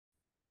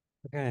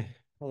Okay,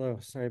 hello,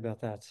 sorry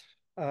about that.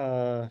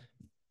 Uh,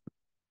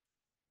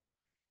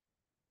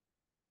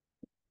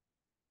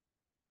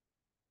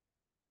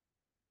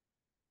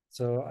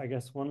 so I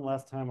guess one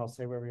last time I'll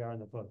say where we are in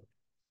the book.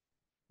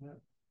 Yeah,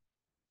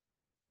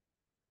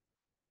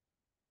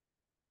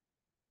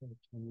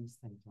 turn these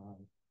things on.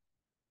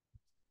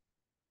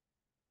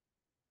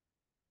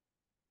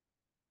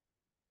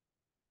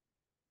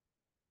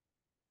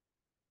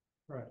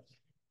 Right.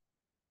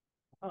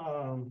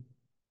 Um,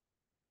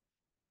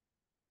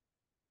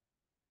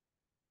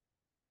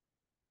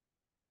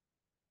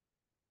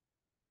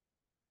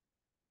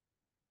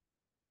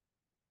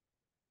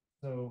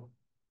 so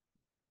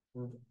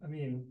I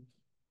mean,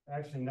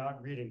 actually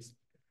not reading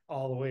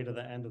all the way to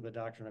the end of the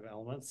Doctrine of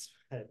Elements,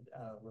 but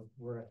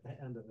we're at the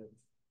end of it,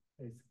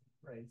 basically,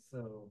 right?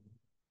 So,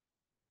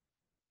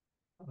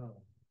 uh,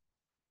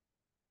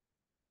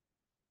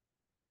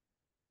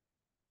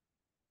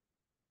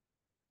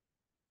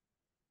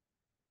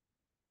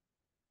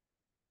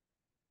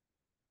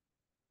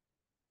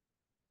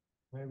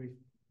 where we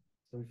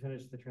so we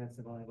finished the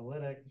transcendental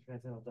analytic, the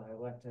transcendental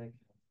dialectic,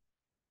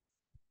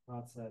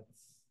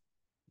 concepts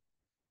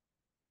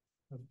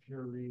of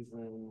pure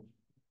reason,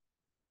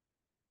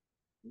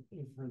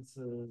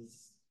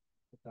 inferences,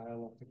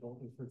 dialectical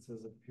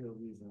inferences of pure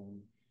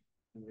reason.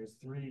 And there's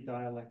three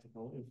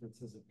dialectical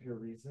inferences of pure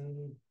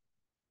reason: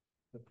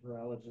 the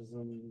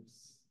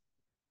paralogisms,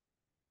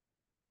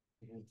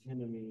 the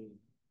antinomy,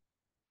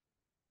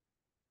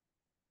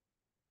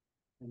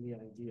 and the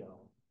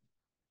ideal.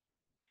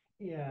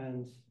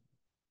 And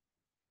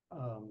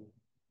um,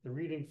 the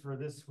reading for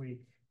this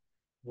week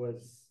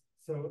was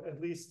so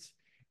at least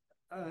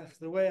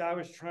the way I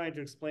was trying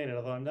to explain it,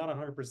 although I'm not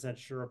 100%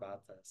 sure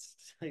about this,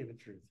 to tell you the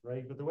truth,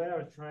 right? But the way I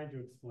was trying to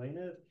explain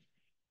it,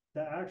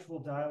 the actual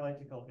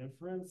dialectical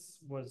inference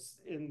was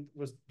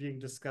being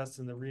discussed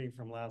in the reading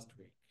from last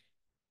week.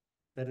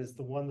 That is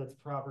the one that's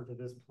proper to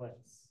this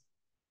place.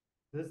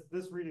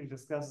 This reading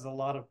discusses a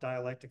lot of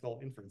dialectical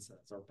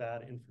inferences or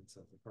bad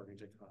inferences according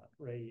to Kant,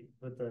 right?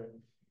 But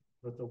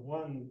the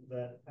one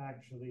that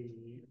actually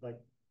like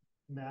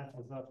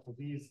matches up to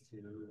these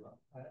two,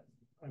 I,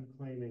 I'm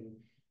claiming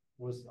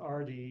was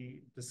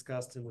already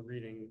discussed in the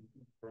reading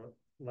for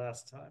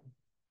last time.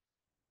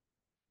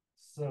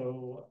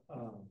 So,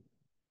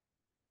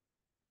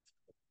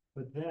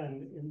 but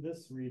then in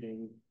this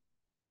reading,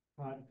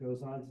 Kant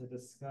goes on to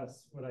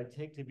discuss what I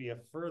take to be a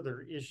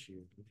further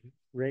issue,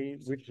 right?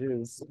 Which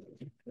is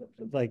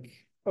like,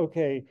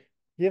 okay,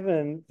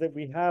 given that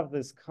we have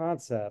this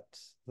concept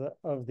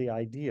of the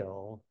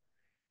ideal,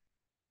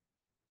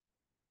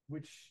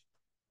 which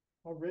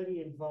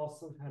already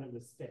involves some kind of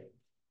mistake,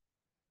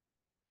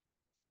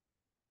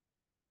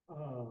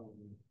 um,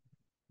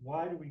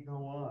 why do we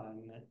go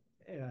on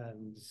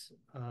and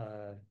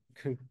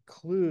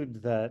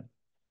conclude that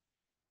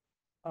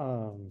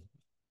um,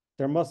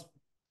 there must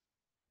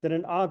that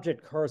an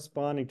object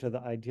corresponding to the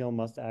ideal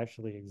must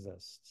actually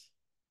exist?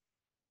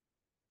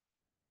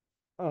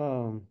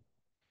 Um,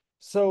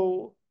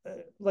 so,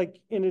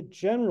 like in a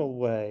general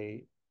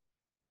way,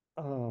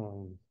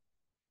 um,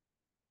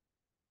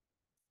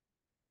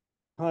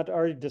 Kant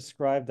already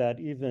described that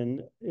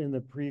even in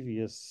the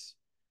previous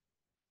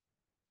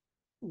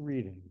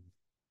reading.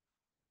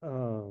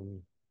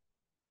 Um,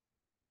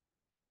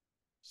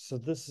 so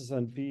this is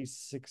on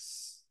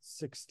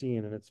B616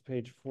 and it's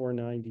page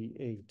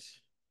 498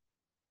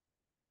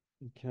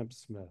 in Kemp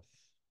Smith.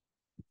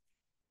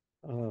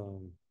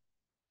 Um,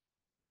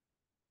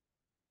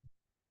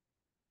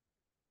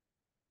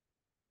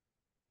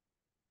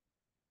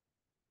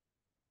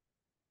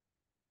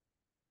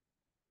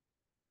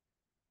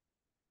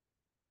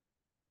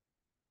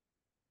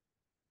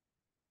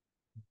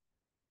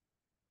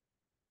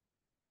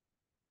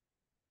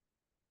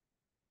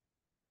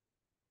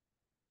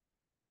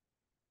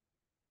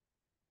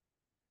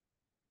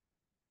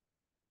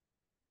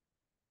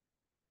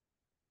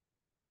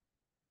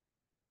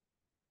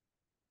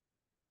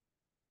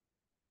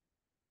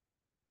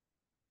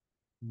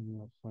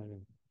 I'll find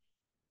it.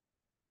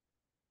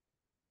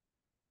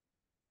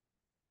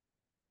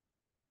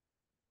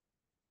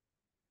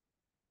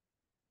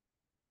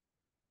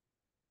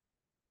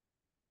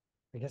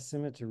 I guess I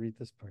meant to read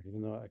this part,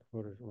 even though I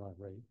quoted it wrong,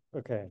 right?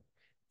 Okay.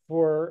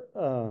 For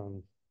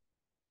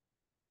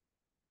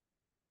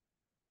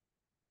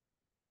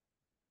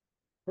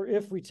For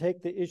if we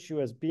take the issue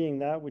as being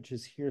that which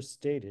is here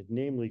stated,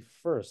 namely,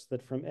 first,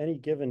 that from any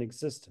given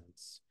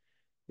existence,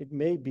 it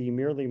may be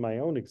merely my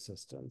own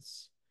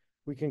existence,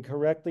 we can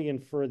correctly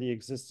infer the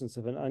existence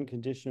of an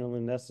unconditional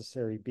and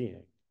necessary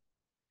being.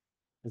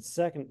 And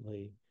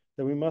secondly,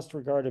 that we must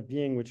regard a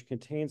being which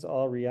contains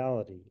all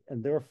reality,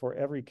 and therefore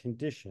every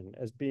condition,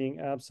 as being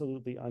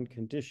absolutely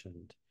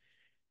unconditioned.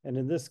 And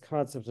in this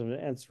concept of an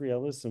ens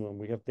realissimum,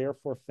 we have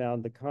therefore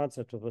found the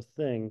concept of a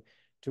thing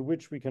to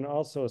which we can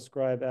also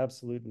ascribe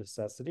absolute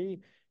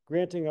necessity.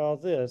 Granting all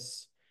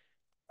this,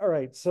 all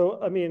right, so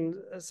I mean,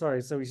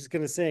 sorry, so he's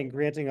going to say,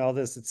 granting all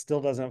this, it still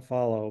doesn't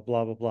follow,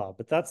 blah blah blah.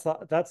 But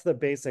that's the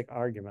basic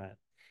argument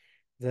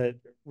that,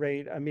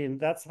 right? I mean,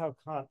 that's how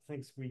Kant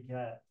thinks we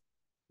get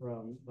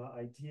from the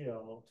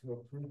ideal to a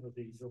proof of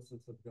the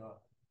existence of God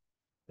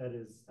that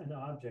is an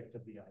object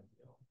of the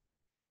ideal.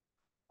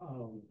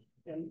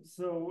 And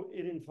so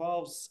it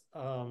involves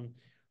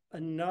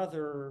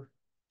another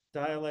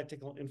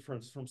dialectical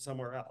inference from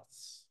somewhere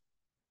else.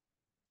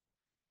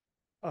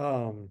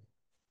 Um,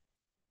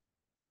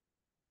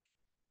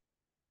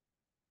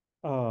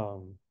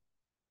 um,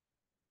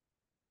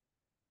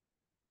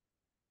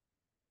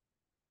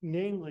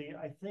 Namely,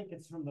 I think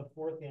it's from the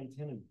fourth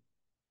antinomy.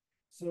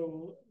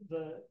 So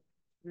the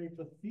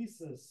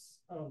thesis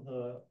of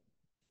the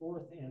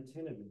fourth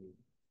antinomy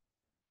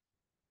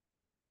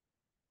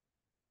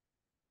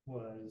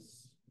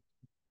was,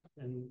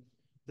 and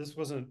this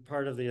wasn't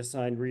part of the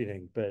assigned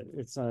reading, but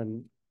it's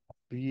on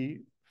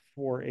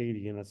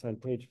B480 and it's on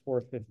page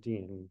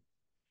 415.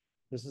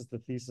 This is the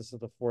thesis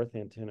of the fourth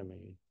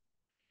antinomy.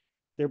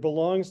 There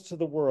belongs to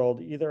the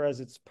world, either as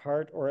its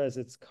part or as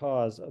its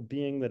cause, a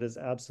being that is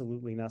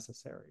absolutely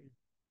necessary.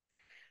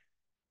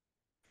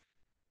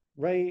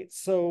 Right.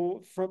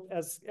 So from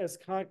as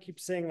Kant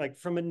keeps saying, like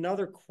from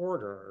another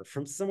quarter,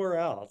 from somewhere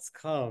else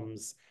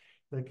comes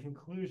the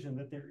conclusion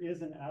that there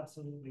is an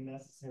absolutely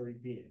necessary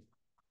being.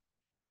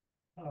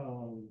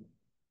 Um,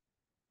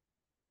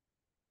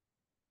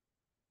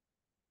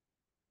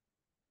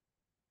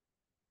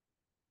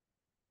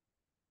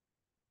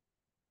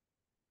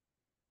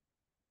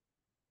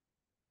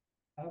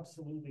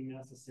 Absolutely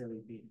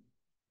necessary being.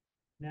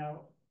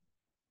 Now,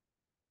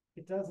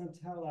 it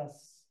doesn't tell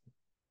us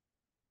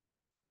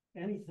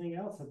anything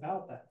else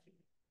about that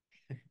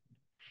being.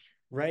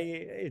 Right?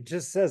 It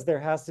just says there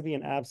has to be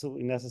an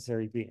absolutely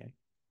necessary being.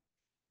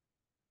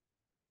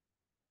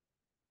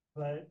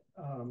 But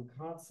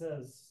Kant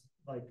says,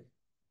 like,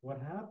 what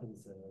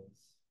happens is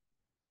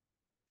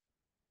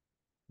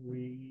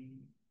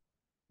we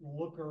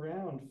look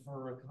around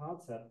for a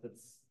concept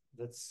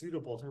that's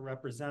suitable to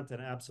represent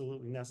an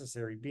absolutely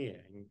necessary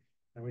being,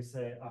 and we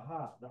say,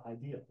 aha, the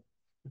ideal.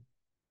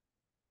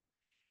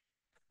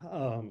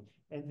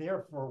 And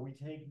therefore, we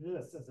take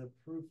this as a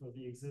proof of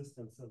the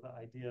existence of the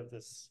idea of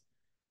this,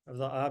 of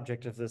the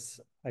object of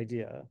this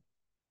idea.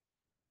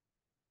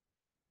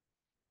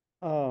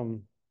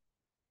 Um,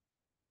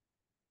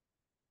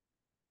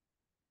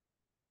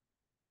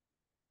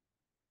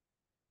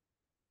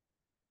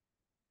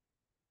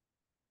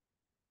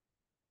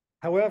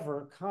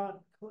 However, Kant,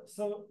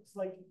 so it's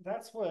like,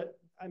 that's what,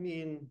 I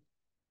mean,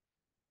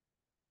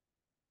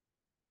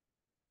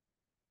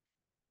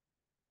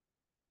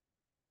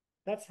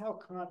 that's how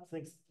Kant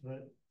thinks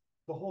that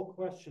the whole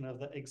question of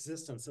the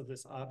existence of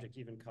this object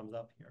even comes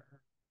up here.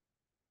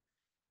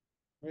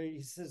 Right?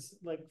 He says,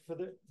 like, for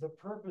the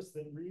purpose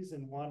that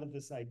reason wanted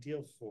this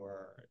ideal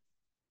for,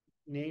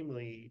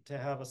 namely to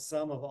have a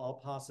sum of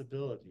all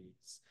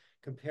possibilities,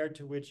 compared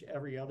to which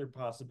every other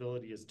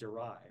possibility is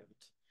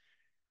derived.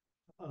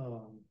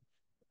 Um,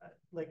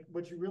 like,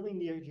 what you really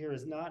need here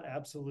is not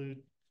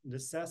absolute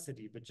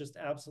necessity, but just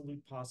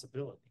absolute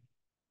possibility.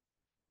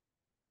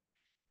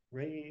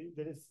 Right?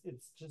 That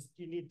it's just,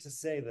 you need to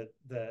say that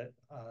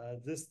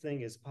this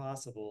thing is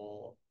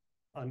possible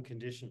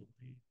unconditionally,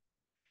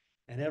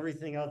 and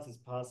everything else is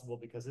possible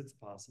because it's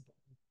possible.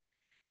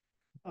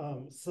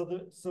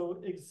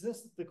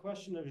 The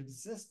question of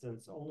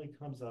existence only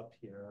comes up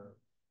here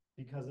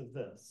because of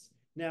this.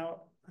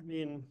 Now, I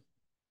mean,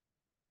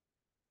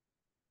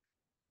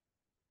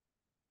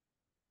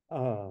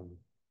 um,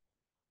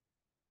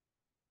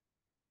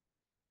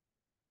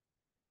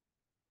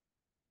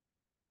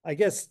 I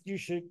guess you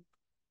should.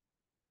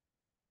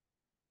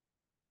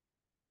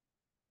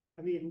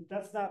 I mean,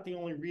 that's not the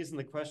only reason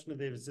the question of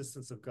the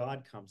existence of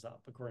God comes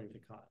up, according to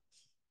Kant,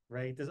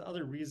 right? There's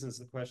other reasons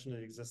the question of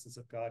the existence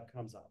of God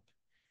comes up.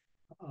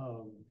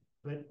 Um,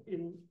 but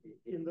in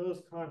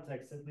those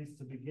contexts, at least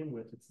to begin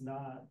with, it's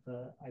not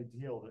the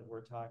ideal that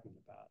we're talking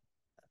about.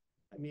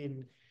 I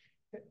mean,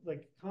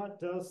 like Kant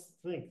does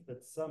think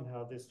that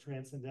somehow this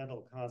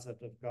transcendental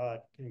concept of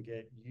God can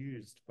get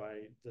used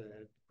by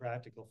the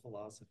practical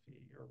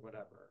philosophy or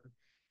whatever.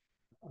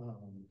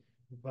 Um,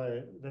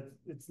 but that's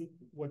it's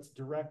what's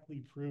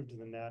directly proved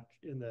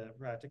in the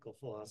practical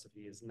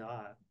philosophy is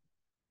not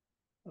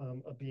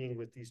a being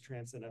with these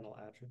transcendental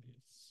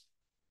attributes.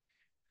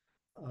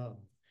 Um,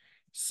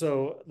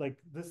 so like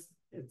this,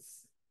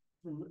 it's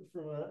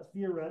from a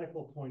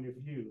theoretical point of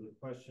view, the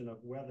question of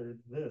whether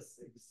this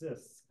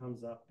exists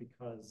comes up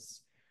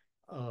because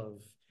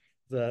of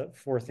the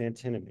fourth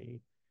antinomy.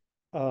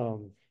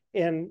 Um,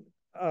 and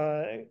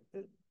uh,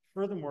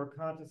 Furthermore,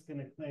 Kant is going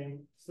to claim,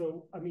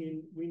 so, I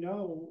mean, we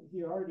know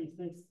he already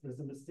thinks there's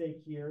a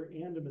mistake here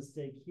and a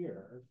mistake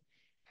here,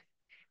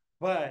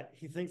 but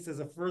he thinks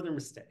there's a further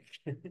mistake,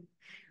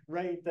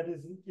 right? That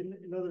is,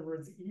 in other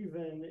words,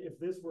 even if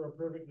this were a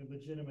perfectly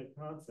legitimate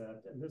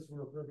concept and this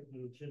were a perfectly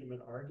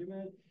legitimate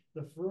argument,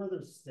 the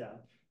further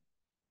step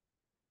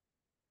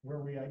where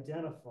we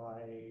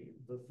identify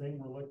the thing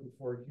we're looking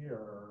for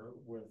here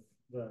with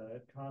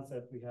the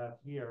concept we have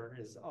here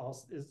is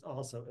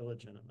also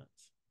illegitimate.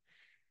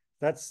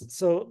 That's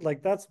so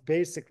like that's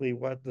basically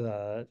what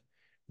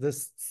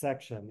this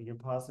section, the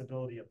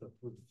impossibility of the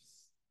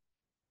proofs,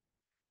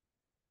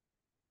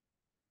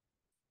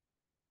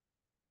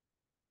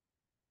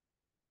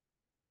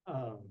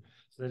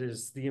 That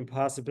is the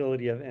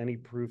impossibility of any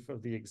proof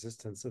of the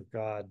existence of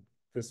God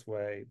this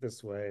way,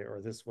 or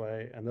this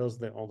way, and those are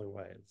the only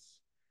ways.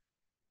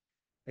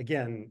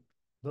 Again,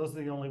 those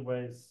are the only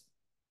ways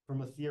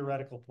from a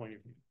theoretical point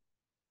of view.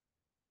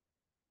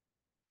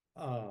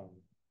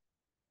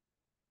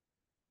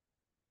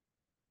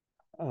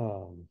 Um,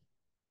 um,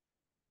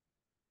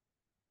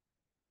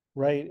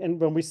 right. And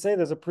when we say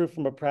there's a proof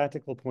from a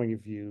practical point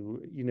of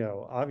view,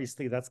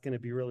 obviously that's going to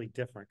be really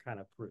different kind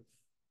of proof.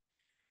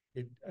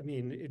 I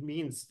mean, it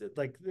means that,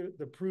 like,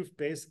 the proof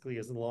basically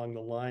is along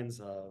the lines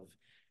of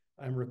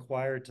I'm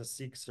required to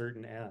seek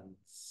certain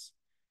ends,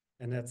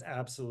 and that's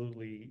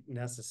absolutely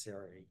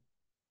necessary,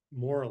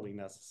 morally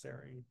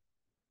necessary,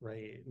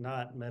 right?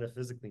 Not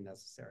metaphysically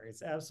necessary.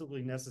 It's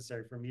absolutely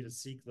necessary for me to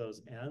seek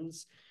those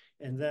ends.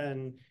 And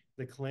then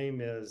the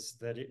claim is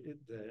that it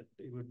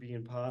would be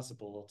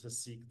impossible to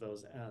seek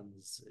those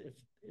ends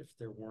if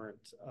there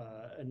weren't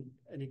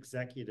an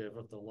executive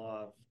of the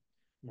law of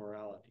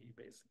morality,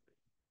 basically.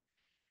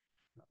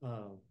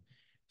 Um,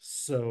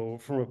 so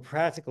from a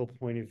practical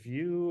point of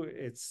view,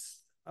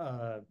 it's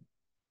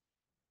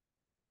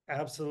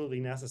absolutely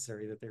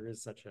necessary that there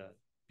is such a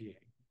being.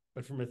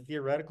 But from a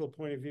theoretical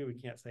point of view, we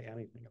can't say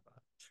anything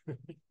about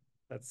it.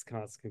 That's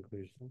Kant's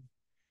conclusion.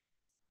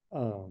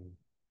 Um,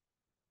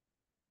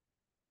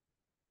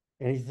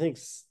 and he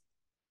thinks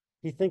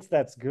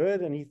that's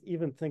good, and he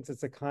even thinks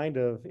it's a kind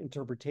of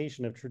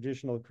interpretation of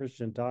traditional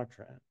Christian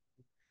doctrine,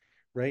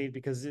 right?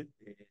 Because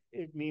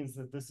it means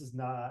that this is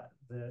not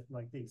that,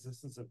 like, the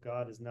existence of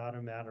God is not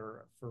a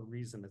matter for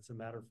reason; it's a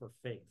matter for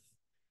faith,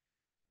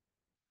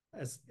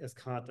 as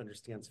Kant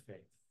understands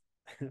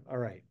faith. All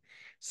right.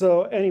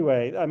 So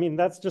anyway, I mean,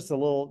 that's just a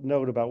little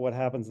note about what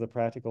happens in the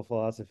practical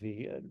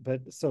philosophy.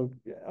 But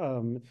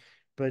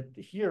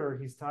here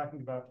he's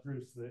talking about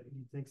proofs that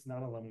he thinks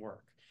none of them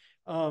work.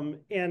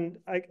 And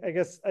I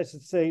guess I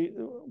should say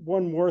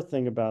one more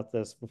thing about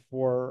this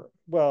before,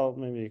 well,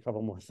 maybe a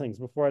couple more things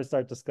before I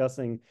start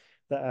discussing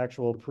the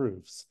actual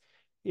proofs.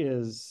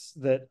 Is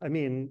that, I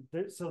mean,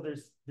 there's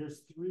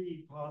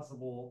three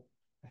possible,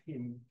 I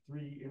mean,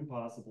 three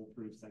impossible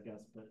proofs, I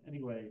guess. But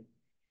anyway,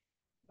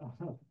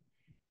 uh,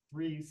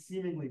 three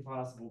seemingly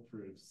possible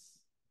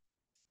proofs: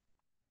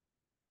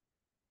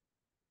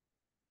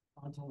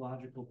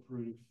 ontological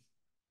proof,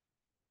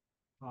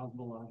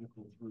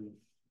 cosmological proof,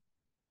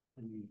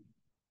 and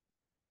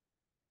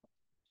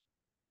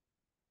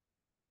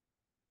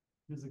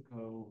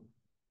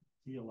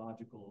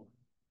physico-theological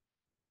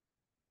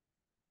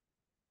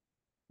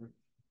proof.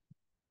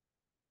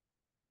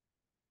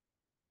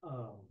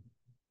 Um,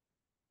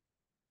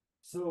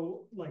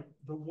 so, like,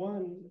 the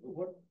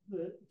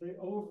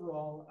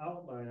overall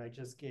outline I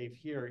just gave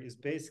here is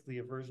basically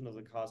a version of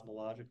the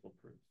cosmological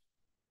proof.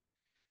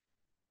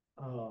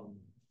 Um,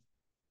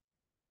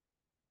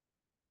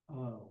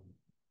 um,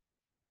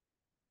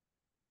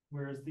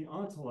 Whereas the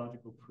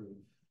ontological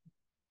proof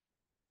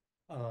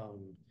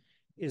um,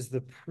 is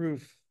the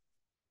proof,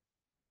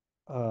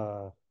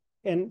 uh,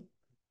 and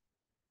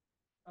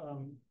I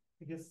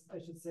guess I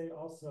should say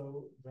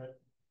also that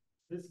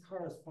this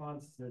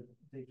corresponds to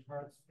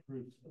Descartes'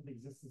 proof of the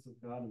existence of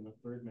God in the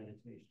third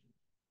meditation.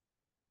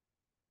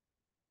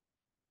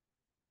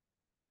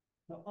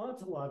 The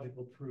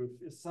ontological proof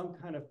is some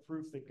kind of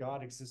proof that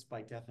God exists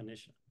by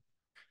definition.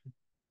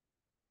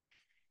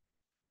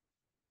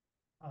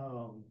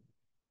 Um,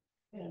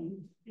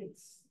 and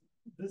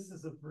this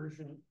is a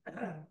version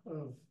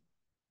of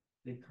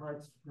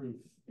Descartes' proof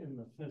in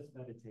the fifth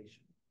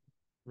meditation,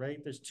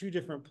 right? There's two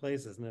different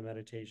places in the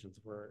meditations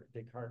where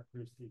Descartes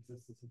proves the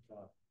existence of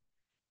God.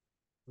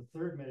 The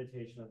third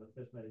meditation of the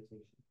fifth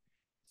meditation.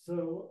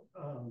 So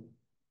um,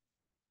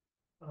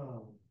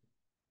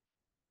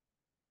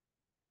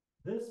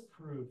 this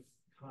proof,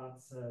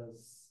 Kant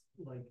says,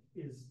 like,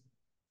 is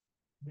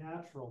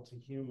natural to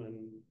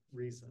human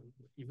reason,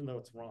 even though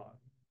it's wrong.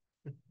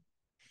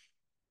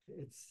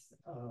 It's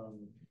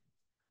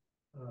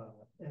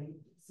and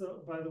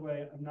so, by the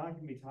way, I'm not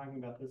going to be talking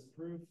about this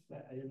proof.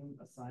 I didn't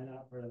assign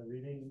out for the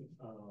reading.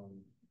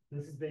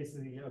 This is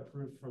basically a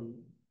proof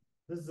from.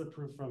 This is a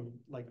proof from,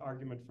 like,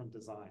 argument from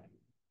design,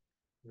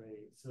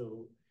 right?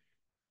 So,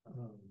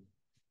 um,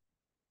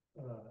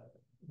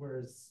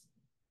 whereas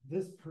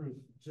this proof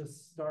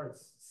just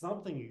starts,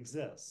 something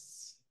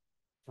exists.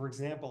 For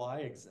example,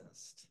 I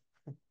exist,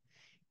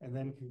 and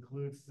then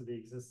concludes to the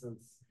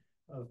existence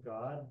of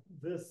God.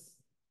 This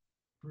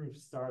proof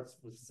starts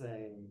with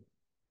saying,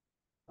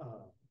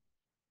 uh,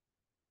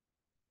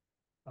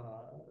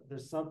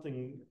 there's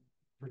something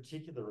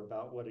particular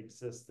about what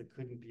exists that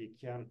couldn't be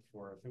accounted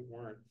for if it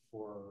weren't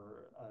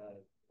for,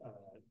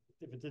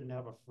 if it didn't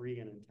have a free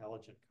and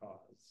intelligent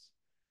cause.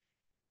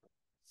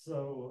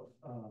 So,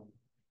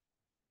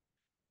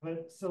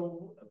 but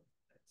so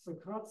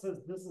Kant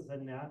says this is a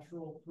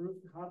natural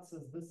proof. Kant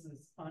says this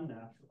is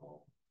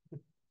unnatural.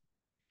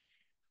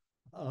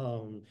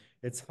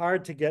 It's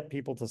hard to get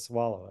people to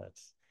swallow it.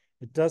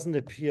 It doesn't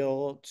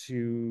appeal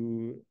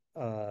to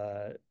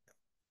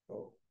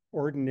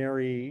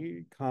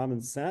ordinary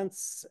common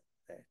sense,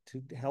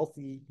 to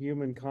healthy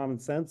human common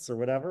sense or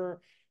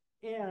whatever.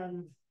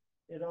 and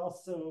it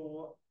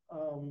also,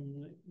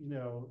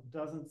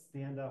 doesn't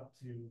stand up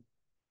to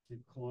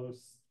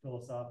close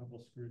philosophical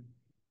scrutiny.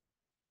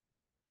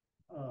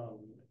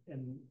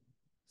 And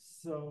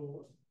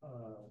so,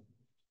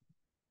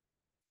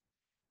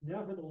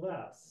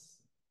 nevertheless,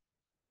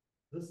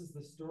 this is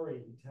the story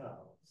he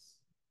tells.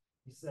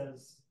 He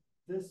says,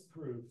 this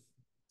proof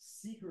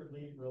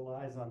secretly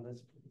relies on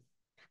this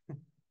proof.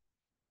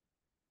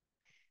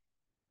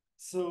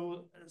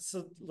 So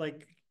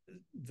like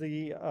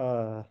the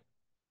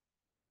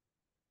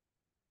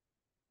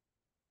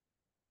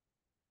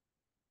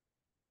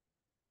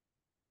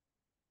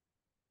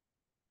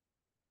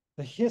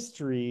the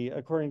history,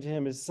 according to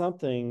him, is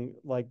something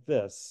like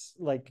this.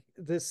 Like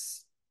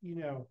this,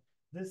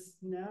 this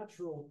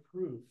natural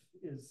proof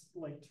is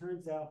like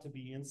turns out to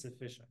be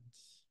insufficient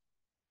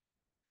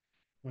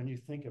when you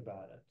think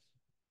about it.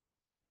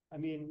 I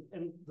mean,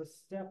 and the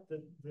step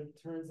that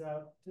turns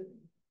out to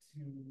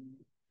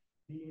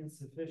be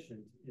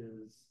insufficient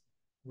is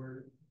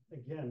where,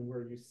 again,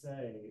 where you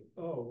say,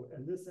 oh,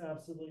 and this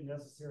absolutely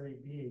necessary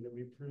being that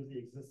we prove the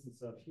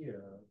existence of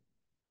here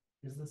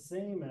is the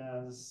same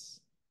as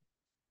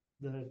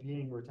the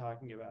being we're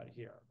talking about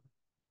here.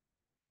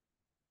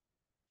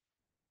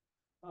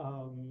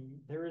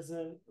 There is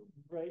a,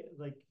 right,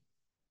 like,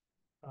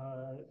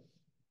 uh,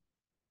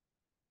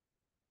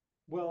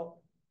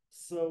 well,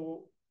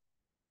 so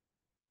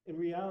in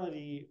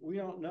reality, we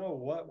don't know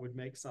what would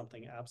make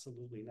something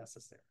absolutely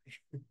necessary.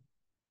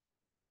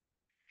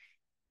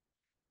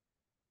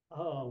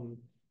 um,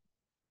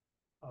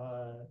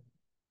 uh,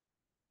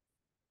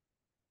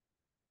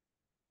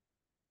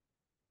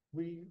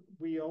 we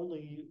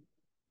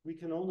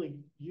can only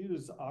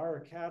use our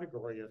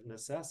category of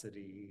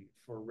necessity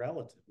for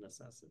relative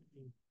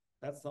necessity.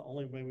 That's the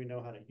only way we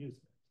know how to use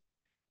it.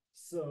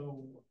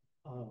 So,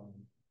 um,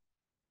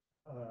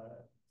 uh,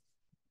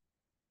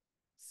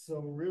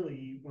 so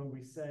really, when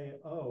we say,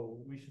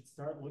 "Oh, we should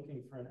start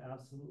looking for an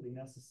absolutely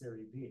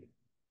necessary being,"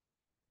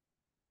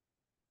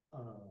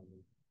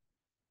 um,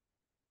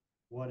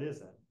 what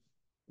is it?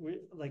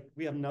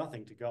 We have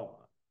nothing to go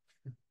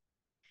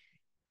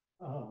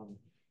on.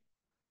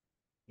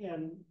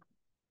 And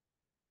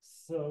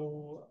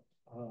so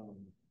um,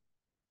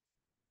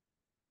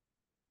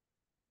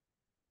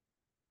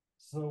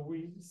 so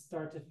we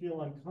start to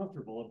feel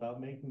uncomfortable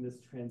about making this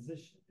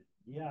transition.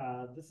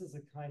 Yeah, this is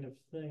a kind of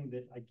thing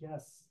that I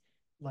guess,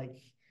 like,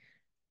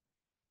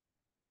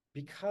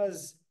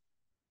 because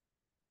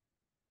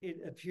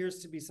it appears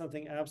to be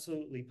something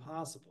absolutely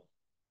possible.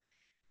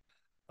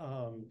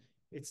 Um,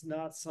 it's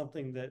not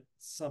something that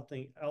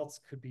something else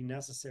could be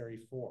necessary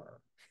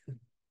for.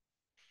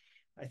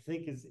 I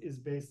think is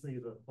basically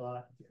the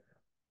thought here.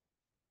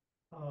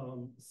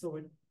 So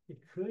it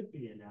could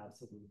be an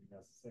absolutely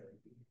necessary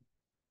being.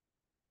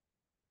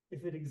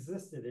 If it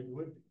existed, it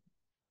would be.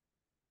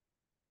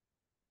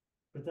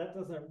 But that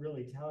doesn't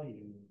really tell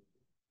you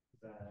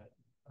that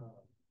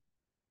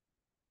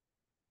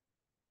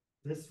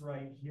this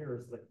right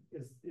here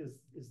is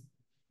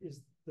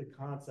is the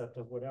concept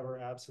of whatever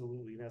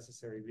absolutely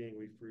necessary being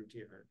we've proved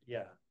here.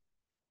 Yeah.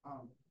 I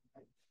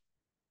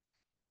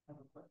have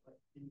a question. Like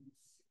in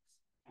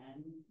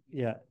 6N,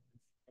 Yeah.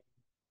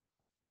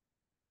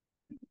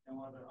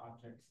 no other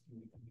objects can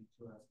be coming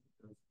to us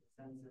because the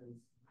senses,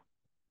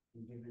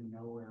 and given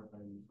nowhere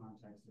but in the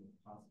context of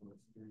possible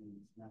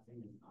experience,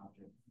 nothing is an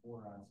object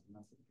for us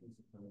unless it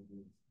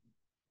presupposes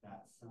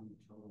that sum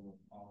total of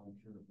all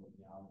empirical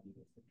reality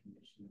is the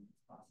condition of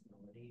its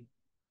possibility.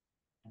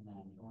 And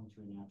then going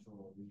to a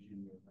natural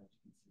illusion, we would like to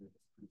consider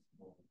this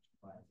principle, which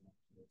applies to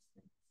those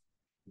things,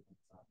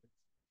 its objects.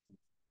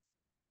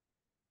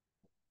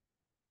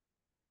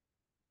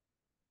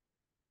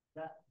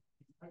 That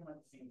is talking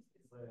about the same is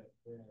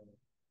the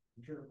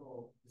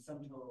empirical, the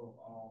sum total of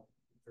all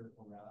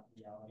empirical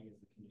reality is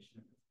the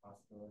condition of its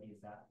possibility. Is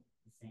that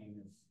the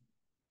same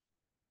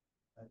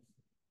as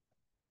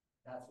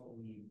that's what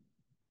we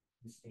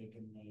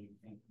mistakenly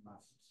think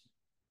must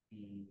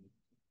be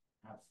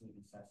absolute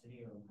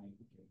necessity, or am I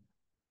doing that?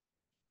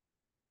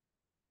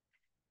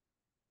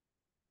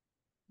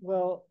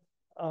 Well,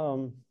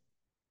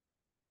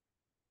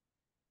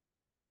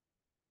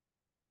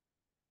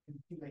 it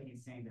seems like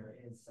he's saying there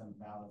is some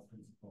valid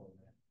principle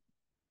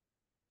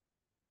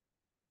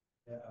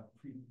that a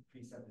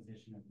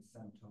presupposition of the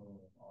sum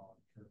total of all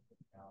empirical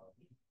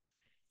reality,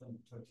 some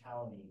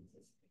totality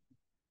existing.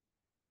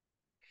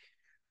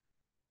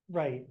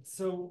 right.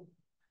 So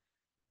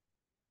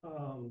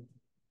um,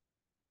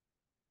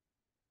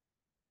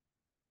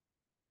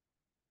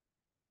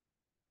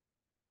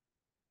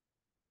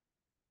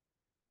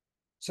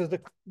 so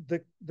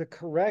the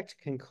correct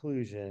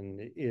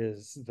conclusion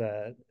is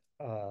that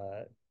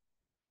uh,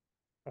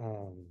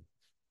 um,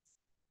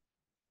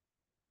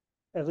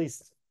 at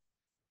least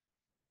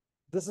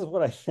this is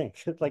what I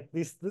think. Like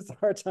this is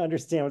hard to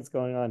understand what's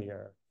going on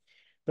here,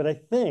 but I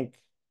think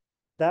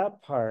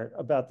that part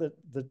about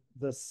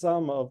the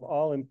sum of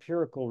all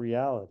empirical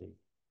reality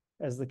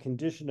as the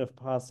condition of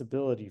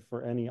possibility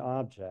for any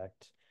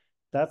object,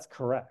 that's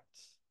correct.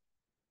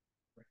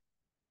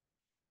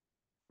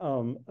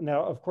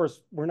 Now, of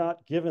course, we're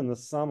not given the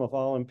sum of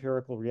all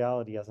empirical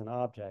reality as an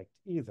object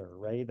either,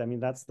 right? I mean,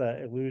 that's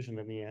the illusion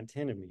in the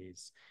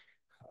antinomies.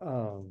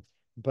 Um,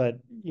 but,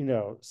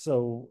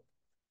 so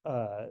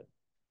uh,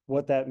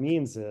 what that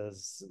means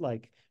is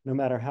like, no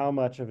matter how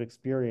much of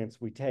experience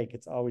we take,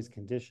 it's always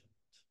conditioned,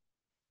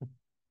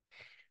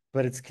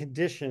 but it's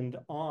conditioned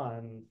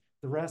on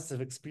the rest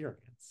of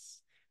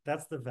experience.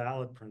 That's the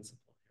valid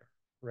principle here,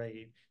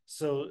 right?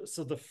 So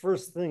the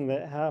first thing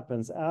that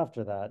happens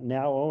after that,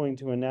 now owing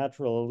to a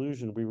natural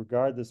illusion, we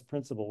regard this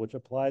principle, which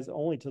applies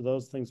only to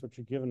those things which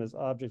are given as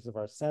objects of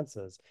our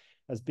senses,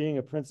 as being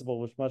a principle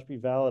which must be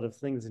valid of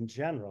things in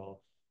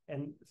general.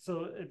 And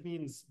so it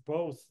means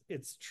both,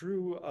 it's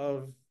true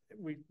of,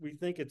 we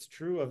think it's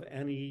true of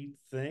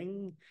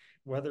anything,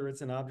 whether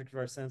it's an object of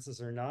our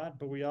senses or not,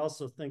 but we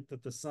also think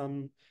that the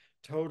sum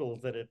total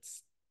that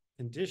it's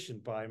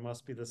conditioned by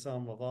must be the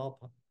sum of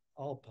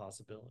all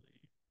possibility,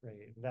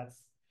 right?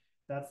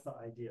 That's the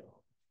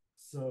ideal.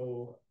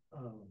 So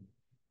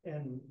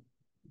and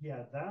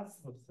yeah, that's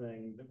the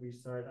thing that we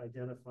start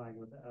identifying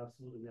with the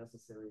absolutely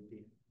necessary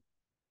being.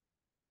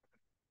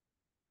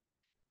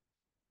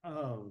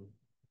 Um,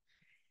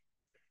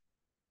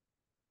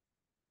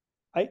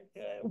 I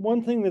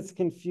One thing that's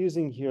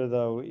confusing here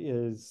though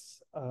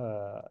is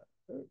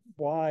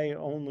why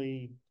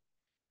only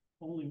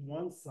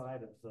one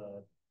side of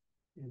the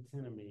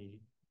antinomy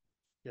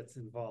gets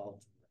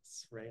involved in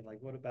this, right? Like,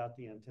 what about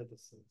the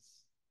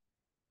antithesis?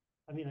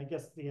 I mean, I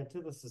guess the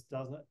antithesis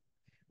doesn't.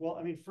 Well,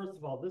 I mean, first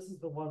of all, this is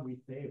the one we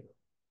favor.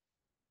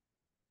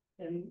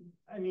 And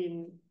I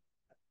mean,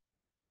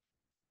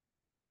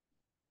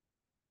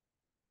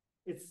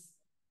 it's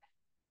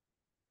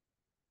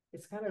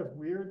it's kind of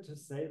weird to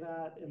say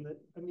that in the,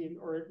 I mean,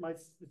 or it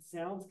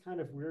sounds kind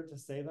of weird to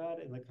say that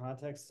in the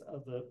context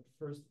of the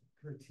first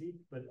critique,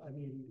 but I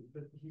mean,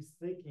 but he's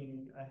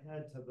thinking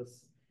ahead to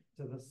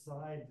the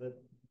side that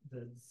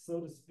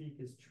so to speak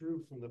is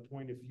true from the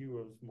point of view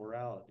of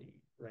morality,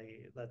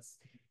 right? That's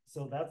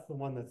the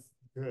one that's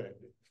good.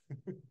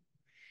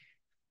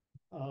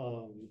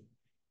 um,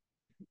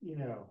 you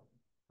know,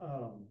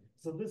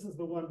 so this is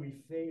the one we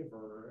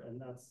favor,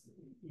 and that's,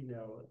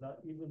 that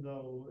even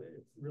though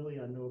it's really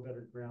on no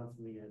better grounds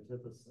than the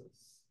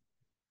antithesis,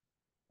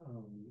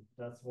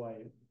 that's why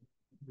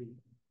we,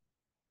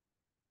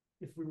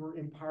 if we were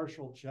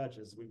impartial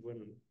judges, we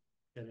wouldn't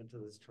get into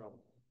this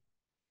trouble.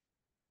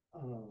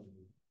 Um,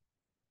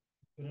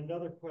 but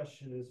another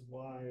question is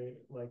why,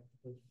 like,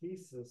 the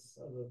thesis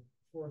of the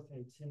fourth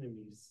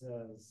antinomy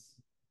says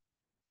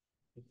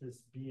that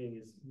this being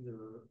is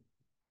either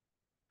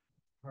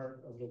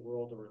part of the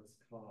world or its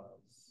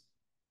cause.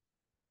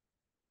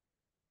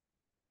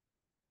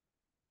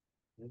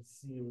 It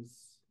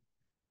seems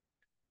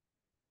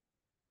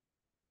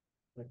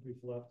like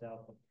we've left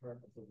out the part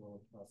of the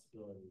world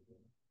possibility here.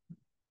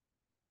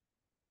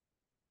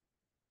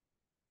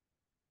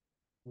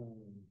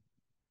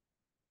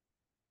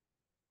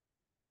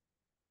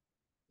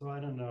 So I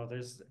don't know.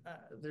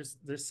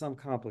 There's some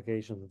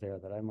complications there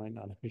that I might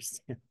not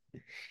understand.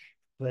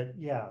 But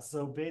yeah,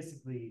 so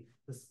basically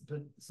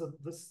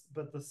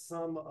but the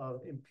sum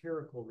of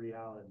empirical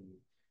reality,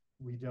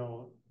 we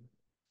don't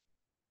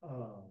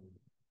um,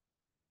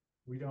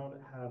 we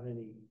don't have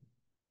any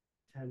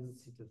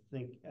tendency to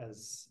think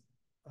as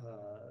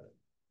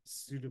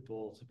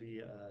suitable to be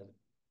a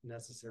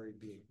necessary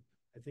being.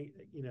 I think,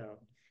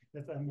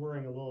 I'm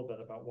worrying a little bit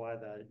about why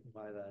that is,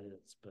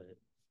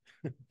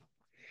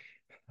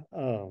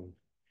 um,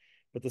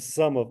 but the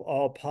sum of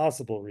all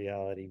possible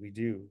reality, we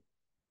do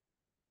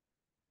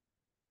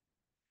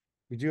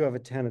have a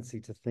tendency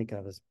to think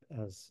of as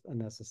a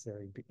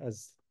necessary,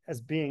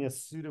 as being a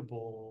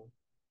suitable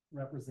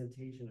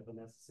representation of a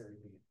necessary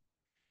being.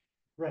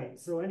 Right.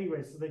 So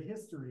anyway, so the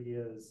history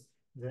is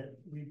that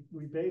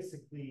we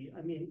basically,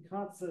 I mean,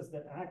 Kant says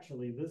that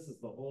actually this is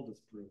the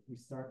oldest proof. We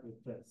start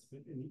with this,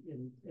 but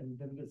and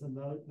then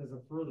there's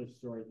a further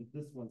story that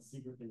this one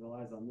secretly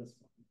relies on this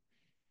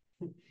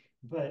one.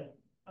 but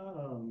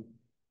um,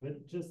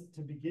 but just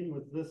to begin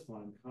with this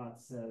one, Kant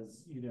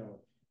says,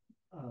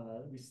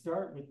 we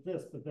start with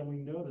this, but then we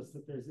notice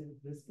that there's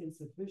this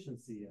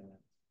insufficiency in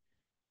it.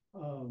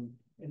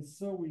 And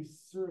so we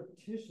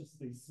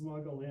surreptitiously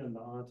smuggle in the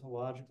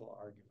ontological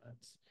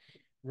argument,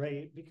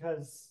 right?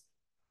 Because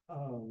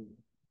um,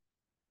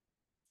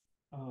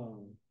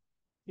 um,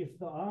 if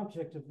the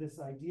object of this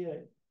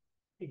idea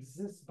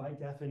exists by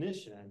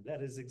definition,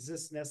 that is,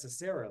 exists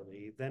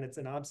necessarily, then it's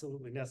an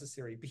absolutely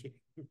necessary being,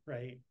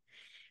 right?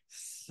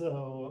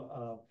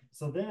 So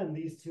then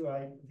these two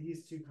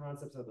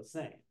concepts are the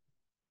same.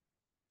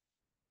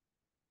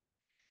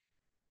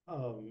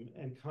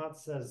 And Kant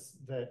says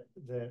that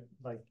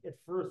like at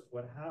first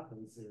what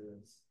happens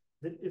is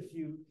that if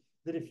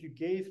you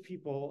gave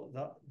people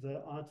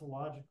the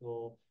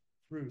ontological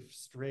proof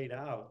straight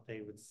out,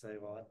 they would say,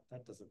 well,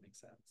 that doesn't make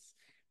sense.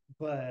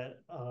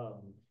 But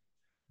um,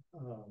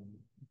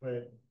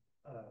 but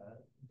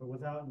but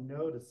without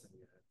noticing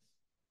it,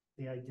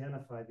 they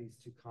identify these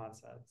two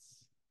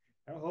concepts.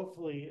 And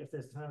hopefully, if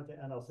there's time at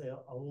the end, I'll say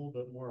a little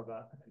bit more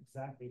about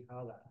exactly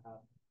how that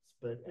happens.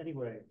 But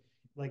anyway,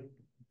 like,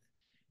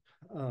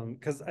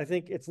 because I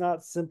think it's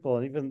not simple,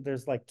 and even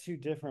there's like two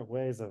different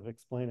ways of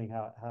explaining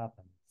how it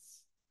happens.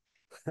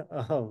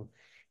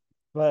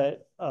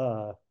 But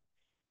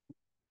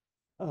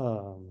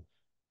um,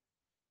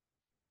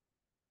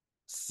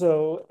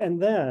 so,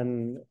 and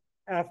then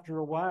after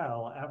a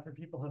while, after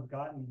people have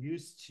gotten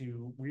used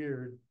to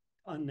weird,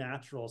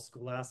 unnatural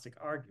scholastic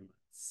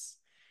arguments,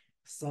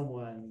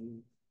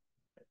 someone,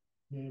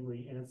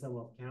 namely Anselm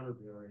of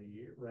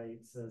Canterbury,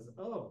 right, says,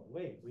 oh,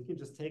 wait, we can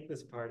just take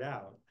this part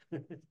out.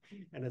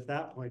 And at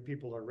that point,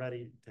 people are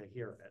ready to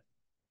hear it,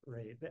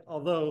 right?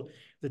 Although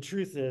the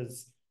truth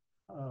is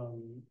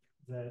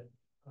that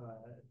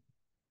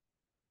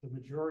the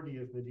majority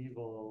of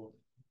medieval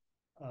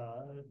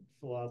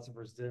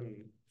philosophers didn't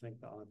think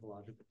the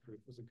ontological proof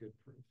was a good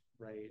proof,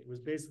 right? It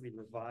was basically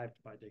revived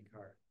by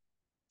Descartes,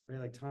 right?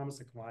 Like Thomas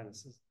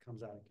Aquinas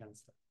comes out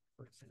against it,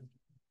 for example.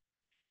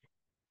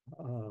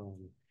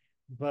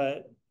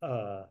 But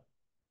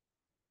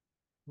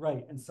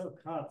right, and so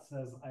Kant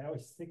says, I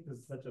always think this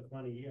is such a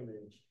funny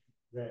image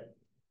that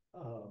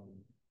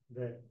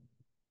that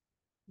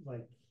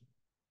like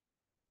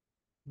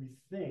we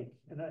think,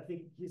 and I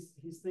think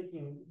he's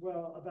thinking,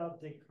 well, about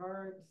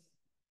Descartes.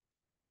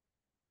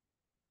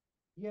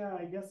 Yeah,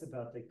 I guess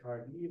about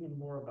Descartes, and even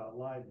more about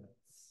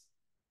Leibniz.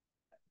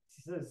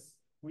 He says,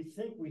 we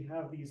think we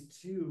have these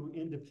two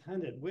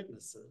independent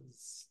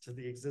witnesses to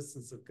the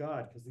existence of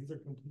God because these are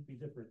completely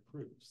different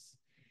proofs,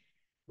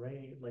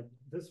 right? Like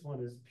this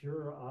one is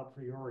pure a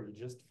priori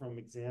just from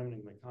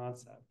examining the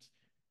concept,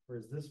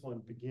 whereas this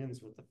one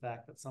begins with the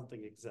fact that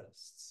something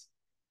exists.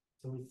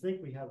 So we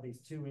think we have these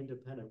two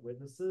independent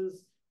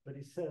witnesses, but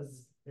he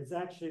says it's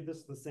actually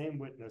this the same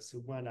witness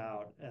who went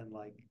out and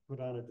like put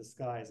on a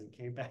disguise and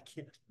came back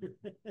in.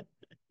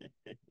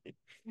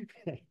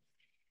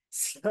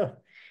 So,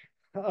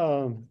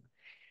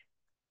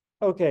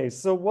 okay,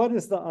 so what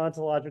is the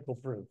ontological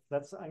proof?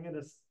 I'm going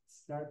to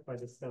start by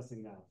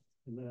discussing that,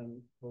 and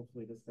then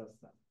hopefully discuss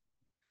that.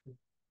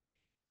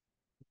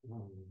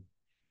 Um,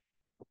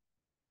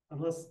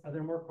 are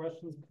there more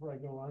questions before I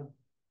go on?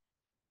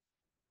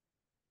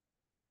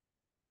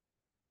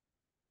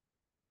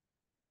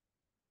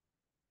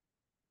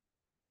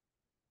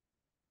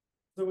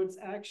 So it's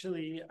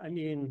actually, I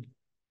mean,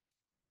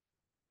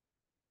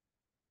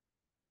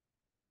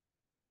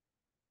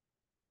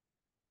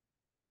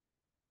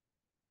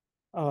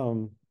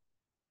 um,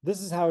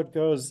 this is how it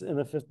goes in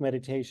the fifth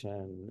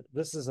meditation.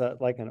 This is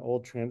like an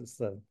old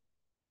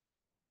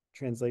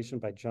translation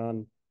by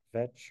John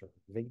Vetch or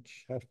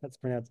Veitch, how that's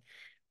pronounced.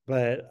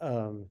 But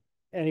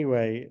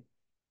anyway,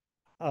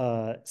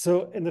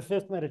 so in the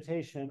fifth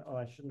meditation, oh,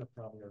 I shouldn't have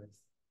probably already.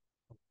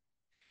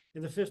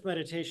 In the fifth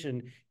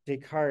meditation,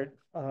 Descartes,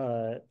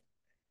 I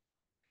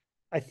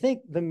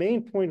think the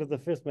main point of the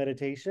fifth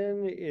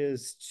meditation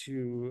is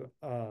to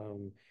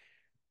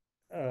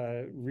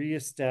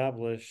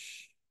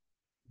reestablish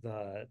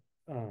the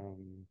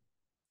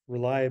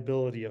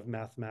reliability of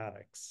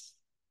mathematics,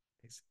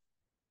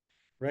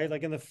 right?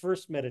 Like in the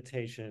first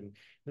meditation,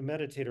 the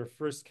meditator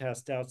first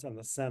casts doubts on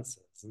the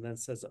senses and then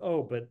says,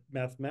 oh, but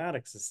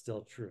mathematics is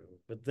still true.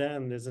 But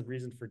then there's a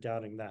reason for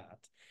doubting that.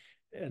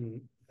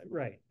 And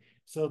right.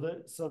 So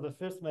the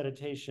fifth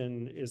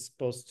meditation is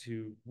supposed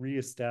to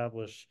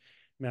reestablish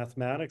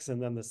mathematics, and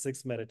then the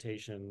sixth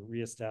meditation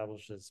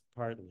reestablishes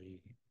partly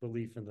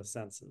belief in the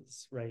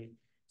senses, right?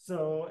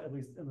 So at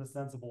least in the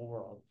sensible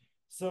world.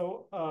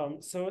 So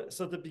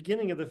at the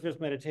beginning of the fifth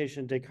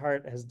meditation,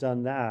 Descartes has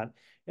done that,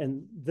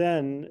 and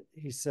then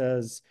he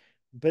says,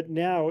 "But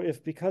now,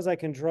 if because I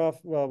can draw,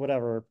 well,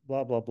 whatever,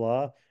 blah blah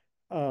blah,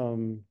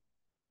 um,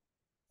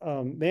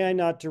 may I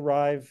not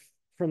derive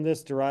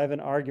an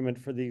argument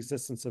for the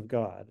existence of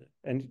God?"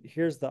 And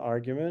here's the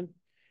argument.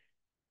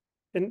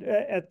 And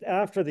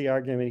after the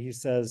argument, he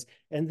says,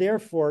 and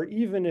therefore,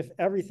 even if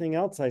everything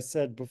else I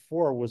said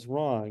before was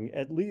wrong,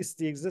 at least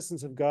the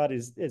existence of God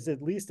is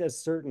at least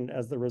as certain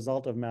as the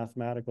result of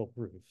mathematical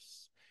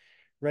proofs,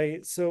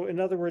 right? So in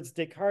other words,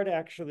 Descartes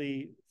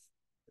actually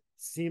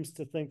seems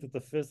to think that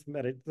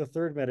the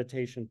third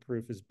meditation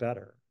proof is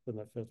better than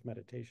the fifth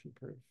meditation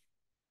proof.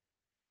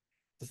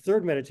 The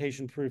third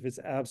meditation proof is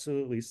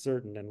absolutely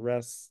certain and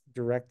rests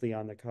directly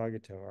on the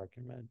cogito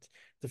argument.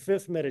 The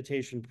fifth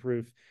meditation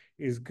proof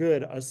is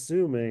good,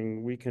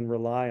 assuming we can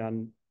rely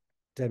on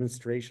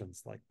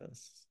demonstrations like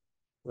this.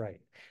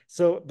 Right.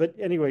 So, but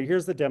anyway,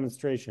 here's the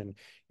demonstration.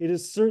 It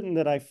is certain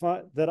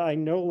that I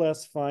no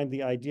less find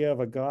the idea of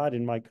a God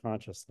in my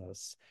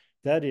consciousness,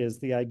 that is,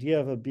 the idea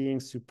of a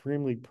being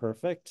supremely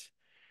perfect,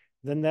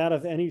 than that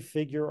of any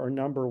figure or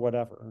number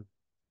whatever.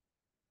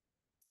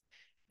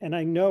 And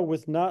I know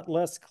with not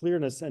less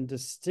clearness and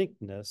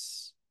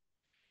distinctness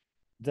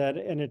that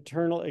an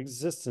eternal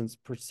existence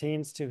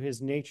pertains to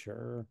his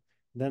nature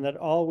than that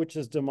all which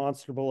is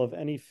demonstrable of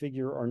any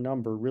figure or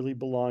number really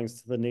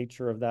belongs to the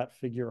nature of that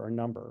figure or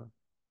number.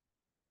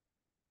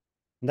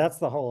 And that's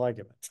the whole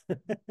argument.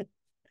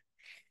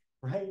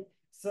 Right?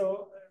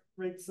 So,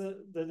 right, so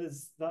the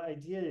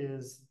idea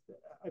is,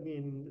 I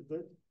mean,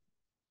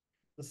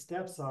 the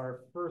steps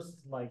are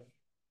first like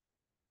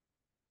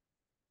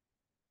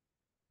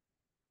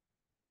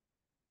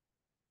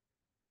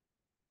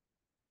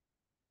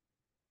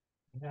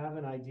have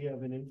an idea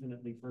of an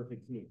infinitely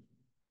perfect being.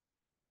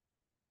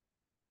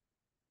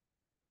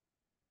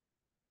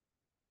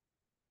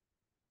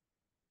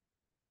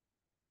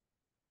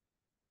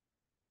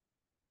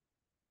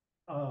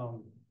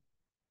 Um,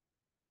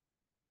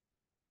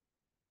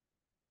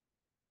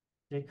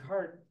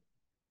 Descartes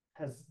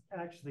has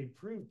actually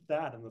proved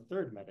that in the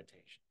third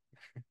meditation.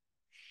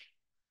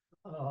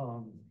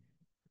 Um,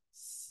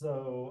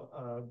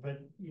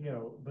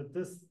 but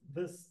this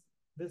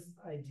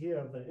idea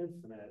of the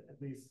infinite, at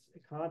least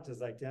Kant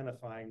is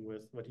identifying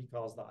with what he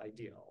calls the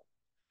ideal,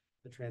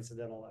 the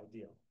transcendental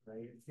ideal,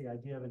 right? It's the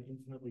idea of an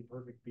infinitely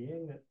perfect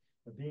being, that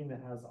a being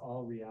that has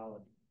all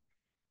reality.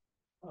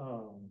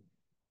 Um,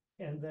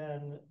 and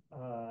then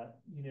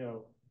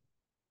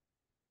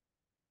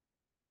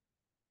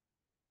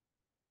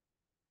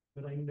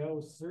but I know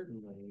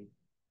certainly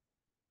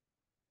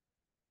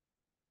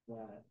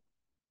that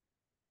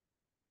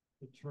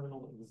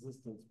eternal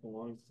existence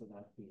belongs to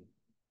that being.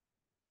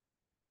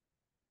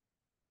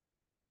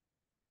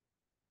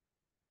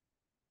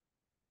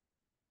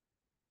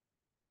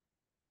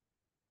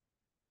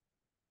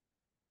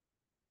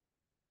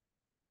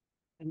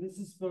 And this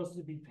is supposed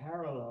to be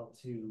parallel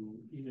to,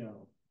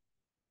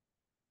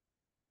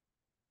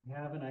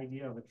 have an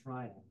idea of a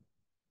triangle.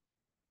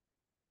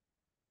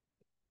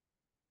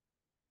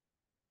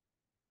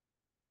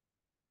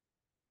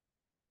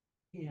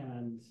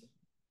 And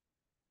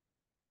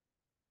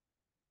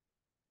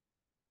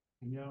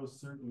I know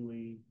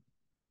certainly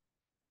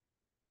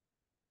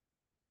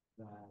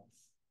that,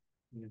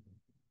 you know,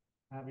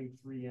 having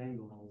three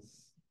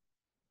angles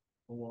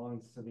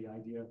belongs to the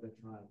idea of the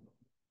triangle.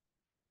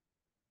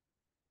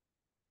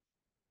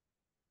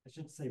 I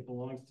should say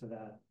belongs to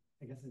that.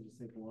 I guess I just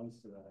say belongs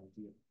to that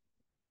idea.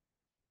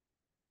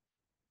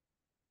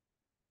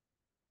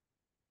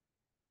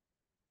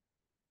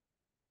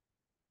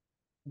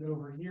 And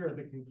over here,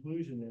 the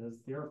conclusion is,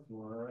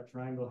 therefore, a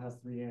triangle has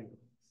three angles.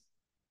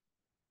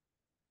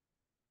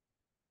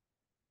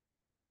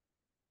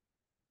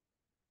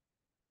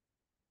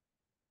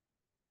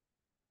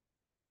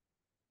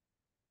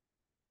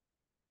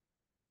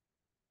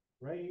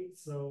 Right?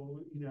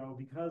 So,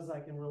 because I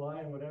can rely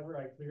on whatever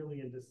I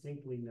clearly and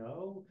distinctly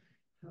know,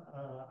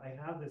 I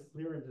have this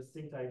clear and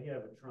distinct idea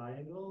of a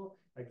triangle.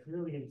 I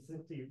clearly and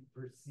distinctly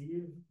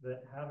perceive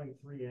that having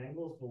three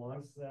angles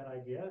belongs to that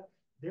idea.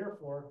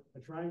 Therefore, a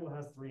triangle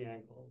has three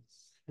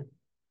angles.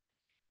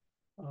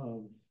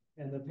 um,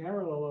 and the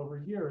parallel over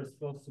here is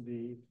supposed to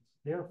be,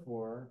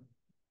 therefore,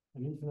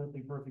 an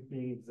infinitely perfect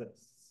being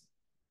exists.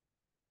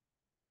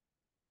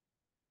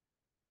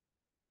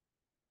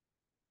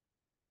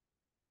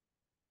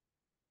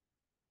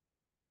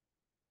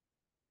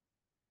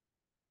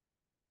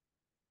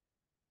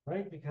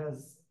 Right?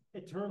 Because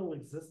eternal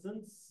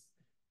existence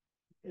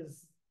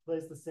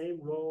plays the same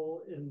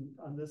role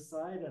on this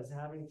side as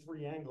having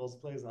three angles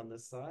plays on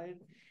this side.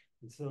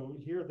 And so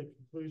here the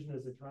conclusion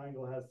is a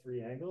triangle has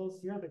three angles.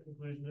 Here the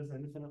conclusion is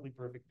an infinitely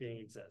perfect being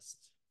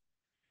exists.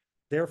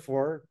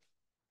 Therefore,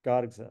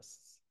 God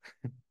exists.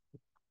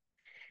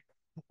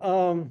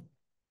 um,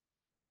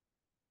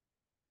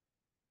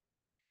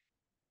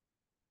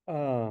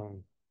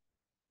 um,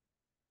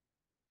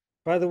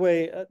 by the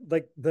way,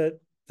 like the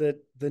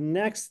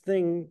next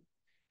thing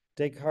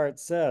Descartes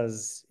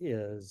says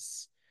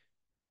is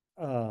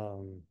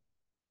um,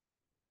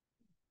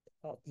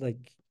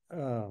 like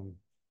and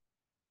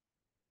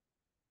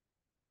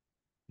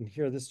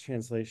here this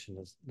translation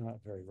is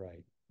not very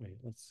right. Wait,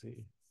 let's see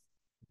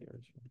the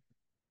original.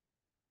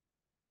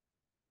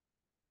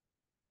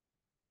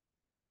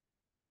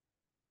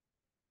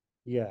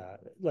 Yeah,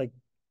 like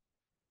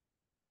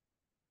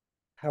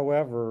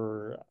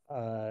however,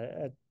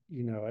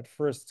 at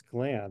first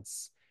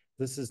glance,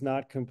 this is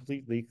not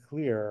completely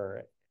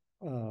clear,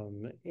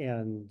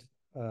 and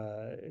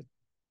it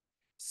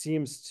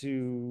seems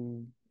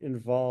to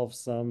involve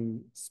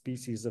some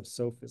species of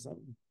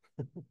sophism,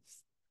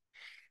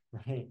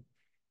 right?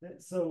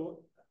 So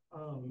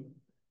um,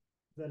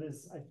 that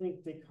is, I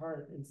think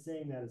Descartes, in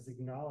saying that, is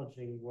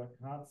acknowledging what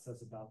Kant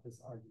says about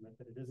this argument,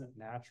 that it isn't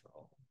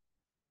natural,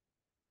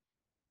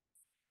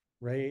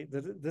 right?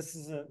 That this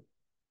isn't,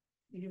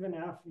 even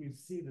after you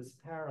see this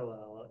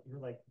parallel, you're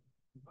like,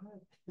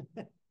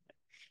 what?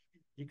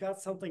 You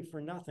got something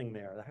for nothing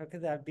there. How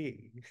could that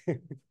be?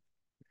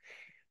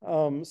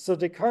 So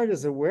Descartes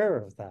is aware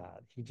of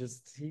that.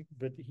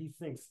 But he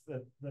thinks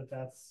that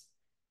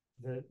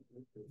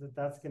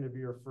that's going to be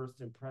your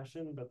first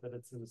impression, but that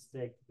it's a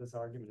mistake. This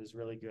argument is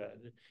really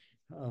good.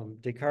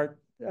 Descartes,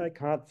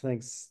 Kant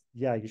thinks,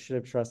 yeah, you should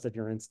have trusted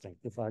your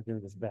instinct. This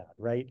argument is bad,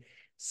 right?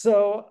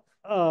 So,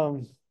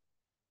 um,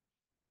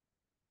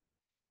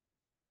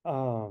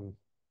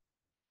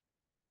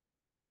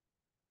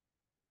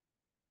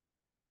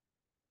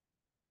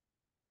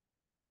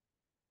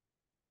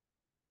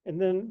 and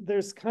then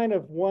there's kind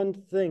of one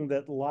thing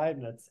that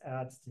Leibniz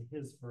adds to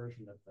his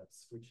version of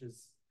this,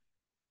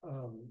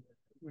 um,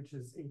 which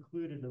is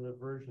included in the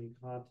version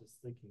Kant is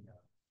thinking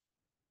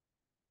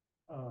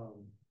of.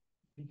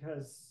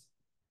 Because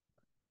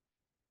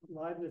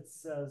Leibniz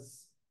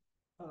says,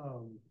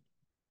 um,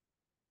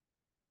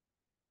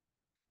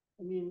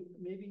 mean,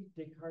 maybe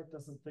Descartes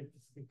doesn't think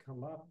this can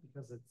come up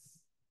because it's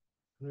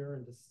clear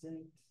and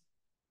distinct.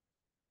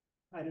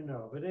 I don't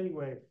know. But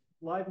anyway,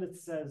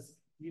 Leibniz says,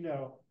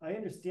 I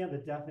understand the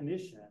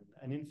definition,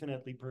 an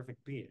infinitely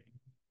perfect being.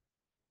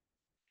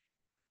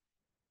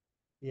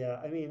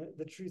 Yeah, I mean,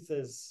 the truth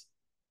is,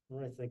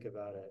 when I think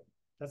about it,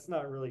 that's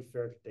not really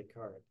fair to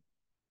Descartes.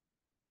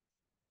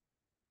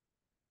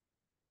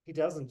 He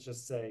doesn't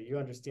just say, you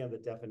understand the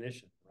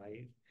definition,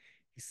 right?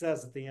 He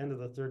says at the end of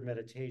the third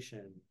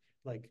meditation,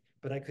 like,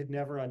 but I could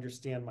never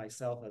understand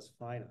myself as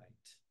finite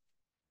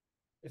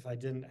if I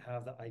didn't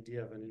have the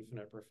idea of an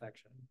infinite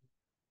perfection.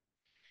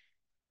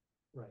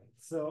 Right.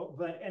 So,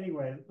 but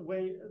anyway, the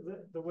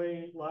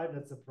way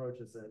Leibniz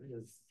approaches it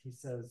is he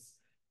says,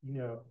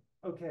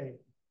 okay,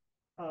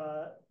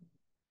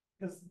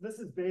 because this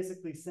is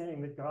basically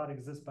saying that God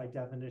exists by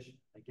definition.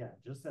 Again,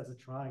 just as a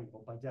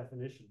triangle by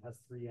definition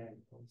has three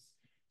angles.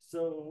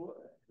 So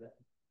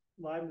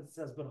Leibniz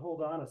says, but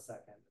hold on a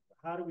second.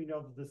 How do we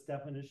know that this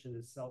definition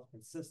is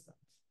self-consistent?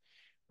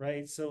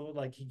 Right? So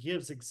like he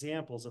gives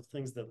examples of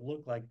things that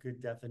look like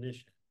good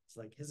definitions.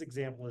 Like his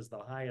example is the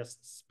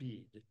highest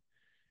speed,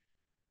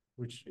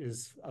 which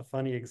is a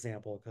funny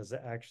example because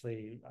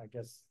actually, I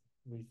guess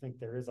we think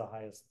there is a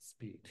highest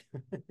speed,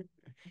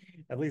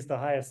 at least the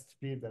highest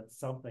speed that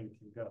something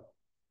can go,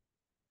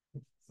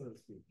 so to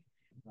speak.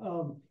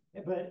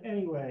 But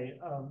anyway,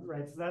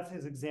 right, so that's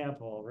his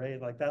example,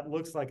 right? Like that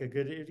looks like a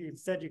good, if you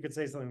said you could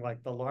say something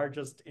like the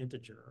largest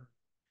integer,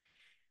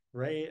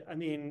 right? I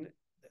mean,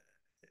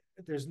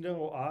 there's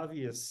no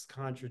obvious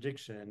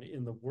contradiction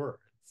in the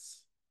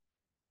words,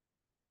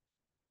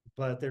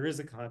 but there is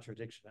a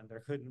contradiction and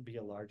there couldn't be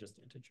a largest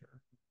integer.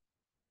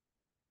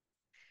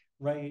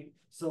 Right?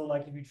 So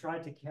like if you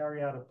tried to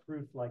carry out a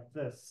proof like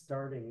this,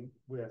 starting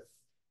with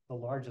the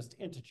largest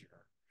integer,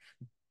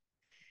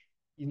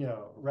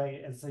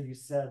 right? And so you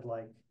said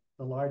like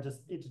the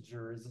largest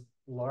integer is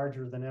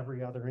larger than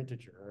every other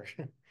integer.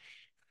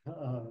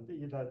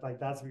 Like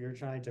that's what you're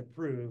trying to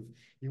prove.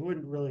 You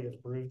wouldn't really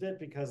have proved it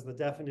because the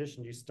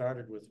definition you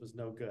started with was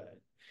no good.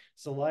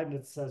 So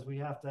Leibniz says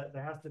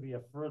there has to be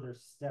a further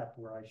step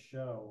where I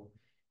show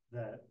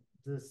that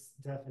this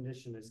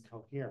definition is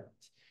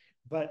coherent.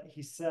 But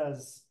he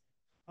says,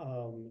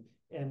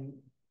 and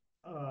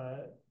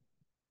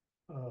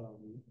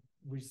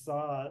we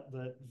saw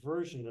the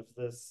version of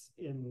this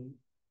in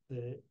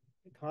the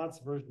Kant's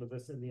version of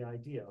this in the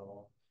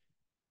ideal.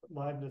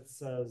 Leibniz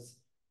says,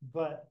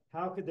 but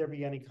how could there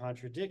be any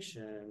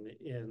contradiction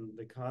in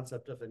the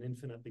concept of an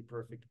infinitely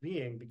perfect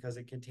being because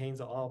it contains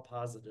all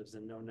positives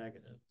and no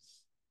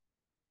negatives?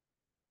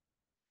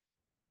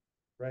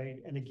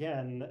 Right? And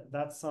again,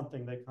 that's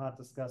something that Kant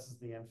discusses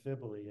the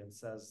amphiboly and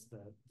says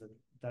that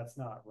that's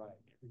not right.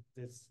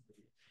 This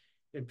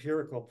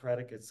real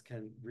predicates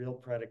can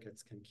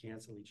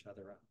cancel each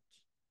other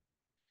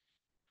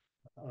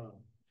out.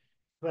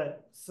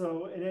 But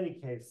so in any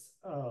case,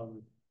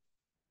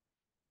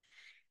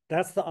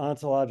 that's the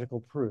ontological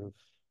proof.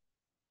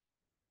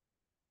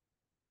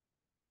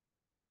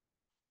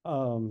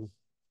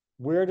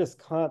 Where does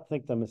Kant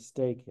think the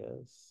mistake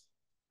is?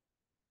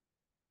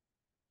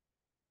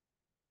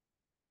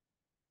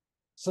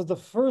 So the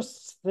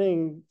first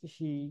thing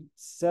he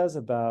says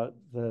about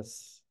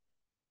this,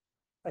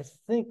 I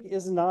think,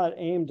 is not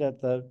aimed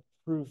at the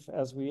proof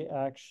as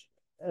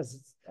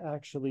it's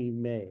actually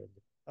made.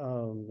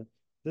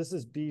 This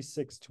is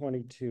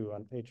B622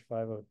 on page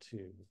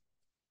 502.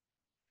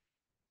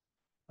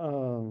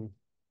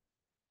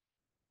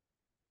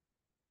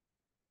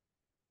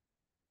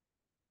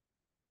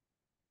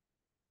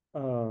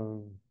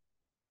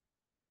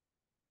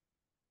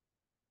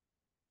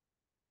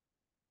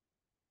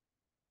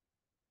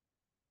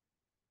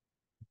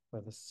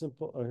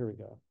 Here we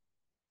go.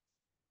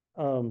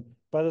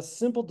 By the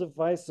simple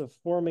device of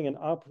forming an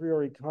a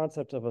priori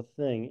concept of a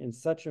thing in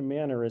such a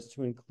manner as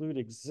to include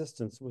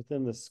existence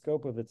within the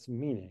scope of its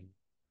meaning,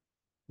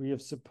 we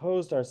have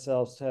supposed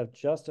ourselves to have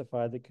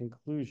justified the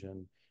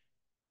conclusion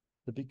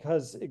that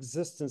because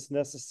existence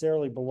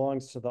necessarily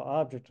belongs to the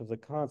object of the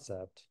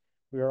concept,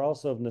 we are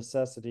also of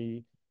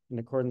necessity, in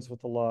accordance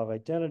with the law of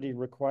identity,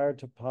 required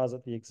to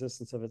posit the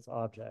existence of its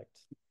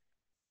object.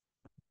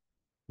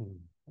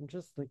 I'm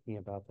just thinking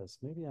about this.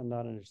 Maybe I'm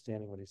not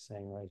understanding what he's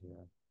saying right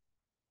here.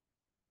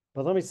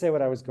 But let me say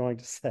what I was going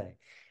to say.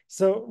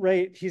 So,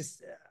 right,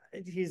 he's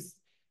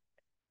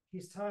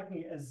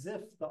talking as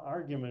if the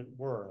argument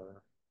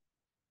were,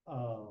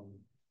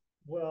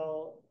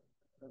 well,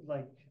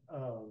 like,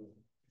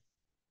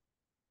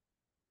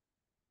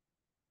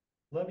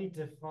 let me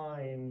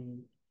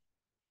define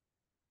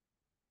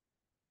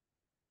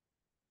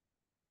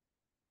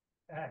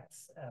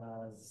X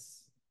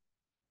as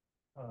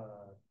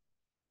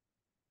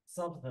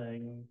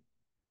something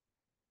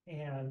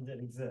and it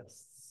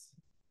exists.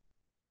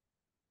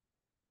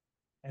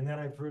 And then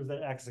I prove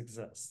that X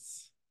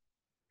exists.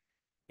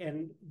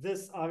 And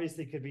this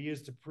obviously could be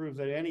used to prove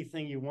that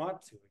anything you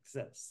want to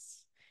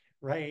exists,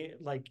 right?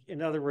 Like,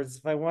 in other words,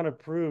 if I want to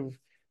prove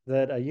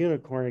that a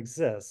unicorn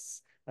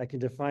exists, I can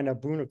define a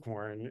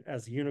boonicorn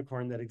as a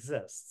unicorn that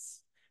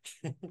exists.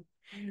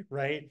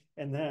 right?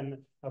 And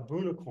then a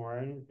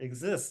unicorn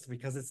exists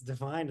because it's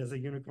defined as a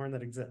unicorn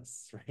that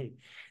exists, right?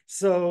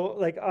 So,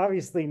 like,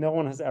 obviously, no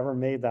one has ever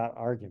made that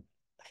argument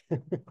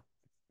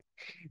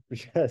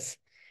because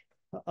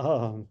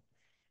um,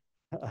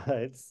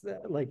 it's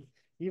like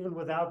even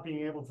without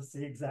being able to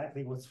see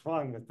exactly what's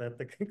wrong with it,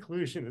 the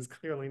conclusion is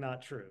clearly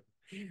not true,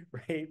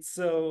 right?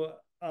 So,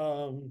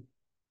 um,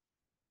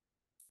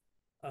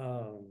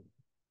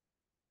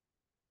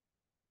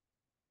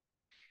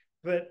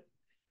 but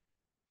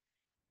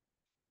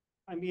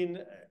I mean,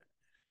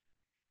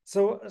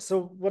 so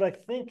what I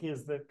think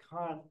is that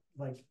Kant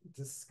like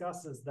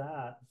discusses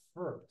that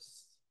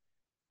first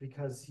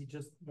because he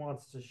just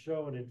wants to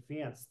show in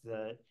advance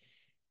that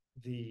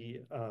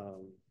the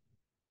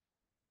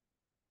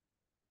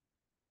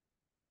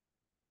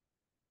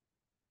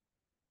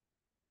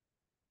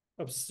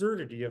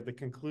absurdity of the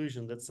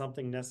conclusion that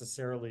something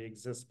necessarily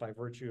exists by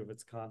virtue of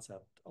its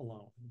concept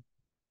alone.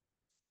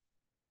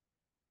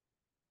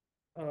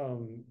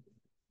 Um,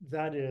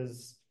 that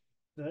is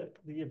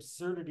the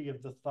absurdity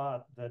of the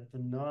thought that the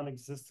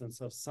non-existence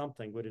of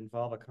something would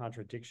involve a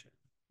contradiction.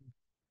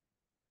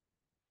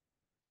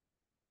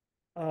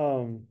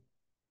 Um,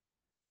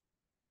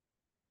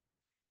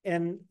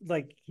 and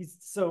like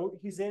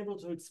he's able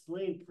to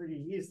explain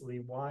pretty easily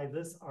why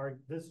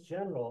this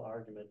general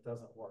argument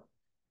doesn't work.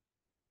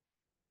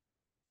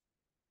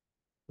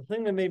 The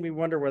thing that made me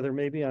wonder whether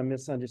maybe I'm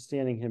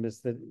misunderstanding him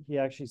is that he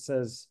actually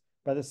says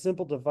by the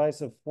simple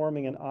device of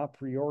forming an a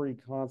priori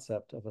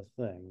concept of a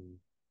thing.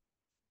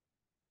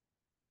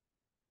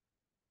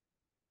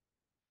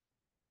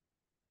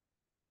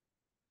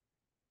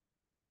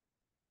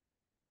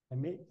 I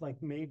may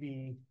like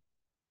maybe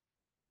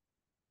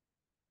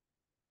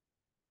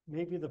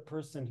the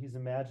person he's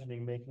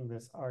imagining making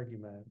this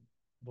argument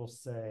will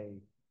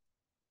say,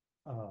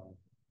 um,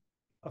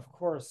 of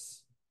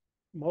course,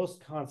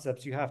 most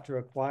concepts you have to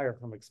acquire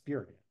from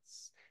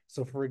experience.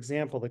 So, for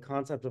example, the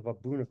concept of a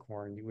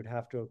unicorn you would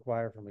have to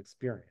acquire from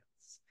experience.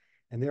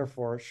 And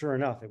therefore, sure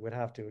enough, it would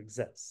have to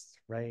exist,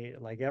 right?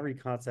 Like every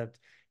concept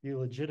you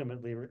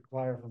legitimately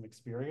require from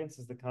experience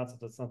is the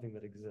concept of something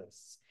that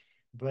exists.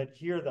 But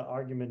here the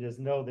argument is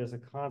no, there's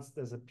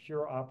a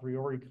pure a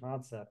priori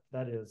concept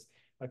that is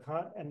a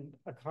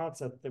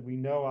concept that we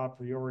know a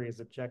priori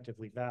is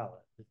objectively valid.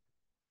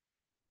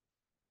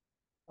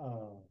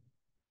 Uh,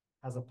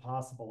 as a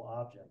possible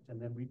object,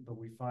 and then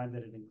we find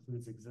that it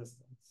includes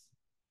existence.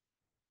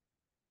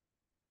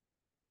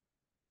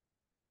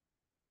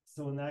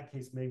 So in that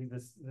case, maybe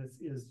this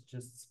is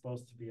just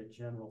supposed to be a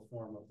general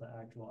form of the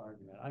actual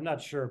argument. I'm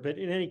not sure, but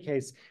in any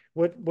case,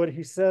 what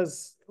he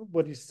says,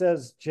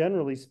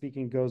 generally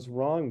speaking, goes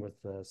wrong with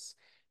this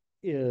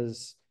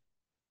is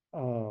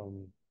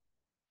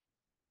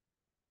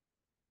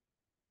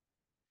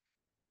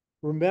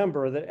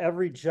remember that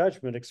every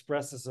judgment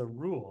expresses a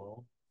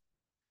rule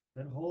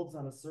that holds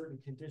on a certain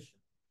condition.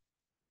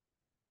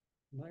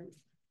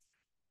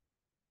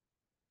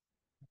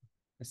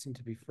 I seem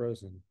to be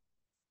frozen.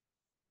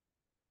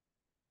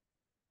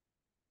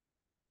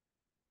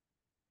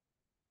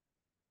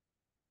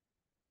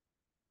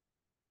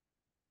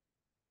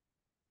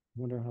 I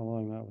wonder how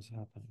long that was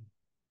happening.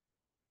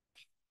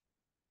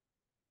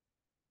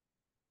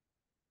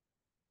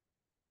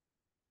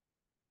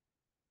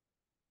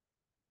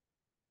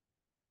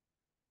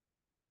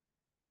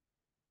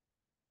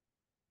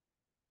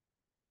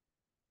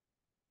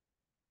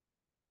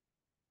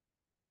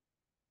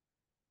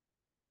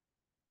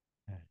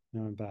 Okay,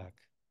 now I'm back.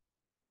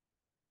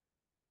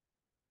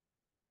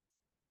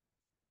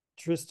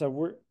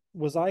 Trista,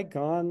 was I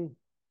gone?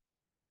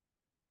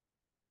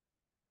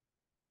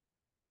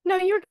 No,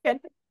 you're good.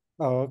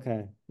 Oh,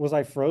 okay. Was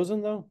I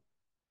frozen though?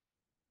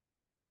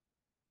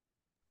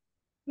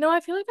 No, I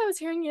feel like I was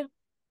hearing you.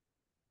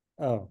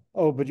 Oh,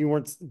 but you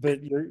weren't.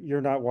 But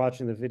you're not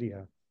watching the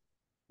video.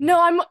 No,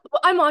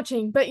 I'm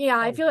watching, but yeah,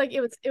 I Oh, feel like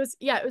it was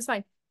yeah, it was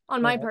fine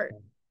on my oh, part.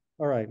 okay.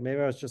 All right.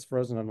 Maybe I was just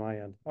frozen on my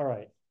end. All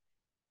right.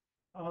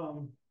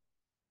 Um,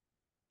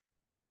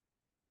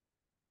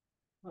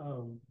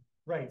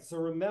 right. So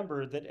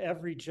remember that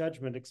every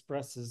judgment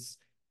expresses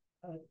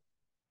a,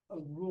 a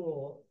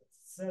rule,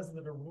 says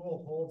that a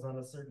rule holds on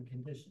a certain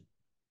condition.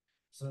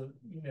 So,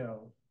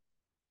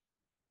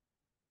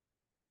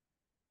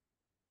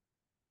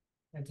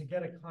 and to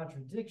get a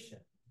contradiction,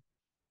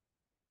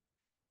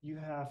 you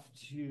have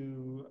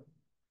to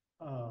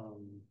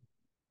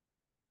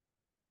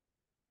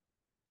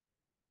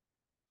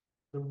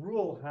the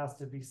rule has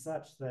to be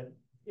such that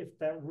if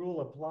that rule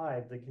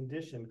applied, the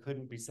condition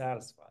couldn't be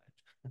satisfied.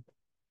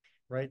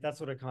 Right? That's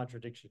what a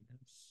contradiction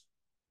is.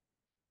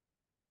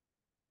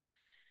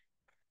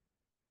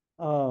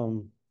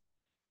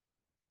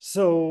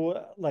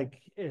 So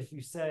like if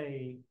you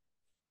say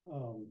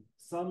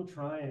some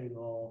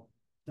triangle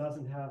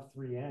doesn't have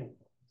three angles,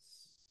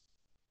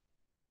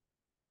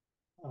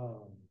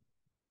 um,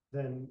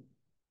 then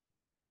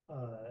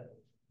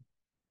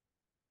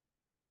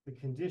the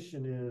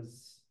condition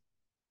is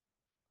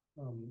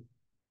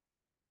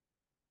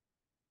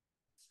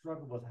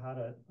struggled with how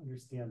to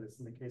understand this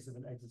in the case of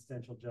an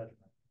existential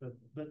judgment.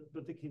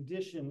 But the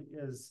condition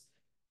is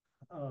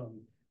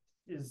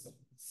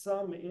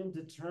some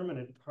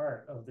indeterminate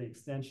part of the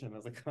extension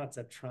of the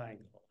concept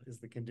triangle is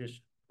the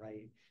condition,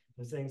 right?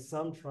 They're saying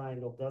some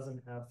triangle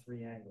doesn't have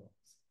three angles.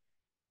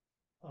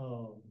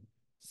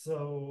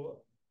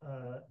 So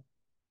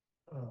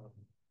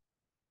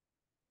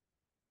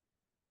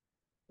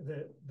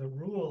the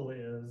rule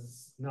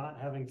is not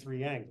having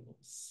three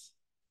angles,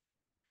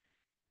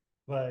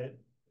 but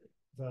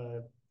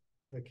the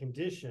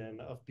condition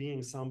of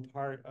being some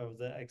part of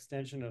the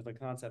extension of the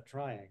concept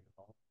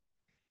triangle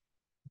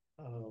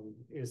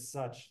is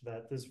such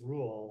that this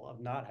rule of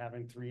not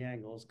having three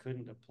angles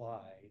couldn't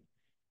apply,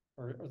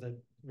 or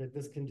that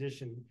this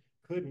condition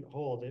couldn't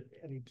hold at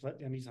any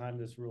time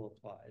this rule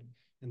applied,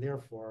 and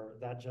therefore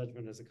that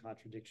judgment is a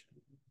contradiction.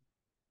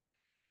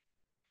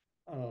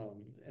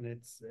 And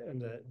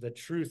the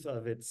truth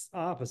of its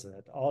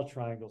opposite, all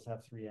triangles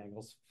have three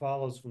angles,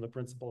 follows from the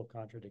principle of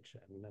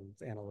contradiction, and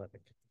it's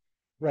analytic.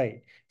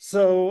 Right.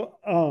 So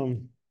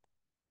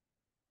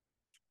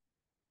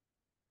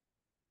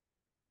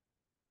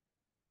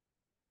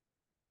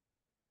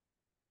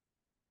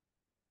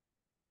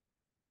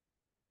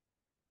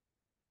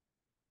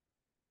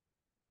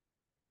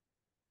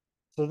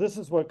so this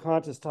is what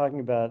Kant is talking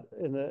about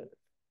in the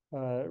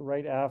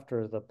right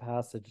after the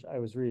passage I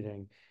was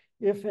reading.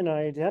 If in an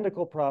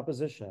identical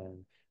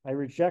proposition, I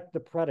reject the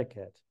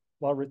predicate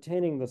while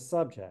retaining the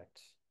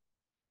subject,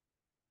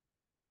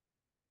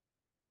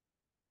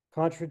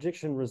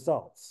 contradiction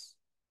results.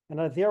 And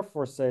I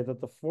therefore say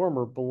that the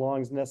former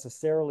belongs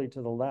necessarily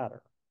to the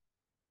latter.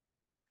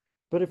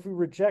 But if we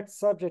reject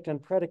subject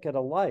and predicate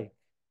alike,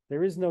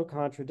 there is no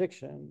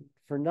contradiction,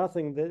 for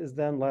nothing that is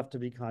then left to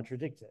be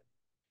contradicted.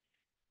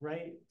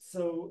 Right?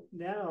 So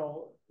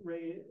now,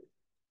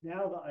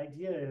 now the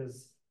idea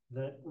is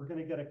that we're going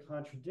to get a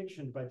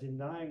contradiction by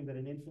denying that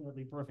an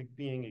infinitely perfect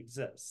being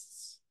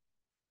exists.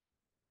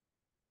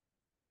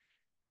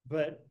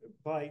 But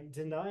by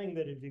denying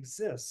that it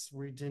exists,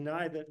 we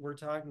deny that we're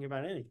talking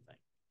about anything.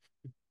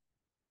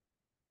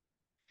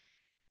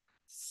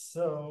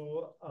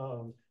 So,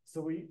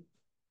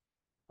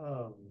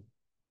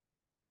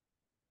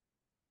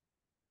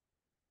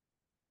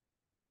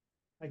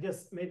 I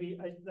guess maybe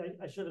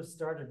I should have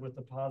started with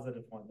the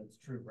positive one that's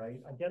true,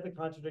 right? I get the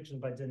contradiction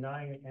by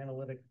denying an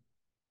analytic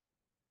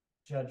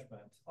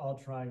judgment. All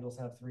triangles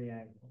have three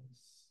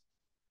angles.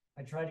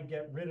 I try to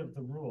get rid of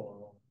the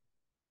rule,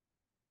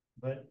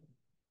 but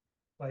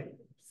by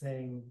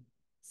saying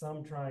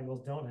some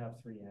triangles don't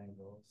have three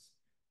angles,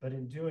 but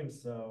in doing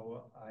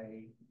so,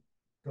 I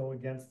go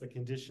against the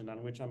condition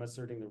on which I'm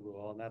asserting the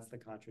rule, and that's the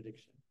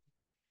contradiction.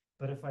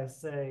 But if I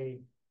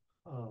say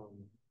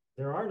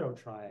there are no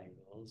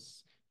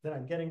triangles, then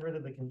I'm getting rid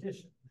of the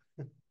condition.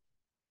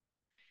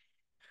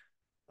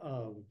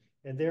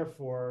 And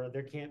therefore,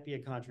 there can't be a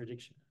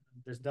contradiction.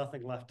 There's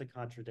nothing left to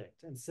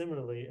contradict. And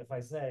similarly, if I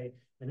say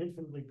an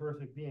infinitely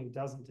perfect being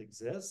doesn't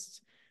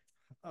exist,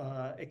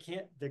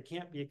 there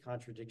can't be a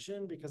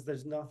contradiction because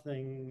there's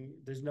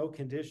no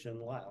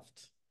condition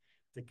left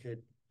that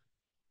could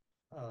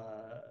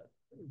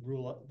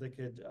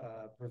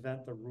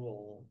prevent the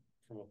rule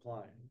from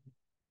applying.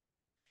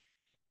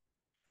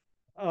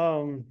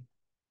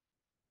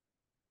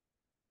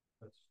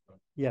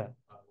 Yeah.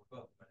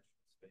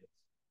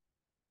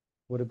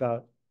 What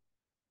about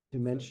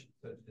dimension?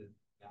 Such as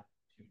not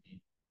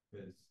 2D,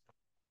 because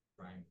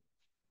triangle.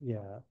 Yeah.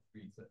 Have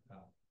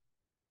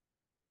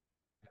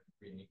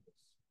three angles,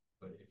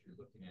 but if you're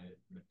looking at it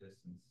from a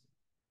distance,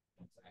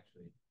 it's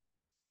actually.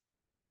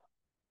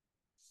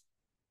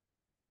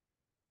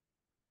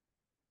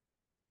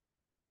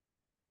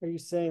 Are you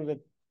saying that?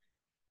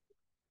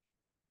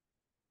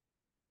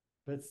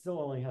 But it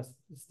still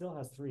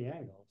has three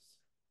angles.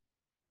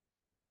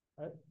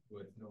 Well,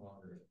 it's no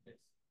longer,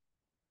 it's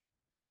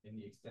in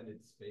the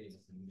extended space,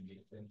 and the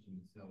extension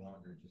is no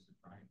longer just a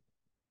triangle.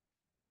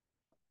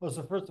 Well,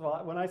 so first of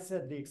all, when I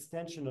said the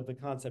extension of the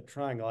concept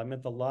triangle, I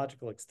meant the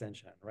logical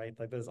extension, right?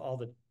 Like there's all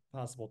the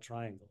possible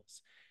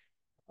triangles,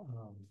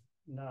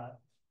 not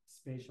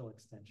spatial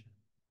extension.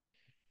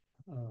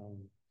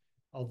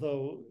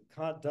 Although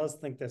Kant does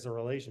think there's a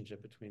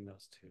relationship between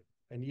those two.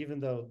 And even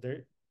though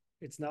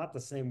it's not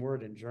the same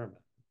word in German,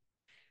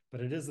 but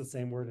it is the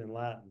same word in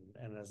Latin.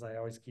 And as I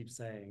always keep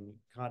saying,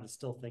 Kant is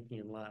still thinking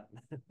in Latin.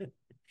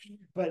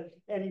 But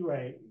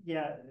anyway,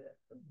 yeah,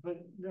 but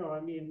no,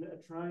 I mean, a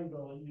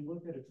triangle, you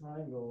look at a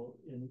triangle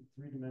in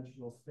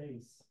three-dimensional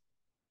space.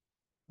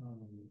 I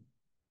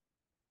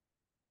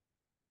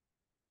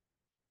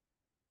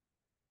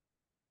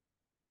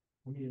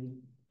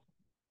mean,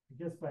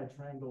 I guess by a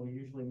triangle, we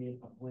usually mean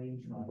a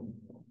plane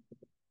triangle,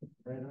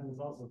 right? And there's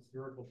also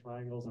spherical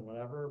triangles and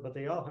whatever, but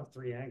they all have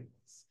three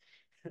angles.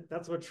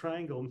 That's what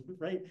triangle,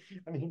 right?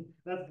 I mean,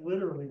 that's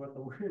literally what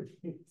the word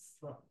means.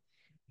 So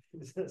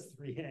it says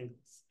three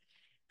angles.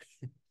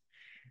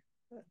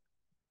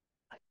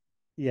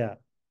 Yeah.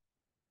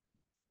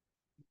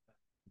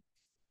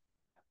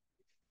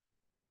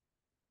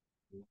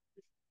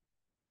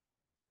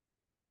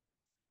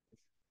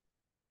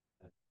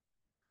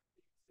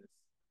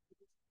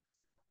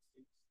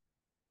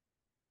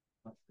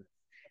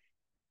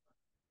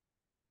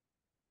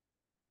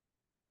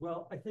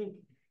 Well, I think,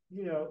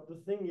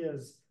 the thing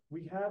is,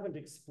 we haven't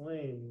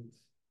explained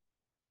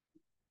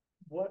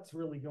what's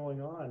really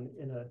going on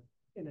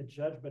in a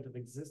judgment of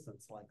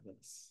existence like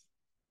this,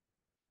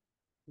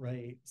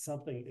 right?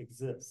 Something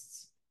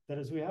exists. That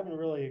is, we haven't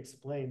really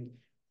explained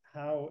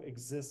how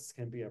exists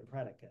can be a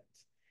predicate.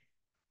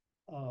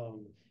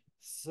 Um,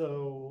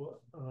 so,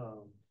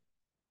 um,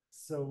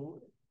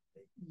 so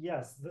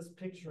yes, this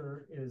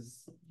picture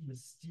is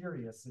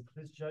mysterious if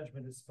this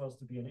judgment is supposed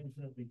to be an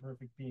infinitely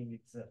perfect being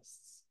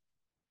exists.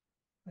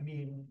 I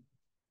mean,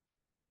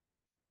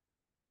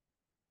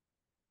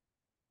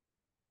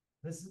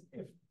 this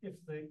if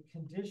the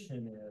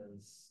condition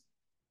is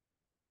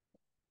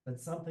that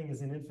something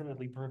is an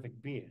infinitely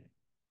perfect being,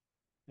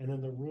 and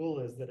then the rule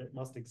is that it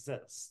must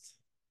exist.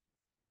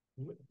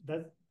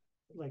 That,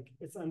 like,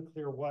 it's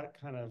unclear what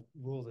kind of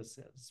rule this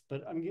is,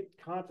 but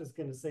Kant is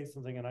going to say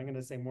something, and I'm going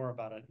to say more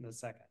about it in a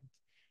second,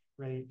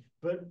 right?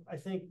 But I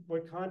think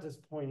what Kant is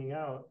pointing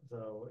out,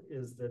 though,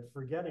 is that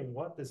forgetting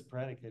what this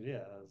predicate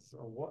is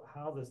or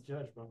how this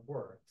judgment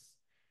works,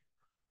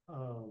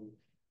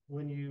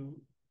 when you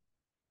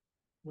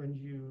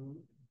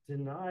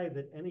deny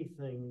that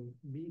anything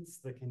meets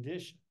the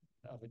condition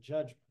of a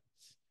judgment,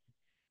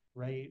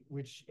 right?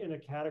 Which in a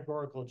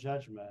categorical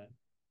judgment,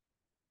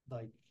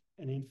 like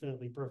an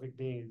infinitely perfect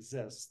being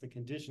exists, the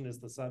condition is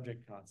the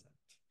subject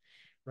concept,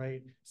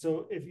 right?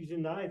 So if you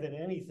deny that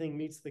anything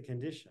meets the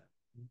condition,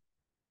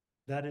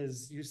 that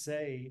is, you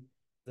say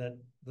that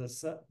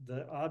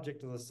the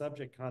object of the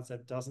subject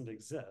concept doesn't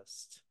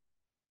exist.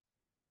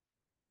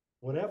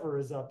 Whatever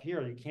is up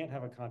here, you can't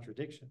have a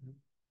contradiction.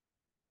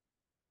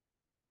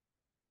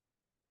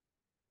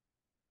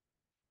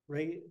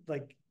 Right?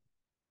 Like,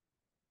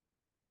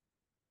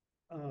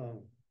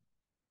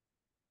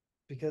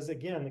 because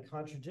again, the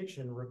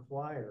contradiction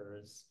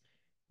requires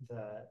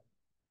that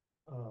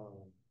um,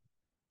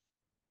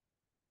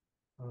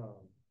 um,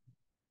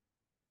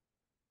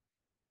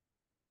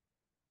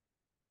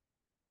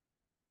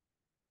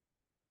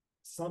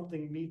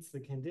 something meets the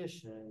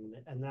condition,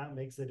 and that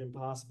makes it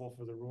impossible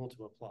for the rule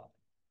to apply.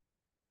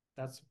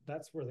 That's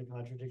where the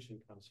contradiction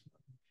comes from.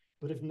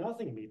 But if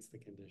nothing meets the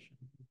condition,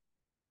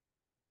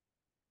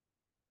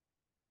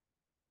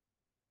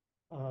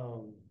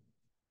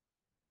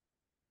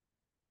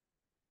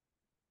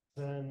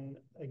 then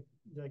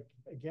like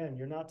again,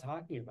 you're not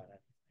talking about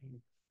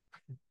anything.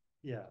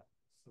 Yeah.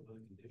 So will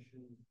the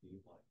conditions be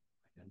like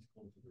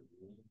identical to the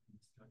rule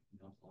construct in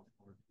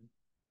ontological argument?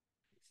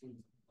 It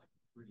seems like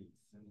pretty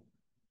similar.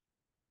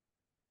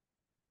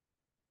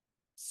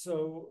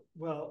 So,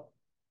 well,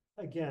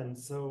 again,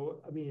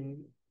 so I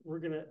mean,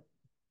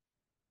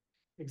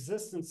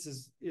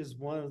 existence is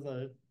one of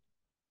the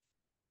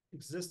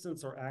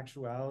existence or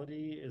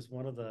actuality is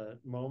one of the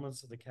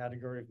moments of the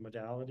category of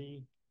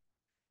modality.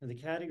 And the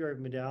category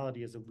of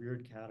modality is a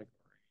weird category.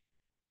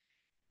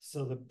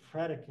 So the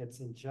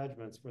predicates and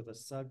judgments where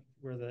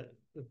the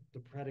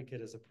predicate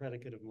is a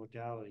predicate of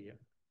modality.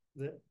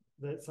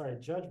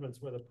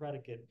 Judgments where the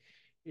predicate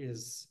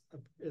is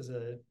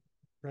a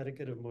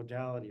predicate of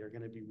modality are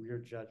going to be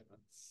weird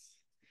judgments.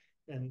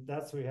 And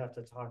that's what we have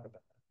to talk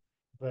about.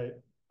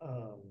 But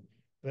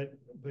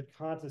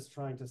Kant is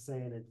trying to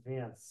say in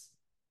advance,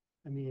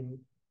 I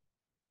mean,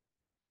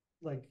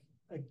 like,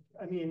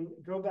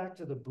 go back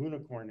to the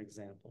Bunicorn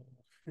example.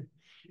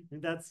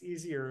 That's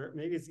easier.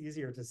 Maybe it's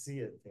easier to see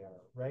it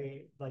there,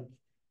 right? Like,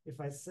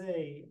 if I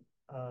say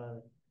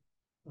a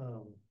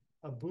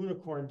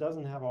Bunicorn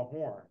doesn't have a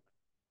horn,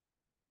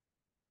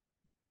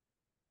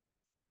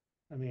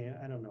 I mean,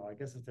 I don't know. I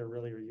guess if there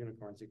really are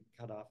unicorns, you could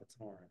cut off its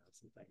horn or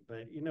something.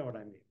 But you know what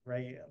I mean,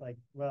 right? Like,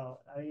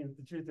 well, I mean,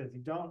 the truth is, you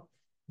don't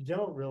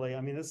really.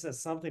 I mean, this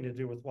has something to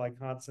do with why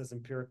Kant says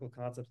empirical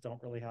concepts don't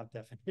really have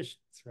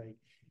definitions, right?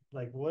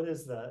 Like, what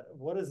is it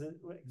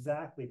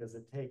exactly does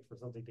it take for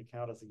something to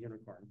count as a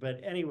unicorn? But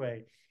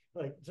anyway,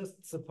 like,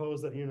 just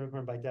suppose that a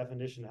unicorn by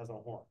definition has a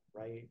horn,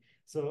 right?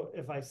 So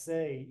if I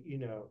say,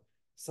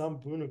 some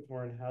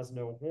Bunicorn has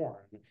no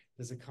horn,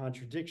 there's a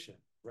contradiction,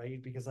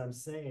 right? Because I'm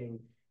saying,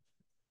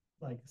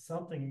 like,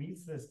 something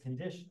meets this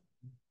condition,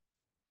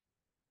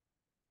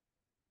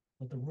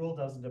 but the rule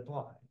doesn't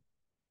apply.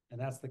 And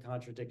that's the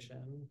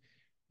contradiction.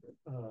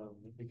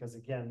 Because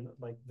again,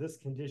 like, this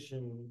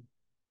condition,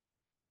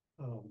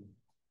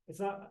 it's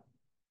not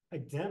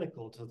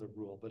identical to the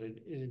rule, but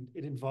it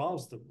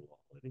involves the rule.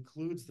 It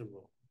includes the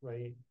rule,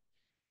 right?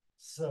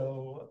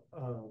 So,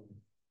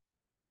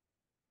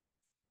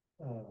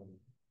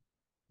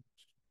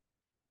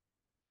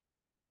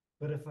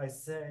 but if I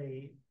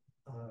say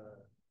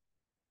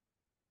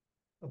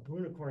a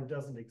Bunicorn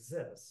doesn't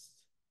exist,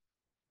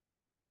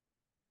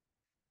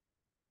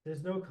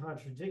 there's no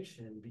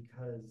contradiction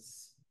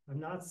because I'm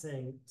not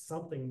saying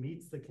something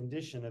meets the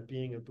condition of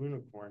being a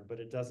Bunicorn, but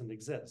it doesn't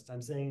exist.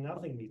 I'm saying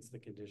nothing meets the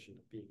condition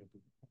of being a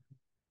Bunicorn.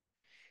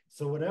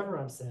 So whatever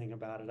I'm saying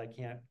about it, I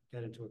can't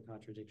get into a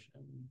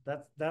contradiction.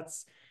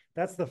 That's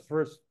the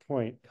first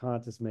point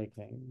Kant is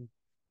making.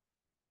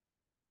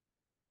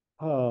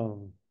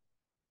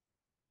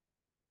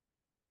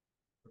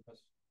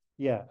 Professor,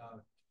 Yeah.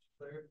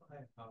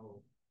 clarify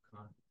how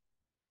Kant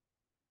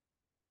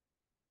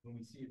when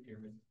we see a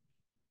pyramid,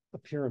 A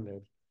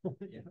pyramid.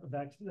 Yeah.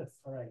 Back to this.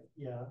 All right.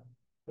 Yeah.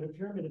 But a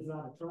pyramid is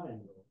not a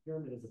triangle. A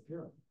pyramid is a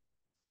pyramid.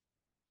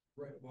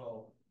 right,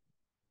 well,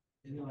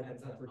 it You know, like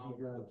depends on a how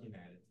we're tetrahedron. looking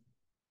at it.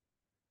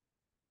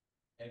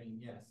 I mean,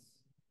 yes,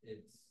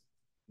 it's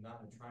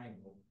not a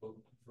triangle, but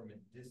from a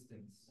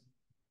distance,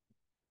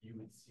 you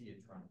would see a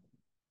triangle.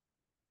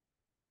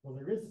 Well,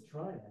 there is a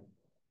triangle,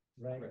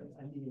 right? Right.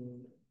 I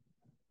mean,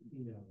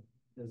 you know,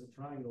 there's a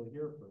triangle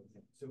here, for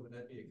example. So would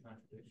that be a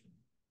contradiction?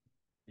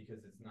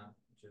 Because it's not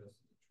just a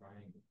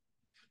triangle.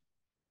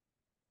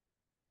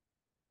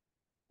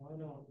 Why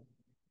not?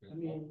 There's I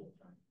mean, multiple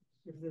triangles.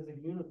 If there's a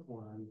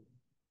unicorn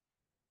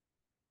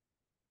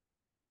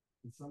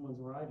and someone's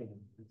riding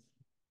it,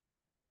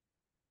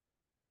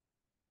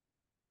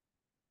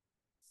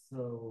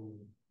 so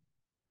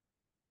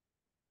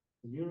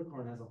the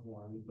unicorn has a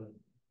horn, but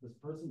this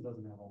person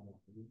doesn't have a horn,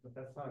 but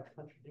that's not a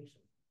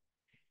contradiction.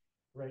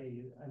 Right?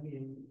 I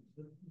mean,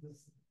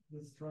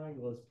 this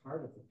triangle is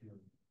part of the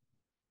pyramid,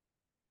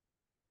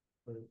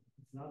 but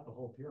it's not the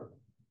whole pyramid.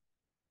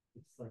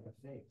 It's like a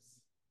face.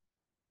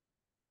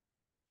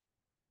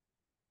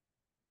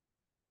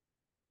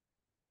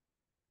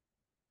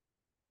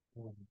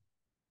 Right.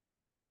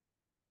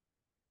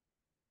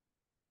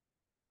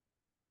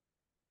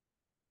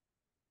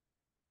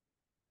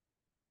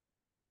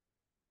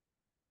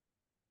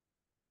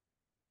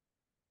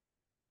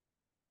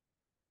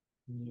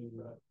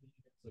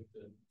 It's like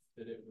to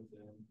fit it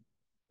within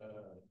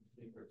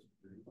Descartes'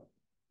 group.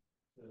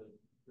 Like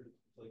to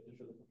show the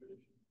contradiction.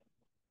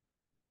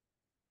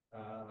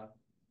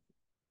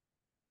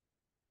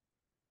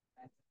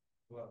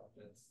 Well,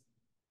 that's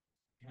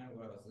kind of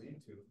what I was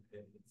leading to.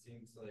 It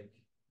seems like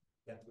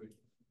that would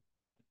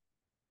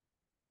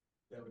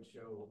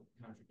show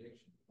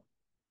contradiction.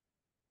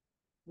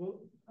 Well,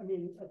 I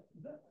mean,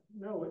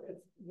 no,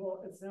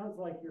 well, it sounds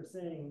like you're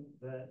saying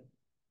that,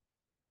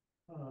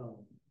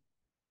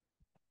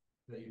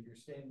 That if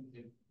there's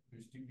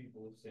two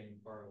people standing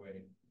far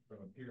away from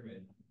a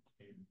pyramid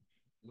and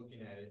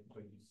looking at it,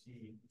 but you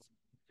see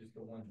just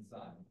the one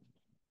side,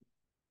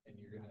 and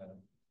you're gonna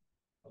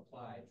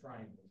apply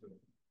triangle to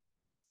it.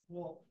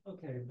 well,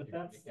 okay, but You're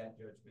gonna that's make that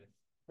judgment.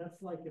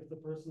 like if the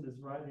person is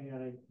riding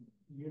on a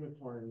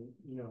unicorn,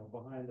 you know,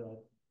 behind a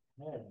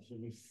hedge,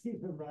 and you see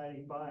them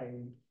riding by,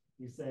 and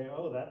you say,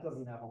 "Oh, that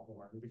doesn't have a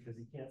horn," because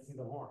you can't see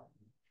the horn.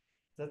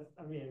 I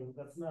mean,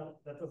 that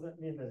doesn't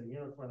mean there's a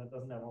unicorn that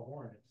doesn't have a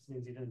horn. It just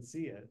means you didn't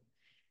see it.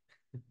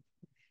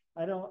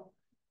 I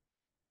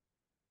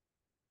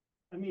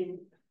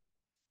mean,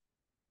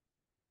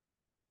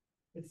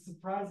 it's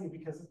surprising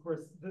because, of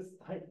course,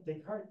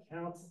 Descartes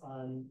counts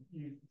on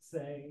you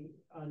saying,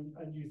 on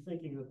you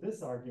thinking that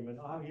this argument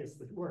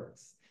obviously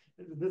works.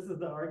 This is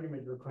the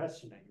argument you're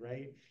questioning,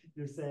 right?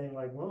 You're saying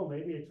like, well,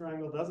 maybe a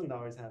triangle doesn't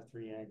always have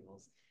three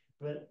angles.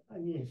 But I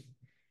mean,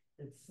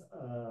 it's,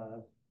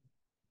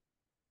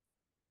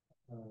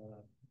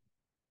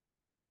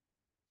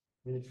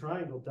 I mean, a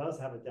triangle does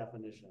have a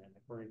definition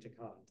according to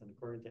Kant and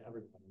according to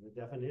everyone. And the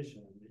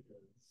definition is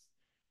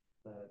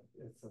that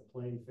it's a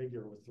plane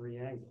figure with three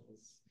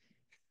angles.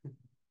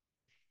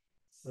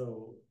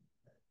 So,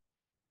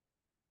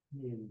 I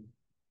mean,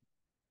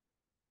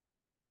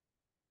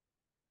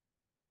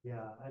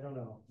 yeah, I don't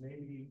know.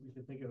 Maybe we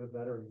should think of a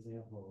better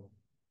example.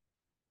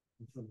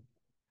 I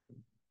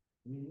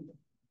mean,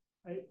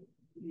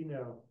 you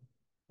know,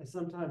 I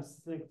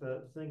sometimes think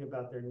the thing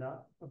about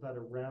about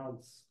a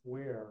round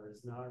square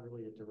is not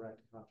really a direct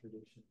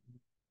contradiction,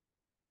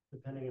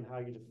 depending on how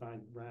you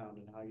define round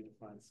and how you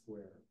define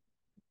square.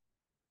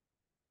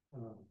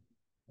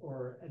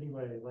 Or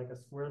anyway, like a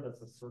square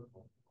that's a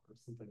circle or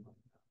something like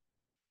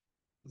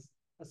that.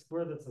 A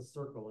square that's a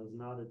circle is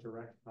not a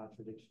direct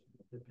contradiction.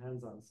 It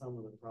depends on some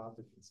of the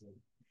properties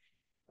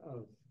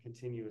of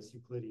continuous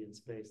Euclidean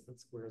space that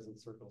squares and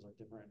circles are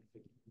different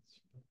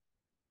figures.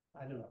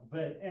 I don't know,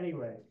 but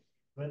anyway,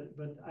 but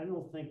I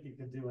don't think you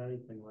could do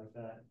anything like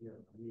that here.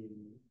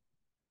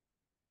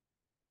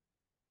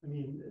 I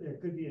mean, there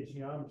could be a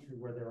geometry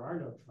where there are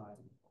no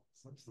triangles,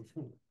 or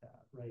something like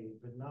that, right?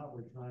 But not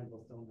where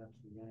triangles don't have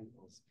three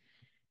angles.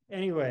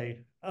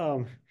 Anyway,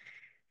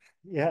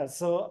 yeah.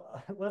 So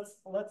let's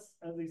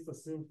at least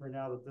assume for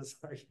now that this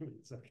argument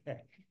is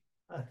okay.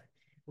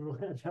 We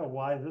want to know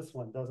why this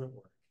one doesn't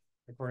work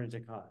according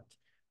to Kant.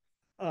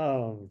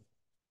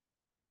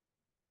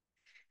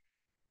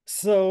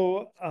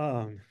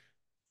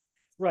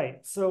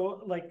 Right.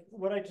 So like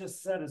what I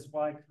just said is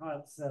why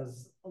Kant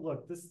says,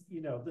 look, this,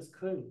 you know, this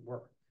couldn't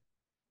work.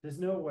 There's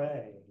no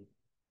way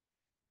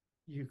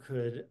you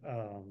could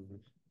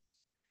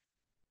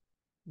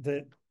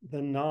that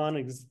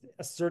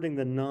asserting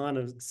the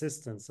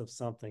non-existence of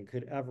something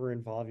could ever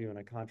involve you in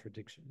a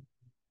contradiction.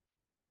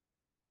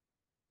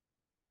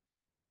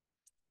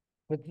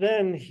 But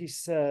then he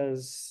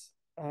says,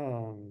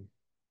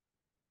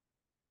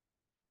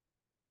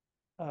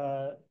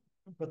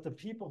 but the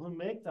people who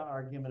make the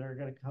argument are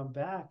going to come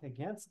back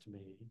against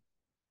me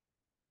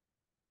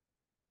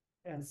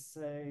and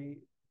say,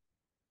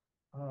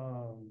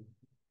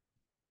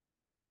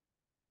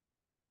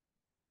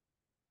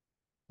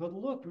 but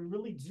look, we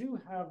really do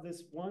have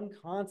this one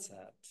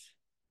concept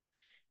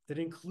that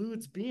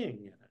includes being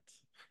in it.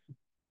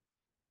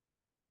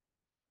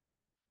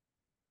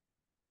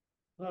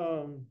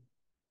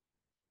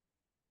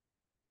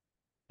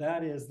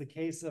 That is the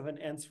case of an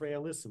ens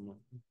realissimum.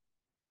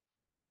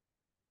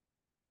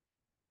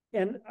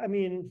 And I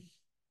mean,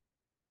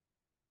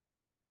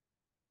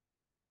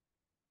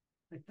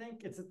 I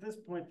think it's at this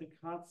point that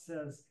Kant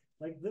says,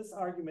 like, this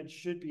argument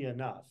should be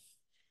enough,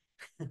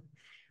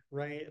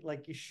 right?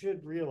 Like, you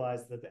should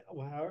realize that,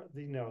 well,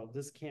 you know,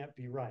 this can't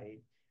be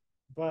right,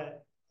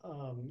 but,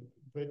 um,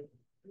 but,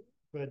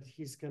 but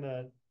he's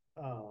gonna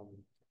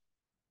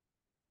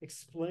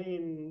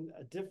explain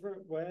a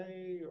different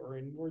way or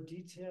in more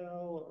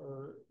detail,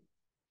 or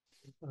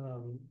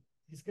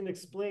he's gonna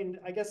explain.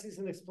 I guess he's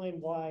gonna explain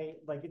why,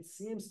 like, it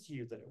seems to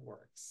you that it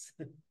works.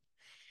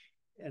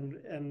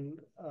 and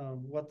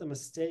what the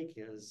mistake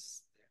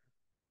is.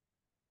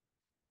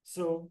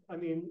 So, I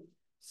mean,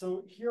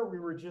 so here we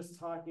were just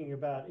talking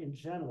about, in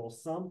general,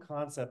 some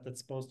concept that's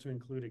supposed to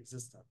include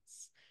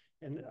existence.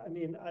 And I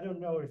mean, I don't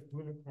know if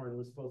unicorn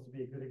was supposed to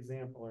be a good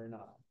example or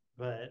not,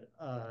 but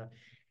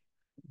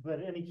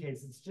in any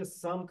case, it's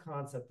just some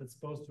concept that's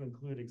supposed to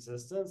include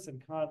existence,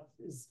 and Kant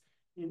is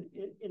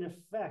in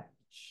effect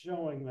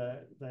showing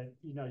that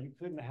you know, you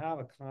couldn't have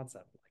a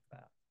concept like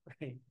that,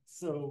 right?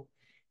 So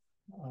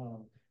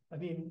I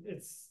mean,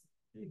 it's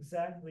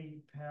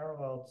exactly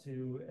parallel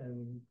to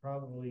and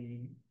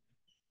probably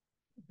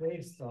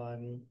based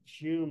on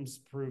Hume's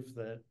proof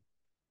that,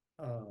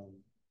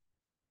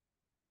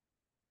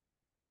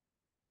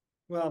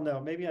 well,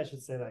 no, maybe I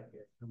should say that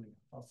here. Coming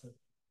up, also.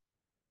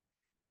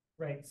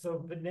 Right.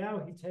 So, but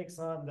now he takes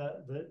on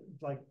the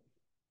like,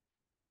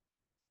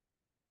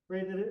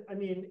 right? That it, I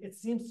mean, it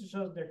seems to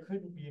show that there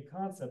couldn't be a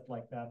concept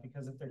like that,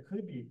 because if there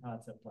could be a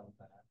concept like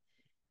that,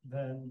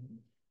 then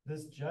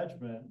this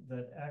judgment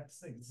that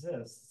X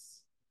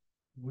exists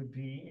would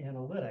be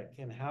analytic.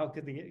 And how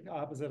could the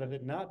opposite of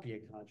it not be a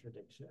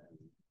contradiction?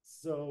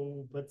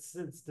 So, but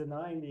since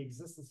denying the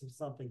existence of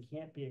something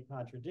can't be a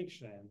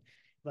contradiction,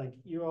 like,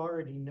 you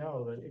already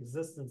know that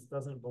existence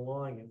doesn't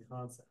belong in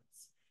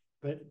concepts.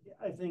 But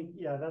I think,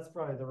 yeah, that's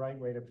probably the right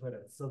way to put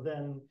it. So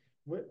then,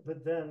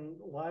 but then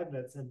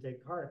Leibniz and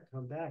Descartes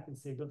come back and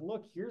say, but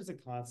look, here's a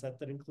concept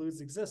that includes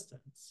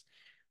existence,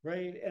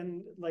 right?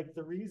 And like,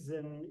 the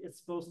reason it's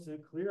supposed to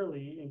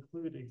clearly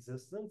include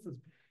existence is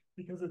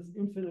because it's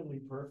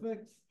infinitely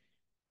perfect,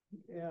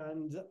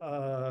 and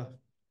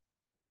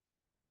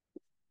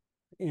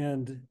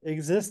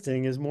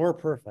existing is more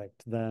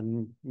perfect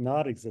than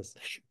not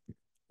existing,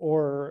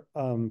 or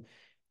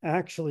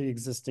actually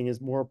existing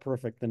is more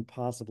perfect than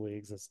possibly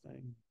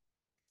existing,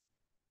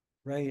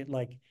 right?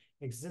 Like,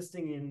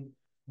 existing in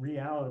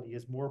reality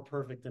is more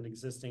perfect than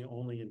existing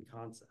only in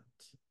concept.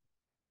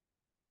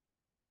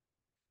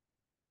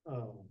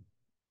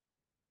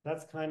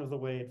 That's kind of the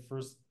way it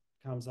first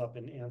comes up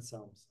in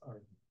Anselm's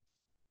argument.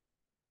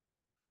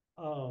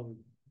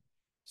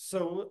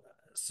 So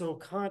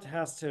Kant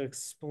has to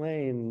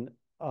explain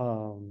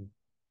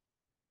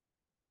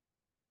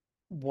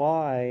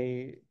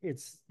why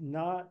it's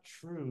not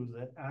true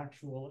that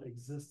actual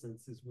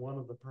existence is one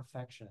of the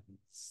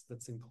perfections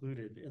that's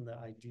included in the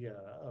idea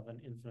of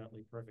an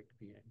infinitely perfect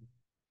being.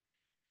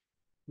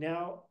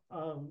 Now,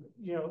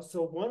 you know,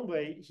 so one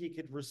way he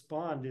could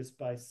respond is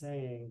by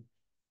saying,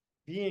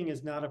 being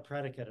is not a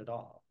predicate at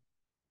all.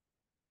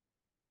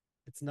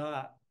 It's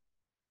not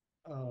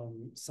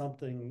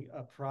something,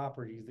 a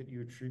property that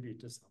you attribute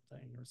to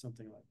something or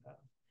something like that.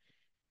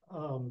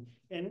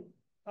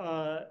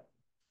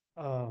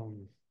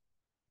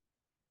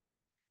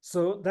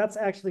 So that's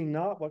actually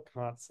not what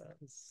Kant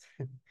says.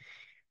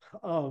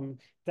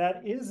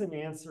 That is an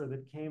answer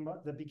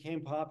that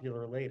became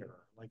popular later,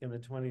 like in the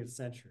 20th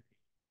century.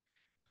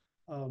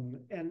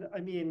 And I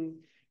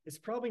mean, it's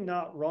probably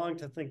not wrong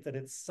to think that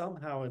it's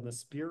somehow in the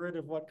spirit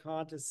of what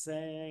Kant is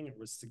saying. It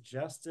was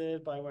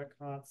suggested by what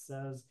Kant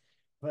says,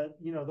 but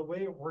you know, the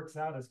way it works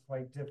out is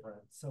quite different.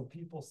 So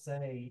people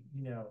say,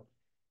 you know,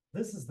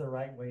 this is the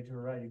right way to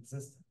write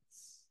existence.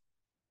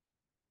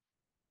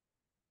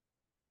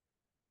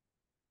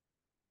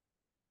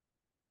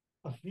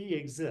 A phi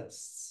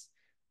exists,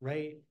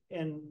 right?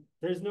 And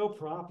there's no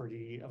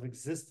property of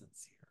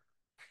existence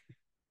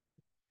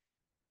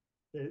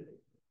here.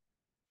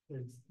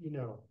 There's, you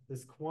know,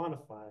 this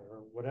quantifier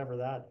or whatever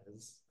that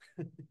is.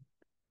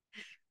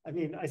 I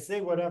mean, I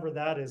say whatever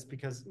that is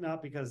because,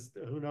 not because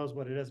who knows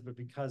what it is, but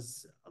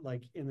because,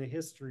 like, in the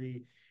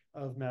history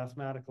of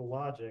mathematical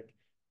logic,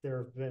 there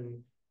have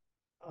been,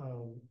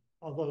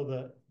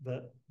 although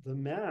the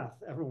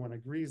math everyone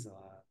agrees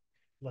on,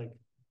 like,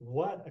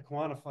 what a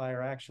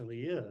quantifier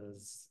actually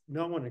is,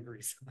 no one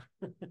agrees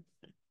on.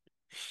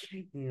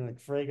 You know, like,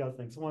 Frege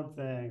thinks one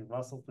thing,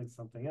 Russell thinks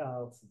something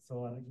else, and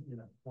so on. You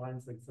know,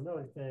 Wines thinks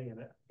another thing,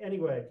 and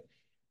anyway,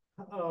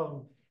 but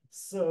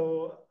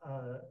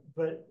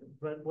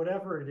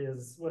whatever it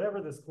is,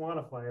 whatever this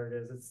quantifier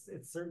it is,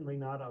 it's certainly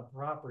not a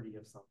property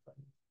of something,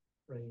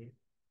 right?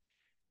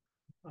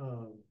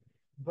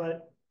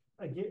 But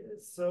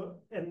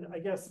and I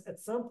guess at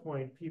some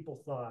point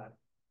people thought,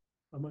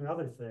 among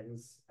other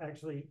things,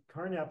 actually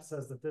Carnap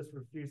says that this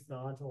refutes the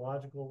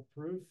ontological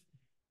proof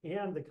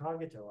and the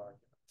cogito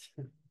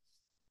argument.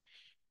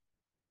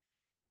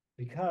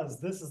 Because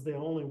this is the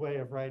only way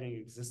of writing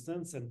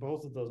existence, and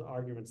both of those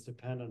arguments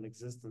depend on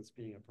existence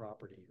being a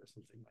property or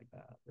something like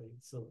that, right?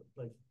 So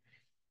like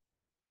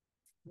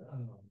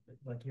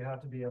you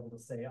have to be able to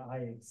say I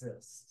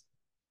exist,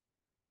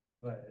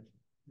 but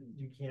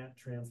you can't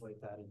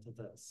translate that into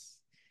this.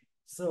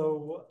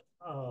 So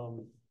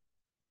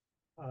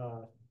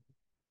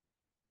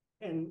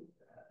and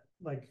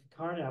like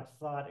Carnap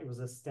thought it was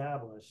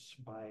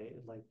established by,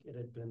 like it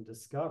had been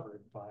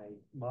discovered by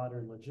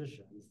modern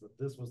logicians that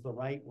this was the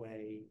right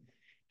way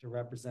to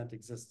represent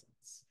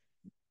existence.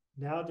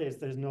 Nowadays,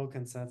 there's no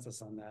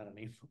consensus on that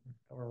anymore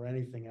or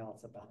anything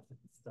else about this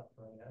stuff,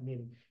 right? I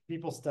mean,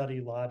 people study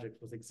logic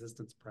with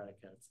existence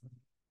predicates and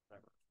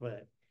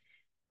whatever,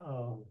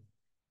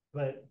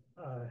 but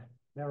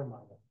never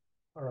mind that.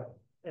 All right.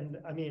 And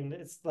I mean,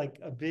 it's like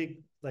a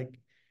big, like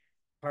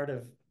part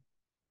of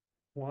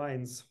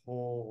Quine's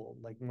whole,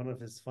 like one of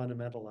his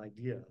fundamental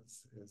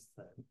ideas is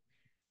that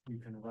you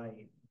can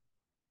write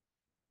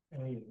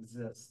A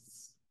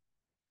exists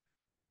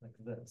like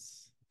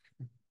this.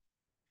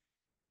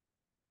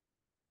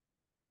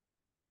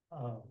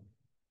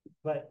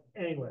 But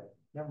anyway,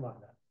 never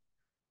mind that.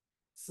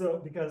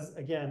 So, because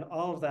again,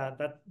 all of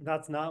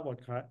that's not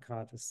what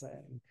Kant is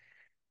saying.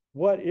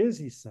 What is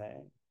he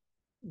saying?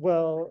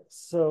 Well,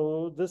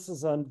 so this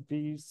is on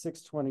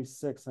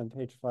B626 on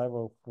page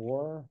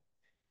 504.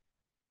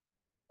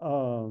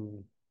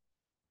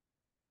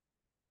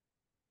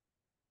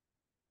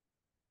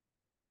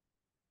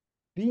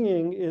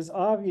 Being is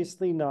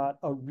obviously not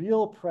a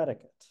real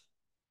predicate.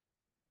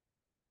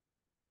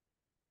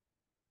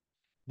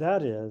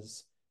 That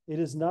is, it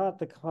is not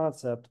the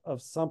concept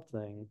of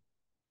something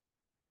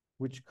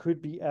which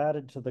could be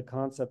added to the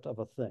concept of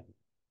a thing.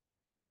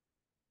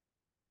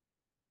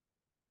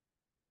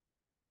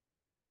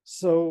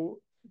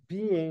 So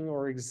being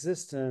or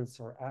existence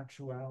or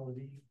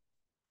actuality,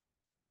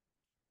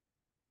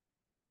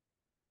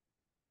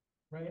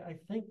 right? I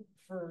think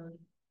for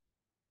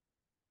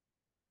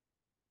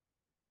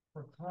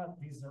Kant,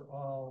 these are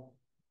all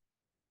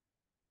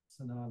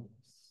synonymous.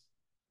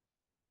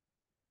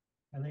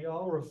 And they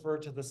all refer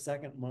to the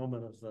second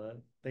moment of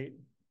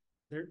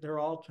they're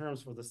all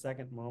terms for the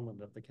second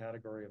moment of the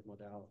category of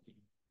modality.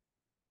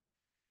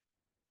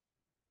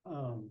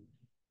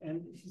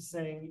 And he's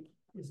saying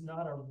is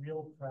not a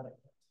real predicate.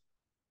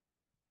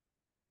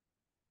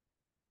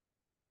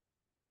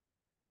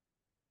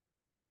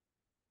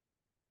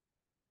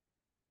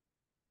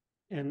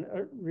 And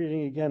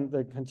reading again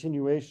the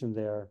continuation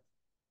there,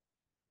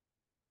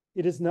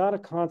 it is not a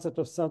concept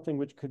of something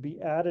which could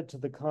be added to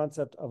the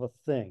concept of a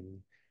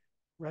thing,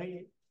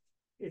 right?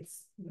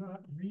 It's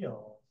not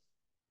real.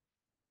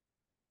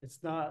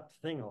 It's not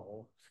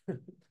thingal,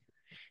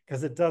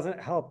 because it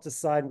doesn't help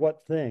decide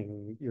what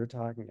thing you're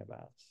talking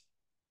about.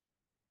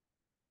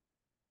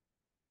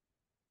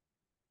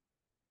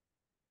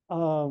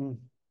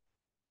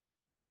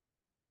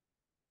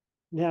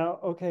 Now,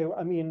 okay,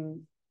 I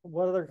mean,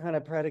 what other kind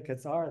of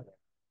predicates are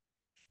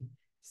there?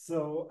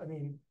 So, I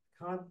mean,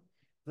 Kant,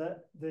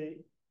 the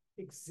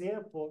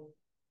example,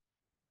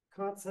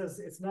 Kant says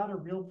it's not a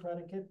real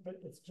predicate, but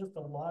it's just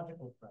a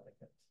logical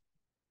predicate.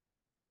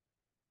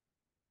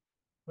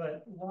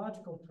 But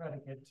logical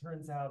predicate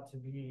turns out to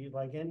be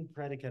like any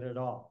predicate at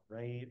all,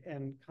 right?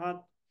 And Kant,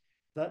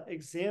 the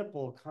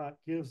example Kant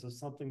gives of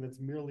something that's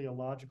merely a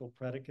logical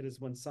predicate is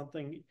when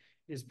something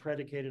is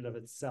predicated of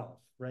itself,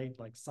 right?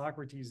 Like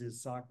Socrates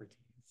is Socrates,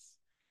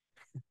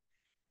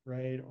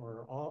 right?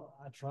 Or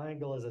a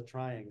triangle is a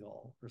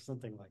triangle, or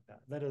something like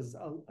that. That is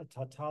a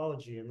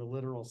tautology in the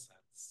literal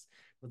sense,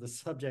 where the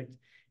subject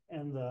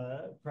and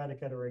the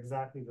predicate are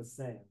exactly the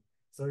same.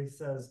 So he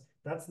says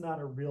that's not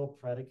a real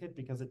predicate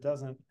because it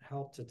doesn't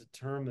help to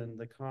determine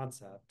the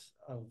concept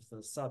of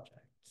the subject.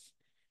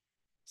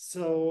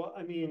 So,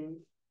 I mean,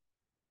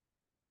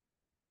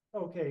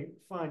 okay,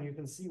 fine, you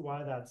can see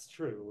why that's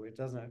true.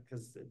 Because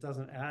it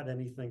doesn't add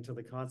anything to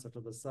the concept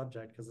of the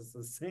subject because it's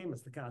the same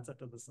as the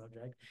concept of the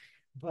subject.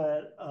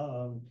 But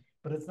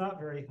it's not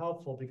very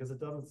helpful because it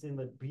doesn't seem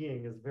that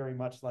being is very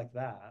much like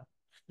that.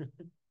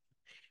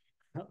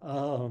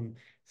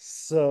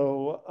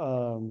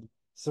 So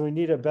we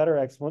need a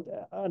better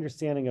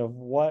understanding of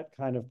what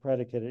kind of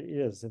predicate it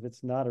is if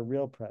it's not a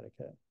real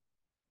predicate.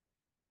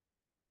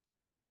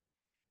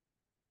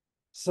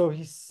 So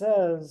he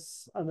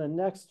says on the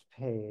next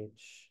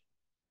page,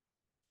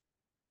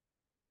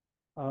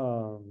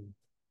 so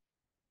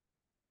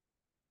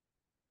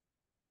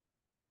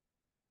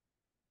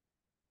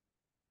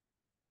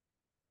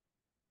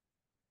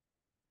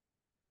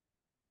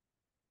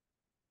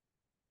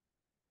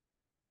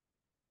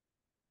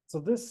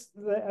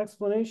the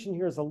explanation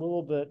here is a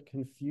little bit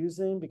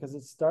confusing because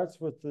it starts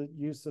with the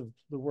use of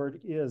the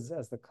word is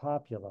as the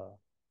copula.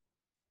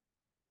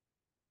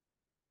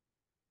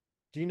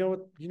 Do you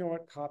know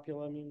what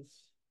copula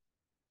means?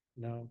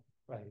 No?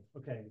 Right,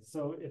 okay,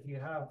 so if you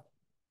have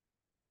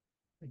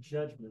a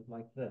judgment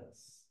like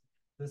this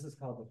is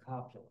called the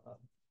copula.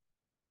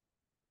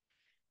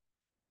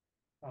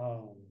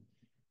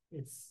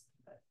 It's,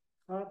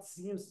 Kant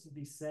seems to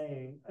be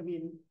saying, I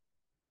mean,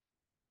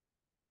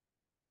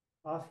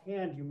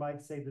 offhand, you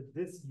might say that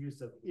this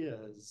use of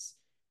is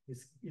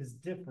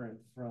different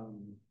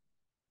from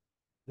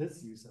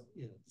this use of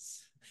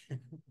is.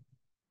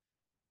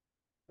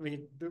 I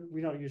mean,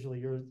 we don't usually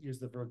use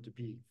the verb to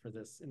be for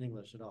this in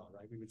English at all,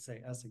 right? We would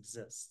say S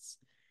exists,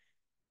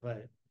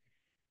 but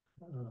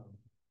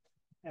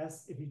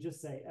S, if you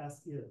just say S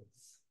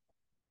is,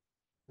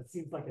 it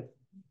seems like a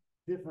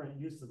different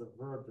use of the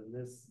verb than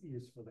this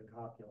use for the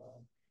copula.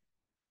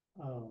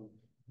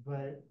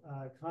 But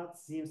Kant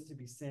seems to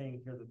be saying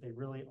here that they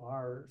really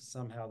are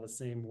somehow the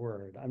same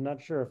word. I'm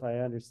not sure if I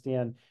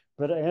understand,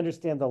 but I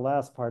understand the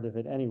last part of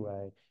it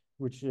anyway,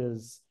 which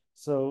is,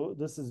 so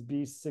this is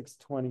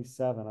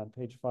B627 on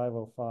page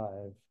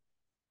 505.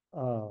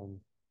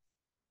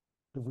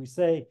 If we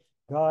say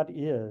God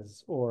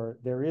is, or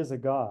there is a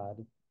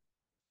God,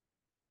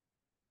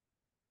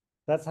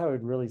 that's how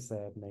I'd really say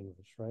it in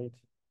English, right?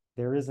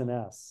 There is an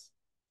S.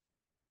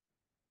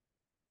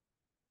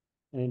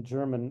 And in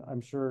German,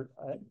 I'm sure,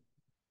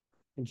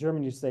 in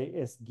German you say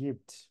es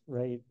gibt,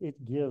 right?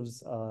 It gives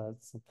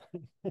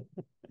something.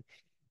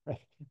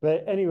 Right.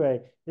 But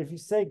anyway, if you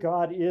say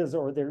God is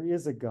or there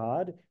is a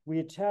God, we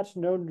attach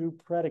no new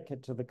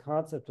predicate to the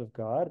concept of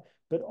God,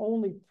 but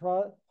only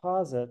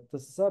posit the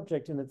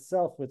subject in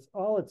itself with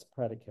all its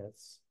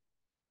predicates,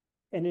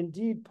 and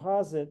indeed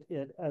posit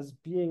it as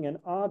being an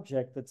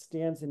object that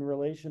stands in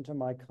relation to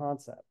my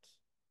concept.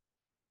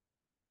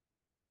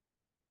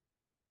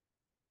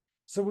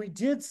 So we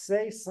did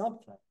say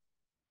something,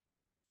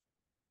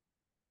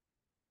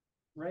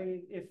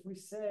 right? If we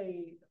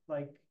say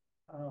like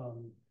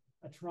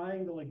a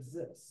triangle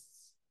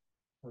exists,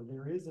 or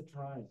there is a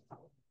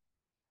triangle,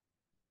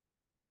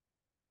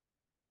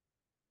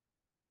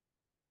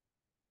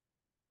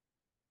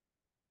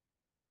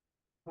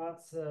 Kant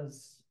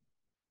says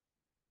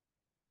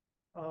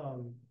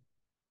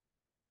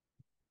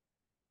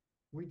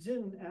we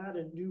didn't add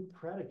a new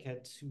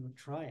predicate to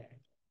triangle.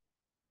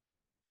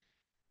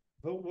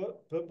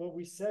 But what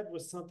we said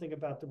was something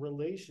about the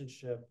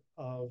relationship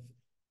of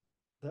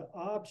the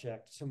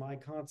object to my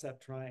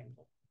concept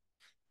triangle.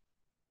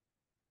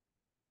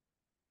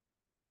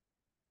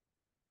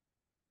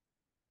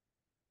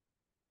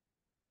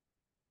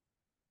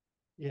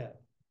 Yeah.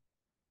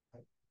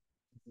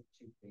 This is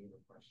too big of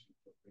a question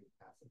for free to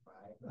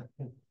pacify.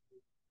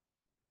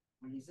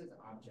 When he says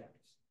object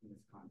in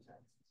this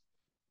context,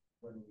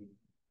 what are we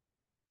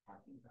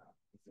talking about?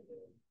 Is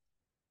it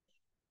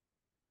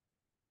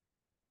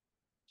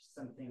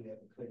something that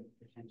could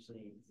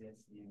potentially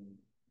exist in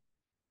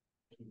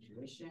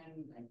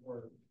intuition,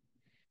 or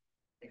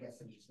I guess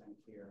I'm just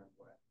unclear on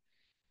what.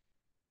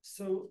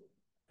 So,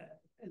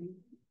 and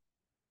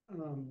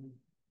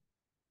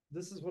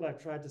this is what I've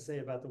tried to say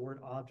about the word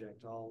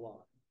object all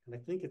along, and I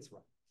think it's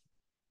right.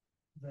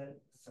 That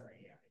Sorry,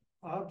 yeah.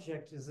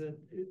 Object is a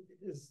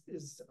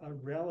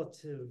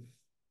relative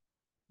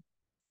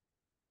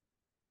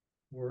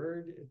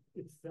word.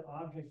 It's the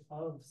object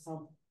of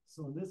something.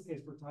 So in this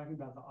case, we're talking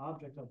about the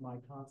object of my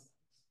concepts.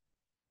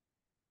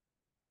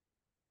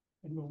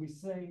 And when we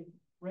say,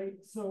 right,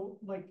 so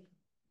like,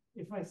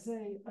 if I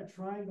say a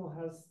triangle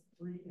has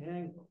 3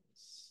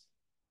 angles,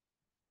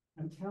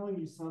 I'm telling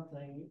you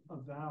something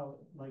about,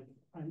 like,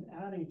 I'm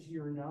adding to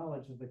your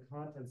knowledge of the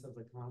contents of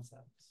the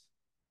concepts.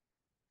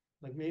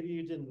 Like maybe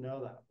you didn't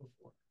know that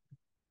before.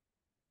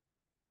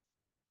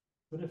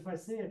 But if I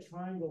say a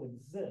triangle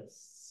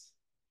exists,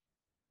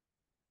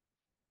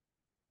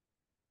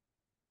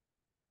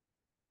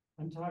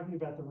 I'm talking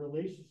about the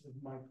relationship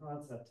of my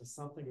concept to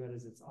something that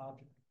is its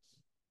object.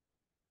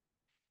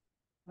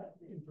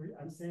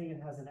 I'm saying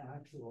it has an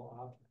actual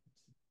object.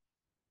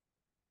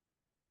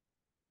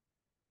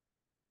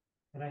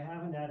 And I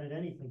haven't added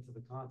anything to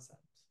the concept,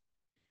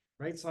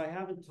 right? So I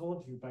haven't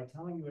told you by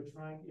telling you a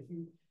triangle,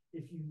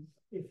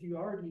 if you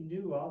already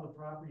knew all the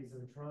properties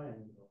of a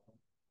triangle,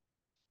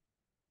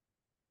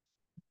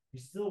 you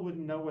still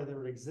wouldn't know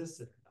whether it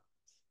existed or not.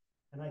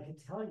 And I could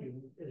tell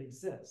you it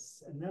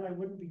exists, and then I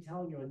wouldn't be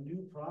telling you a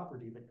new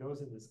property that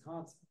goes in this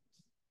concept.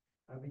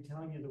 I'd be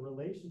telling you the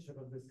relationship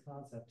of this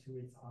concept to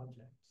its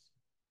object.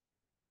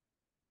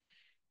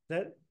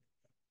 That,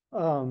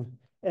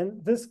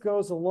 and this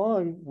goes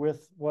along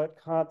with what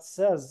Kant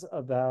says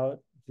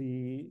about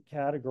the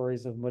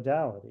categories of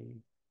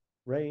modality,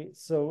 right?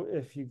 So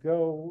if you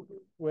go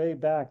way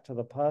back to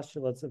the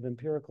postulates of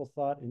empirical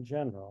thought in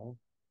general,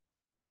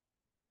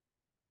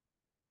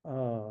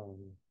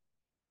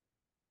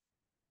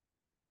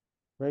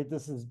 right,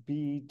 this is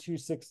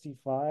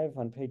B265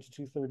 on page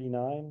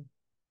 239.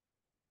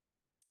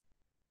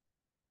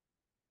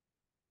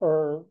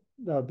 Or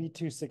no,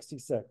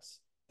 B266.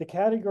 The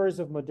categories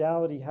of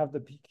modality have the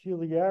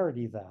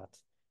peculiarity that,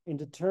 in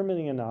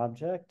determining an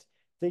object,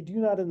 they do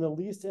not in the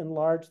least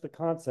enlarge the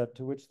concept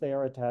to which they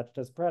are attached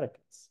as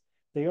predicates.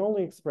 They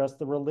only express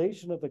the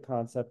relation of the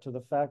concept to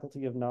the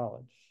faculty of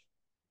knowledge.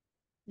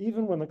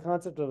 Even when the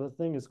concept of a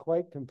thing is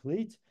quite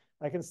complete,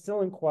 I can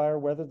still inquire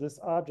whether this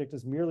object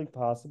is merely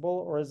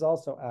possible or is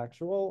also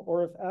actual,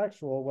 or if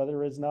actual,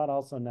 whether it is not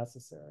also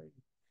necessary.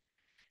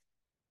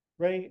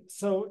 Right?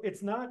 So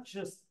it's not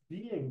just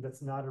being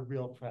that's not a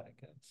real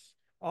predicate.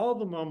 All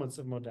the moments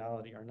of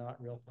modality are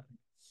not real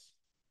predicates.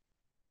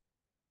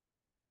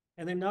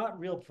 And they're not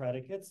real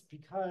predicates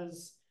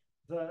because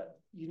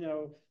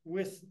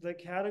with the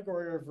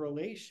category of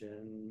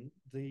relation,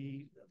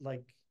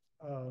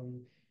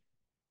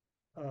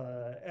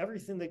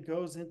 everything that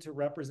goes into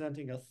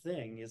representing a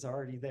thing is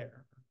already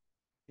there.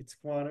 Its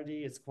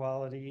quantity, its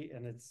quality,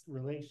 and its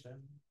relation,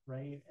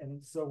 right?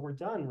 And so we're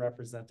done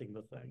representing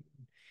the thing,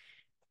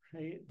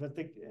 right?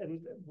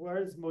 And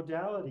where does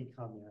modality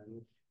come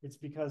in? It's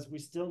because we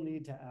still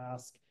need to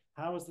ask,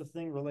 how is the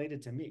thing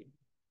related to me?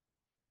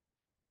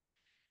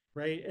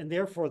 Right? And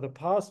therefore the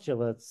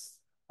postulates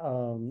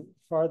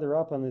farther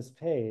up on this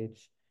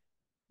page,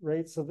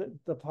 right? So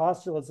the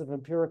postulates of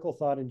empirical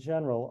thought in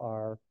general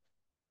are: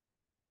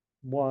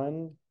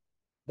 one,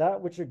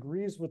 that which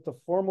agrees with the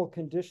formal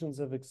conditions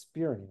of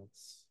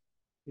experience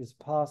is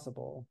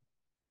possible.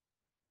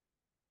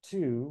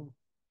 Two,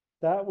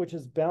 that which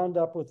is bound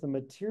up with the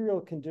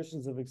material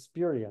conditions of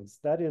experience,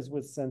 that is,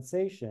 with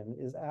sensation,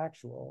 is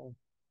actual.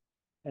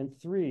 And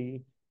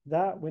three,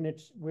 that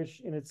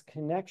which in its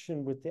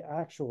connection with the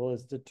actual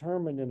is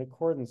determined in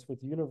accordance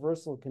with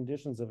universal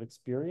conditions of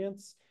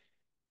experience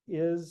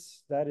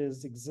exists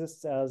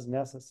as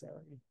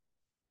necessary.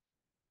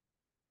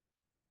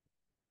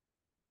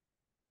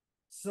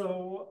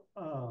 So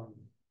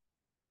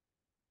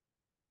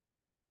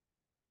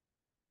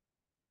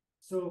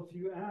if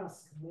you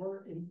ask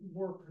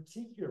more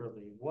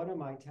particularly, what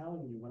am I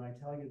telling you when I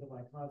tell you that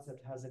my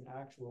concept has an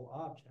actual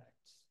object?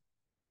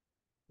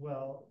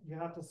 Well, you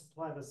have to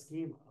supply the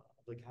schema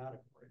of the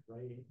category,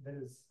 right? That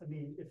is, I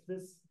mean, if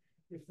this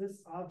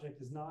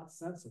object is not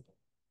sensible,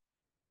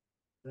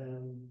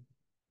 then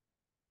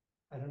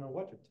I don't know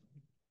what you're telling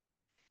me.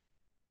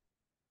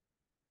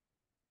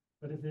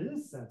 But if it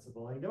is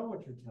sensible, I know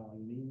what you're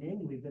telling me,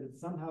 namely that it's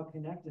somehow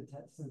connected to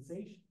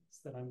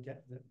sensations that I'm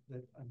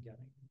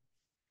getting.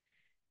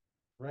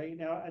 Right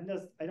now, and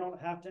I don't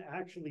have to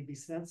actually be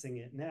sensing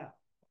it now.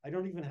 I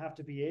don't even have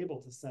to be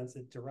able to sense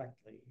it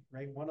directly,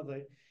 right? One of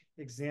the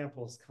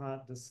examples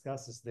Kant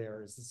discusses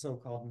there is the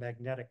so-called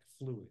magnetic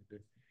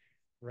fluid,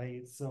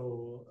 right?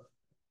 So,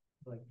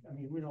 I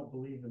mean, we don't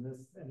believe in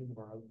this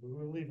anymore. We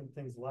believe in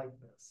things like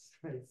this,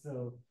 right?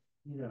 So,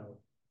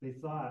 they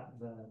thought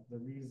that the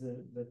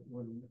reason that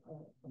when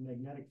a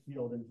magnetic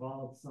field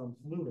involved some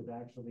fluid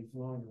actually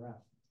flowing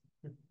around.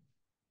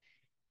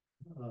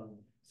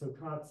 So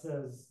Kant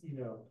says,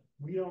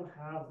 we don't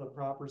have the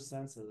proper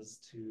senses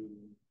to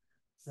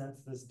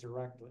sense this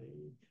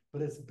directly,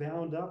 but it's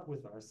bound up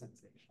with our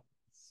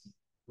sensations,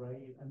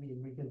 right? I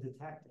mean, we can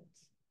detect it.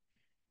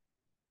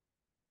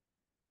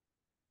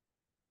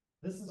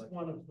 This is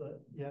one of the,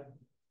 yeah.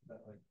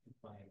 That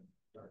define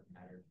dark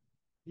matter.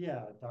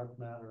 Yeah, dark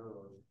matter,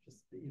 or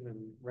just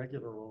even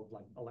regular old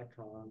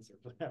electrons or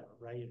whatever,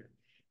 right? Or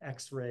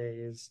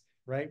X-rays,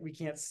 right? We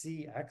can't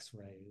see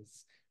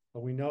X-rays,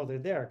 but we know they're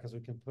there because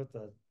we can put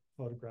the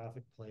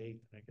photographic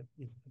plate, et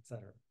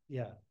cetera.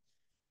 Yeah.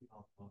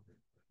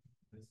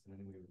 This in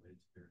any way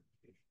related to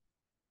verification.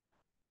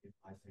 If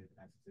I say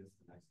that X exists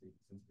and I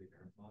simply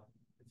verify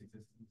its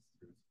existence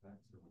through its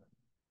effects or whatever.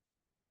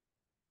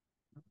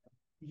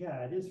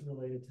 Yeah, it is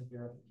related to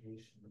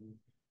verification.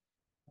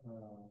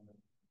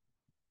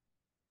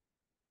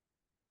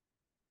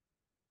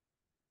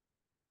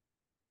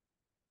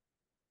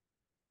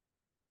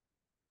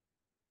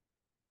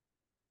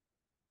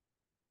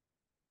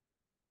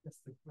 I guess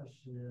the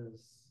question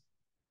is,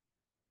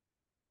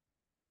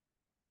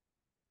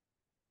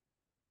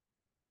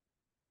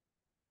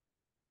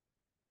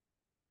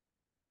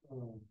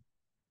 well,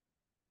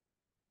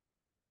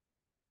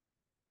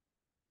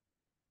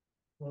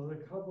 there are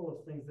a couple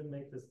of things that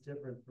make this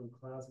different from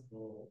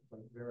classical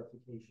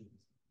verifications,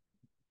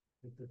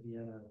 like the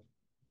Vienna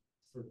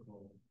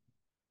circle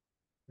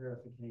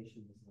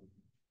verificationism.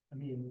 I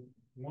mean,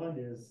 one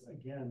is,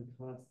 again,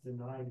 Kant's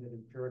denying that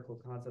empirical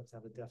concepts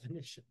have a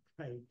definition,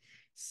 right?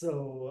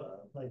 So,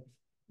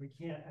 we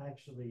can't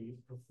actually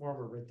perform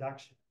a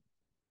reduction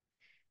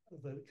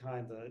of the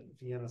kind that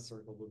Vienna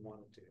circle would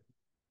want to do,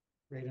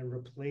 right? And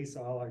replace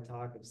all our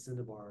talk of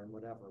cinnabar and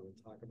whatever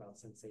with talk about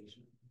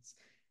sensations.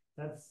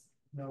 That's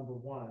number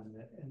one.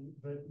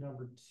 But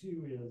number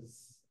two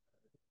is,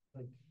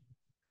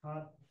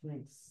 Kant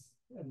thinks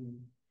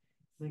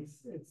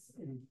it's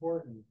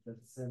important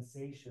that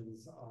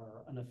sensations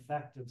are an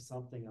effect of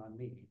something on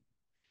me.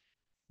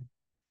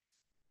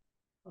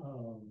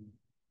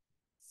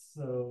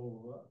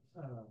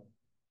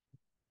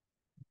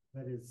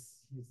 That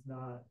is, he's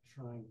not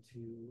trying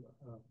to,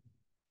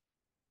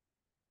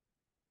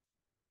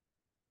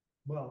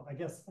 well, I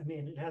guess, I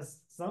mean, it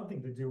has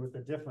something to do with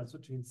the difference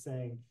between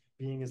saying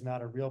being is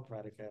not a real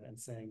predicate and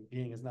saying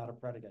being is not a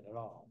predicate at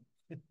all.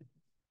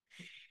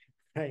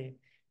 Right?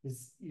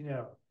 Is,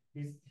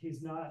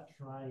 he's not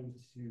trying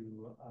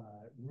to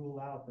rule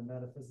out the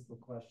metaphysical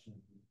question,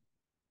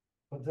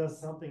 but does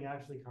something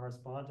actually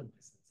correspond to my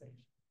sensation?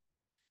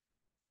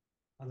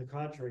 On the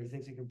contrary, he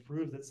thinks he can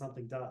prove that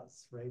something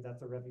does, right?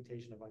 That's a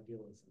refutation of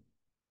idealism.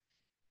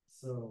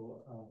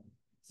 So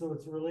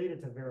it's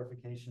related to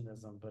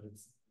verificationism, but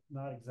it's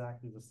not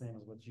exactly the same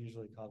as what's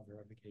usually called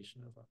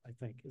verificationism, I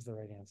think is the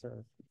right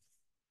answer.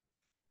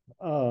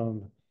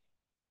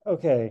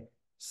 Okay,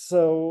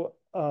 so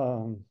I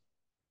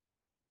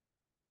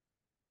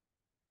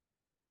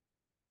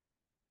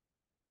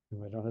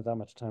don't have that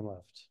much time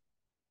left.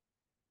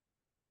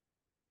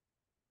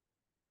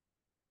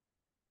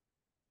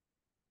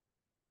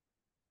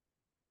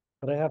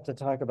 But I have to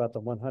talk about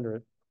the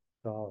 $100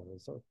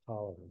 of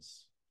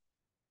tolerance.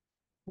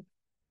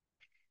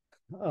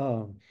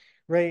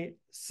 Right.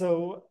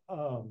 So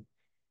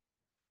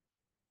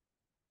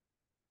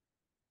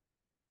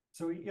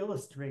he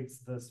illustrates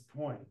this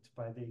point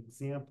by the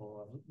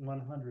example of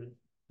 $100.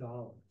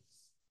 I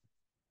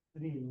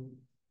mean,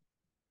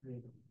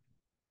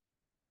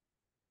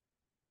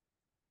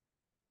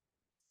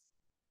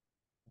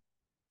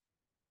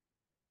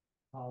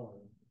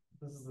 dollar.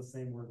 This is the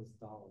same word as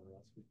dollar.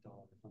 That's what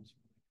dollar comes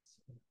from.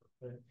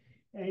 But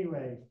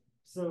anyway,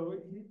 so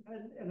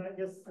and I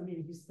guess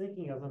he's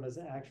thinking of them as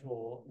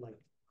actual like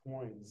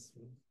coins,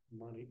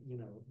 money,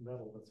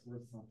 metal that's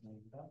worth something.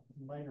 That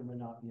might or might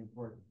not be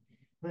important.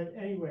 But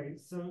anyway,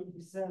 so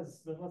he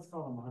says, but let's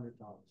call them $100,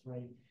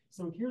 right?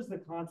 So here's the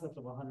concept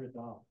of $100.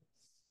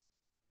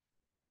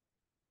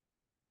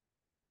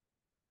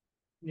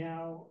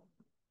 Now,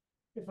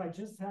 if I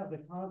just have the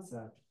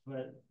concept,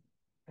 but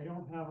I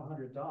don't have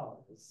 $100,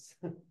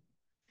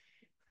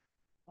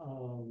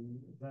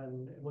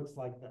 then it looks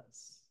like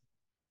this.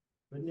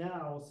 But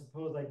now,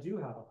 suppose I do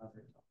have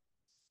 $100.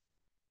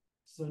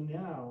 So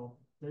now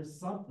there's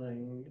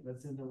something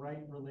that's in the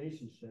right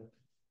relationship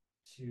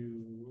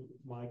to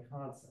my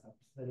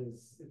concept. That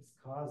is, it's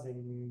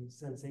causing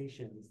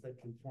sensations that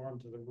conform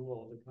to the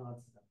rule of the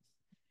concept.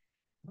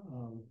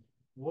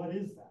 What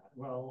is that?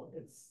 Well,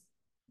 it's,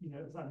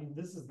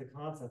 this is the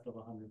concept of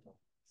 $100.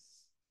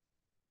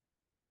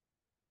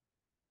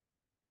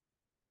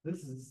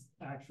 This is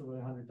actually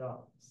 $100.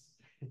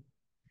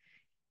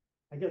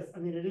 I guess,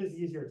 it is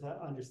easier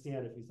to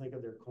understand if you think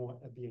of their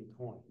being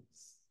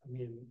coins.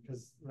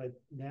 Because right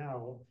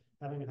now,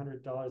 having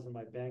 $100 in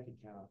my bank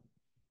account,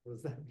 what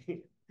does that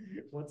mean?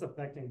 What's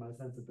affecting my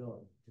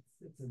sensibility?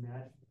 It's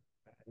imaginary.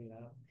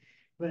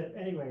 But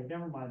anyway,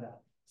 never mind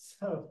that.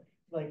 So,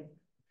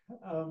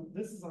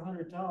 this is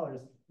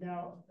 $100.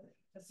 Now,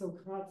 so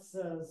Kant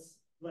says,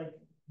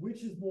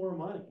 which is more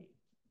money?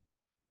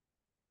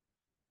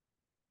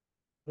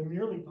 The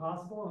merely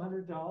possible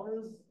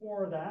 $100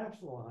 or the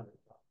actual $100?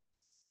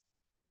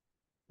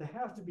 They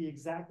have to be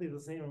exactly the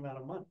same amount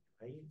of money,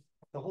 right?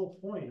 The whole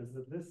point is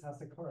that this has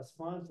to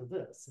correspond to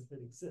this if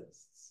it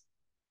exists,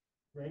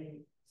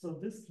 right? So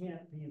this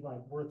can't be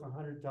worth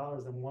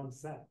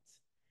 $100.01.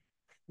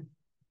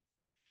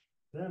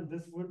 Then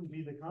this wouldn't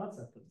be the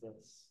concept of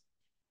this.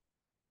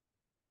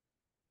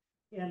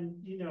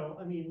 And,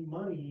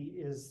 money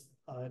is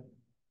a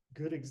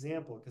good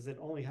example because it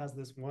only has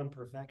this one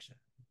perfection,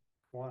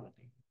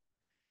 quantity.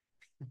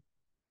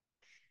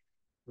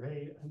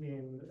 Right?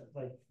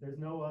 There's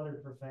no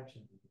other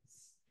perfection.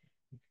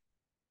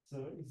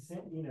 So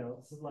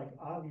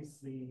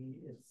obviously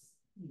it's,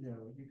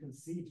 you can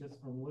see just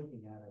from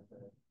looking at it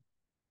that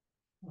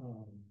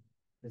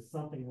there's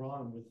something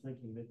wrong with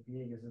thinking that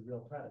being is a real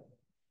predicate.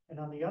 And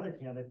on the other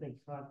hand, I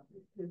think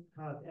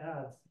Kant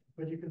adds,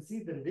 but you can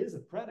see that it is a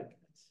predicate,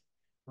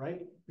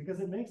 right? Because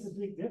it makes a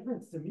big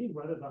difference to me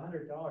whether the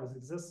 $100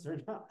 exists or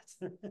not.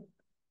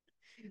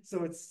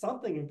 So it's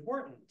something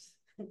important,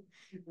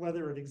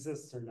 whether it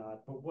exists or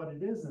not. But what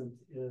it isn't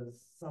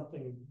is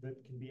something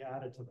that can be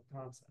added to the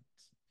concept.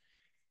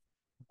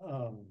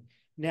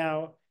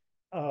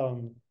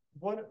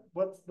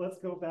 Let's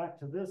go back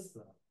to this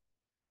though.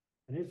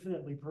 An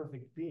infinitely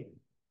perfect being.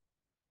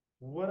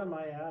 What am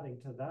I adding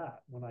to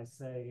that when I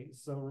say,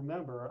 so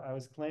remember, I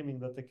was claiming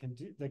that the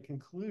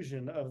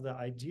conclusion of the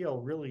ideal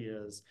really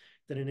is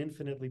that an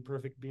infinitely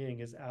perfect being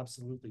is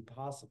absolutely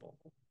possible.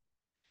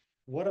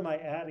 What am I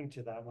adding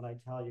to that when I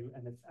tell you,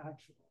 and it's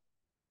actual?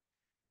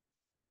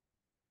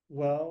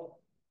 Well,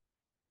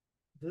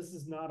 this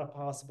is not a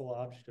possible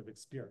object of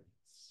experience.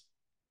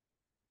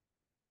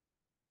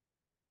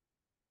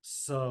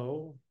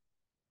 So,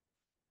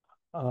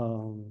 I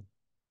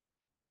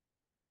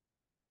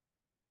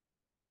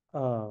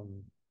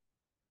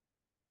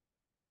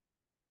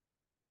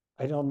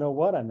don't know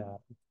what I'm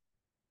at.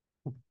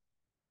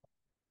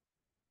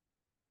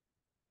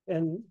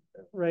 And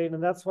right,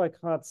 and that's why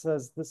Kant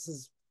says this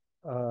is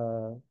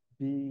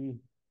B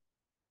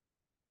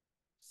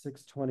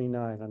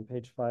 629 on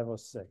page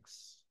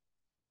 506.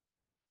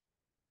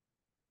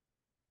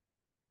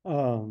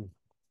 I'm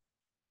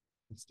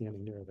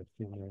standing near the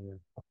camera here.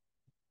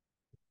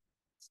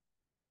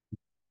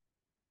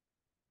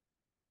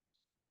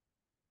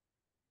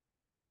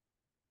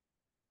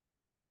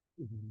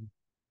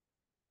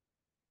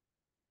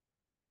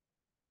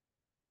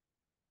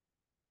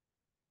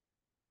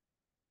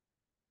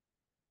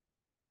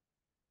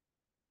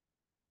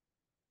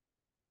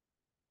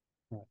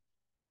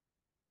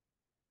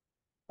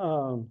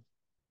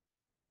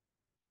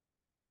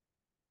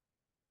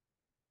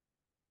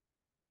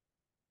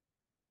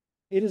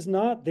 It is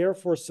not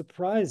therefore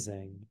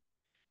surprising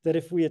that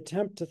if we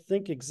attempt to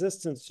think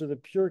existence through the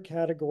pure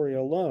category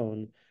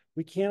alone,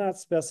 we cannot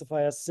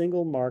specify a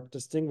single mark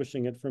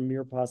distinguishing it from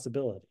mere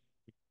possibility.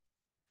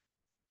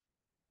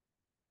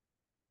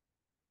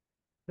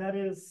 That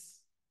is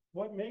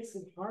what makes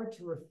it hard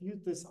to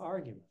refute this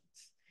argument.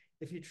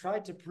 If you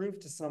tried to prove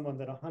to someone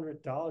that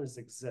 $100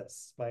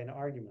 exists by an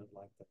argument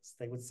like this,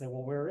 they would say,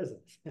 well, where is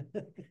it?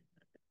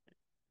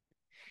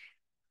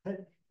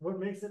 What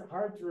makes it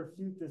hard to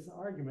refute this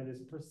argument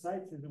is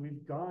precisely that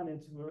we've gone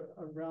into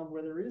a realm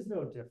where there is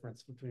no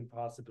difference between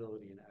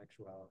possibility and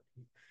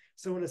actuality.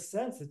 So in a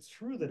sense, it's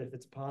true that if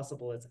it's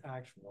possible, it's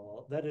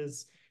actual. That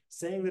is,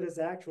 saying that it's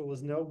actual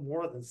is no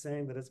more than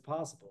saying that it's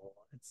possible.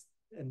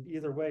 And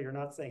either way, you're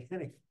not saying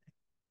anything.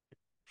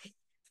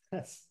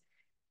 That's,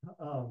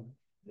 I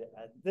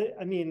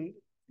mean,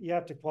 you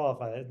have to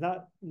qualify it.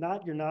 Not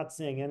you're not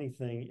saying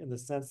anything in the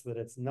sense that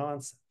it's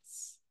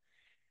nonsense.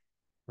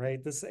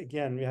 Right? This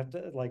again, we have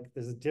to like.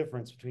 There's a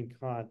difference between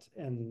Kant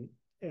and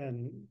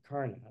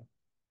Carnap.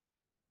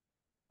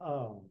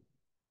 I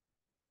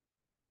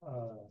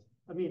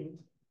mean,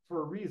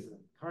 for a reason.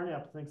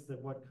 Carnap thinks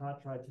that what Kant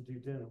tried to do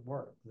didn't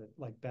work. That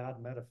like bad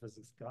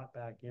metaphysics got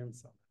back in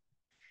somehow.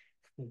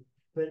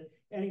 But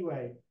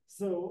anyway,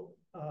 so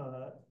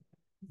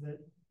that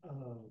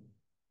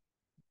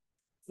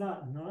it's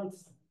not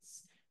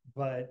nonsense,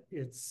 but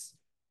it's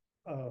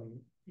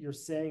you're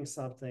saying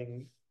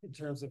something in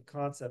terms of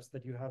concepts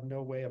that you have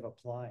no way of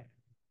applying.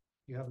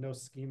 You have no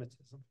schema.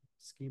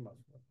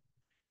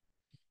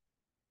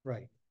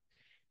 Right.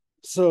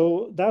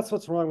 So that's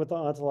what's wrong with the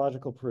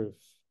ontological proof.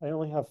 I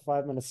only have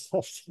 5 minutes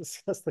left to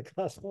discuss the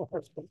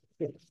cosmological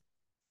proof.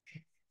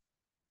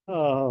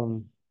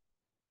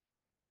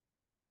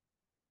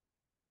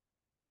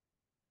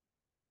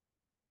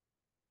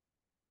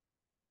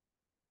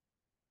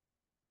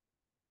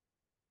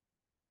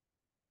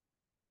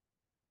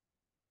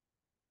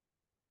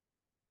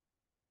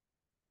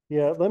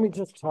 Yeah, let me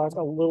just talk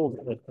a little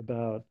bit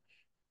about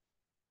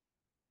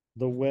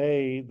the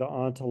way the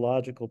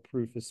ontological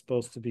proof is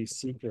supposed to be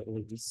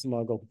secretly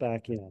smuggled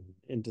back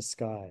in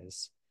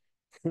disguise.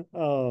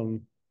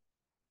 Because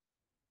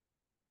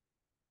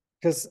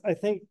I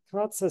think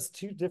Kant says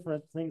 2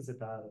 different things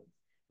about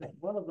it.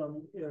 One of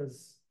them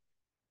is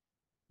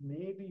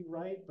maybe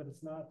right, but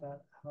it's not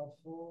that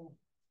helpful.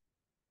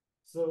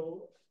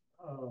 So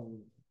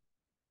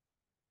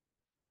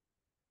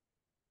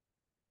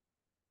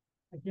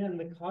again,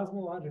 the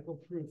cosmological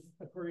proof,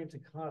 according to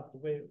Kant, the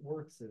way it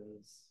works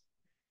is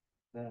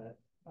that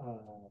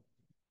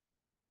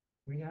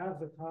we have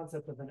the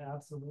concept of an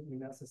absolutely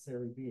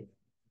necessary being.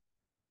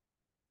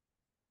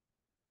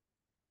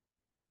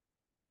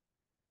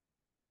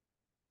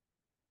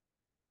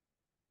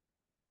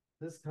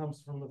 This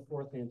comes from the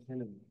 4th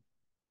antinomy.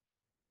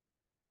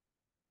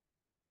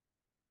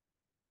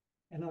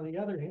 And on the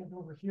other hand,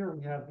 over here,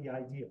 we have the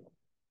ideal,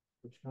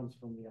 which comes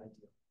from the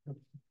ideal.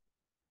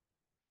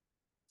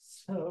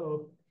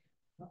 So,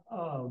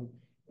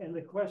 and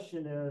the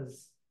question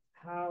is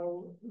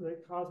how the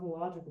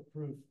cosmological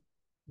proof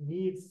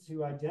needs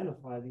to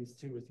identify these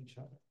 2 with each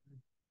other.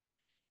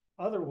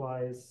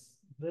 Otherwise,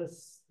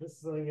 this is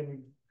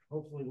something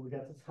hopefully we'll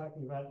get to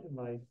talking about in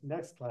my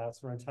next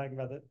class, where I'm talking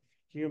about the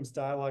Hume's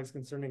dialogues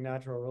concerning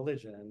natural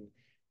religion.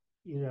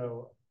 You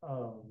know,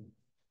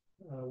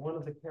 one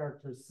of the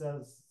characters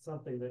says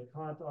something that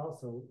Kant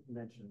also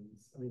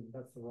mentions. I mean,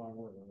 that's the wrong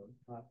word.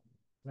 I'm not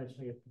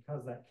mentioning it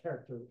because that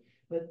character.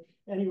 But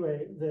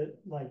anyway, that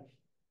like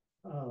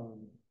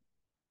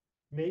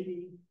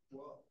maybe.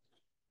 Well,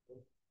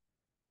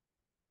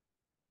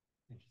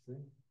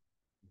 interesting.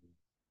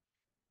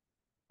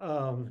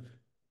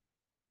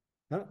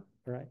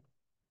 Right.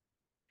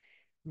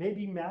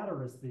 Maybe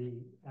matter is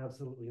the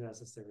absolutely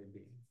necessary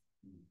being.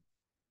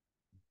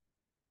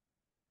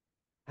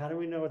 How do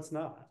we know it's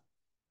not?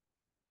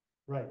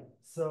 Right.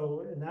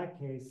 So in that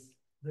case,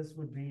 this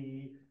would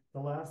be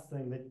the last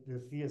thing that the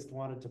theist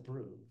wanted to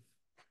prove.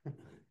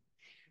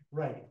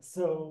 Right.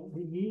 So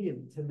we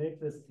needed to make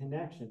this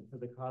connection for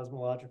the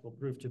cosmological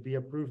proof to be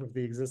a proof of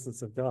the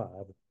existence of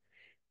God.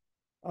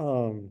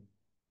 Oh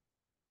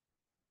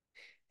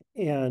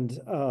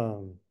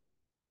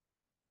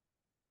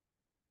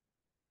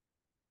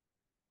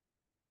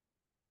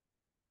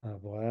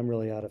boy, I'm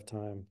really out of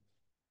time.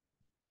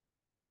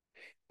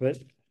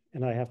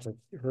 And I have to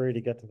hurry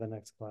to get to the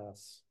next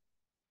class.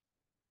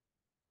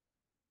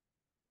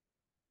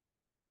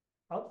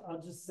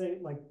 I'll just say,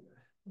 like,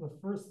 the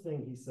first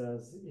thing he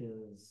says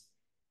is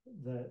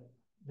that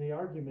the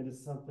argument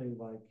is something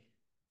like,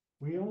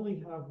 we only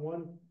have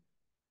one,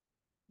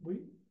 we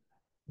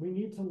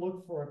need to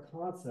look for a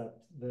concept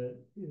that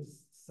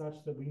is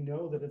such that we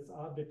know that its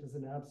object is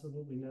an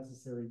absolutely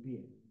necessary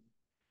being.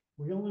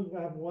 We only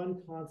have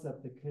one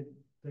concept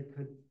that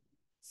could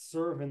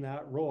serve in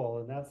that role,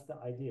 and that's the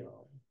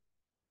ideal.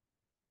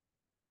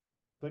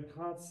 But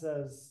Kant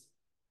says,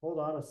 hold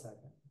on a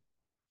second.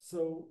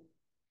 So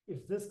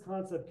if this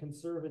concept can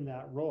serve in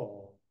that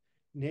role,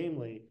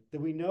 namely that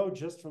we know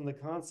just from the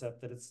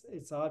concept that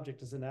its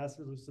object is an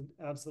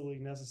absolutely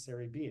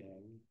necessary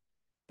being.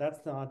 That's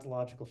the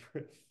ontological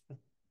proof.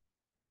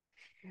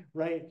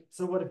 Right?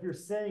 So what if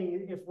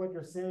what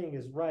you're saying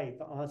is right,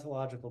 the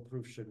ontological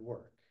proof should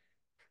work.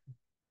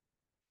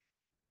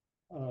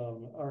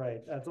 All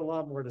right, that's a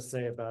lot more to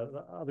say about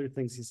other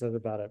things he said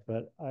about it,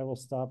 but I will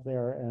stop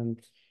there and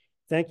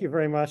thank you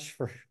very much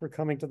for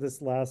coming to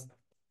this last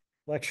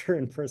lecture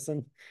in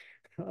person.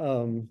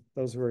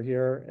 Those who are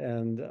here,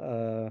 and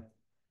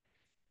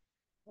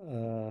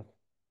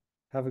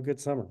have a good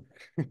summer.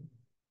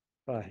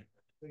 Bye.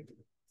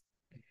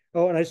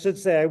 Oh, and I should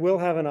say, I will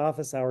have an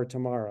office hour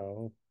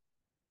tomorrow.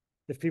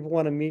 If people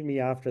want to meet me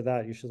after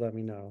that, you should let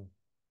me know.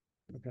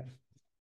 Okay.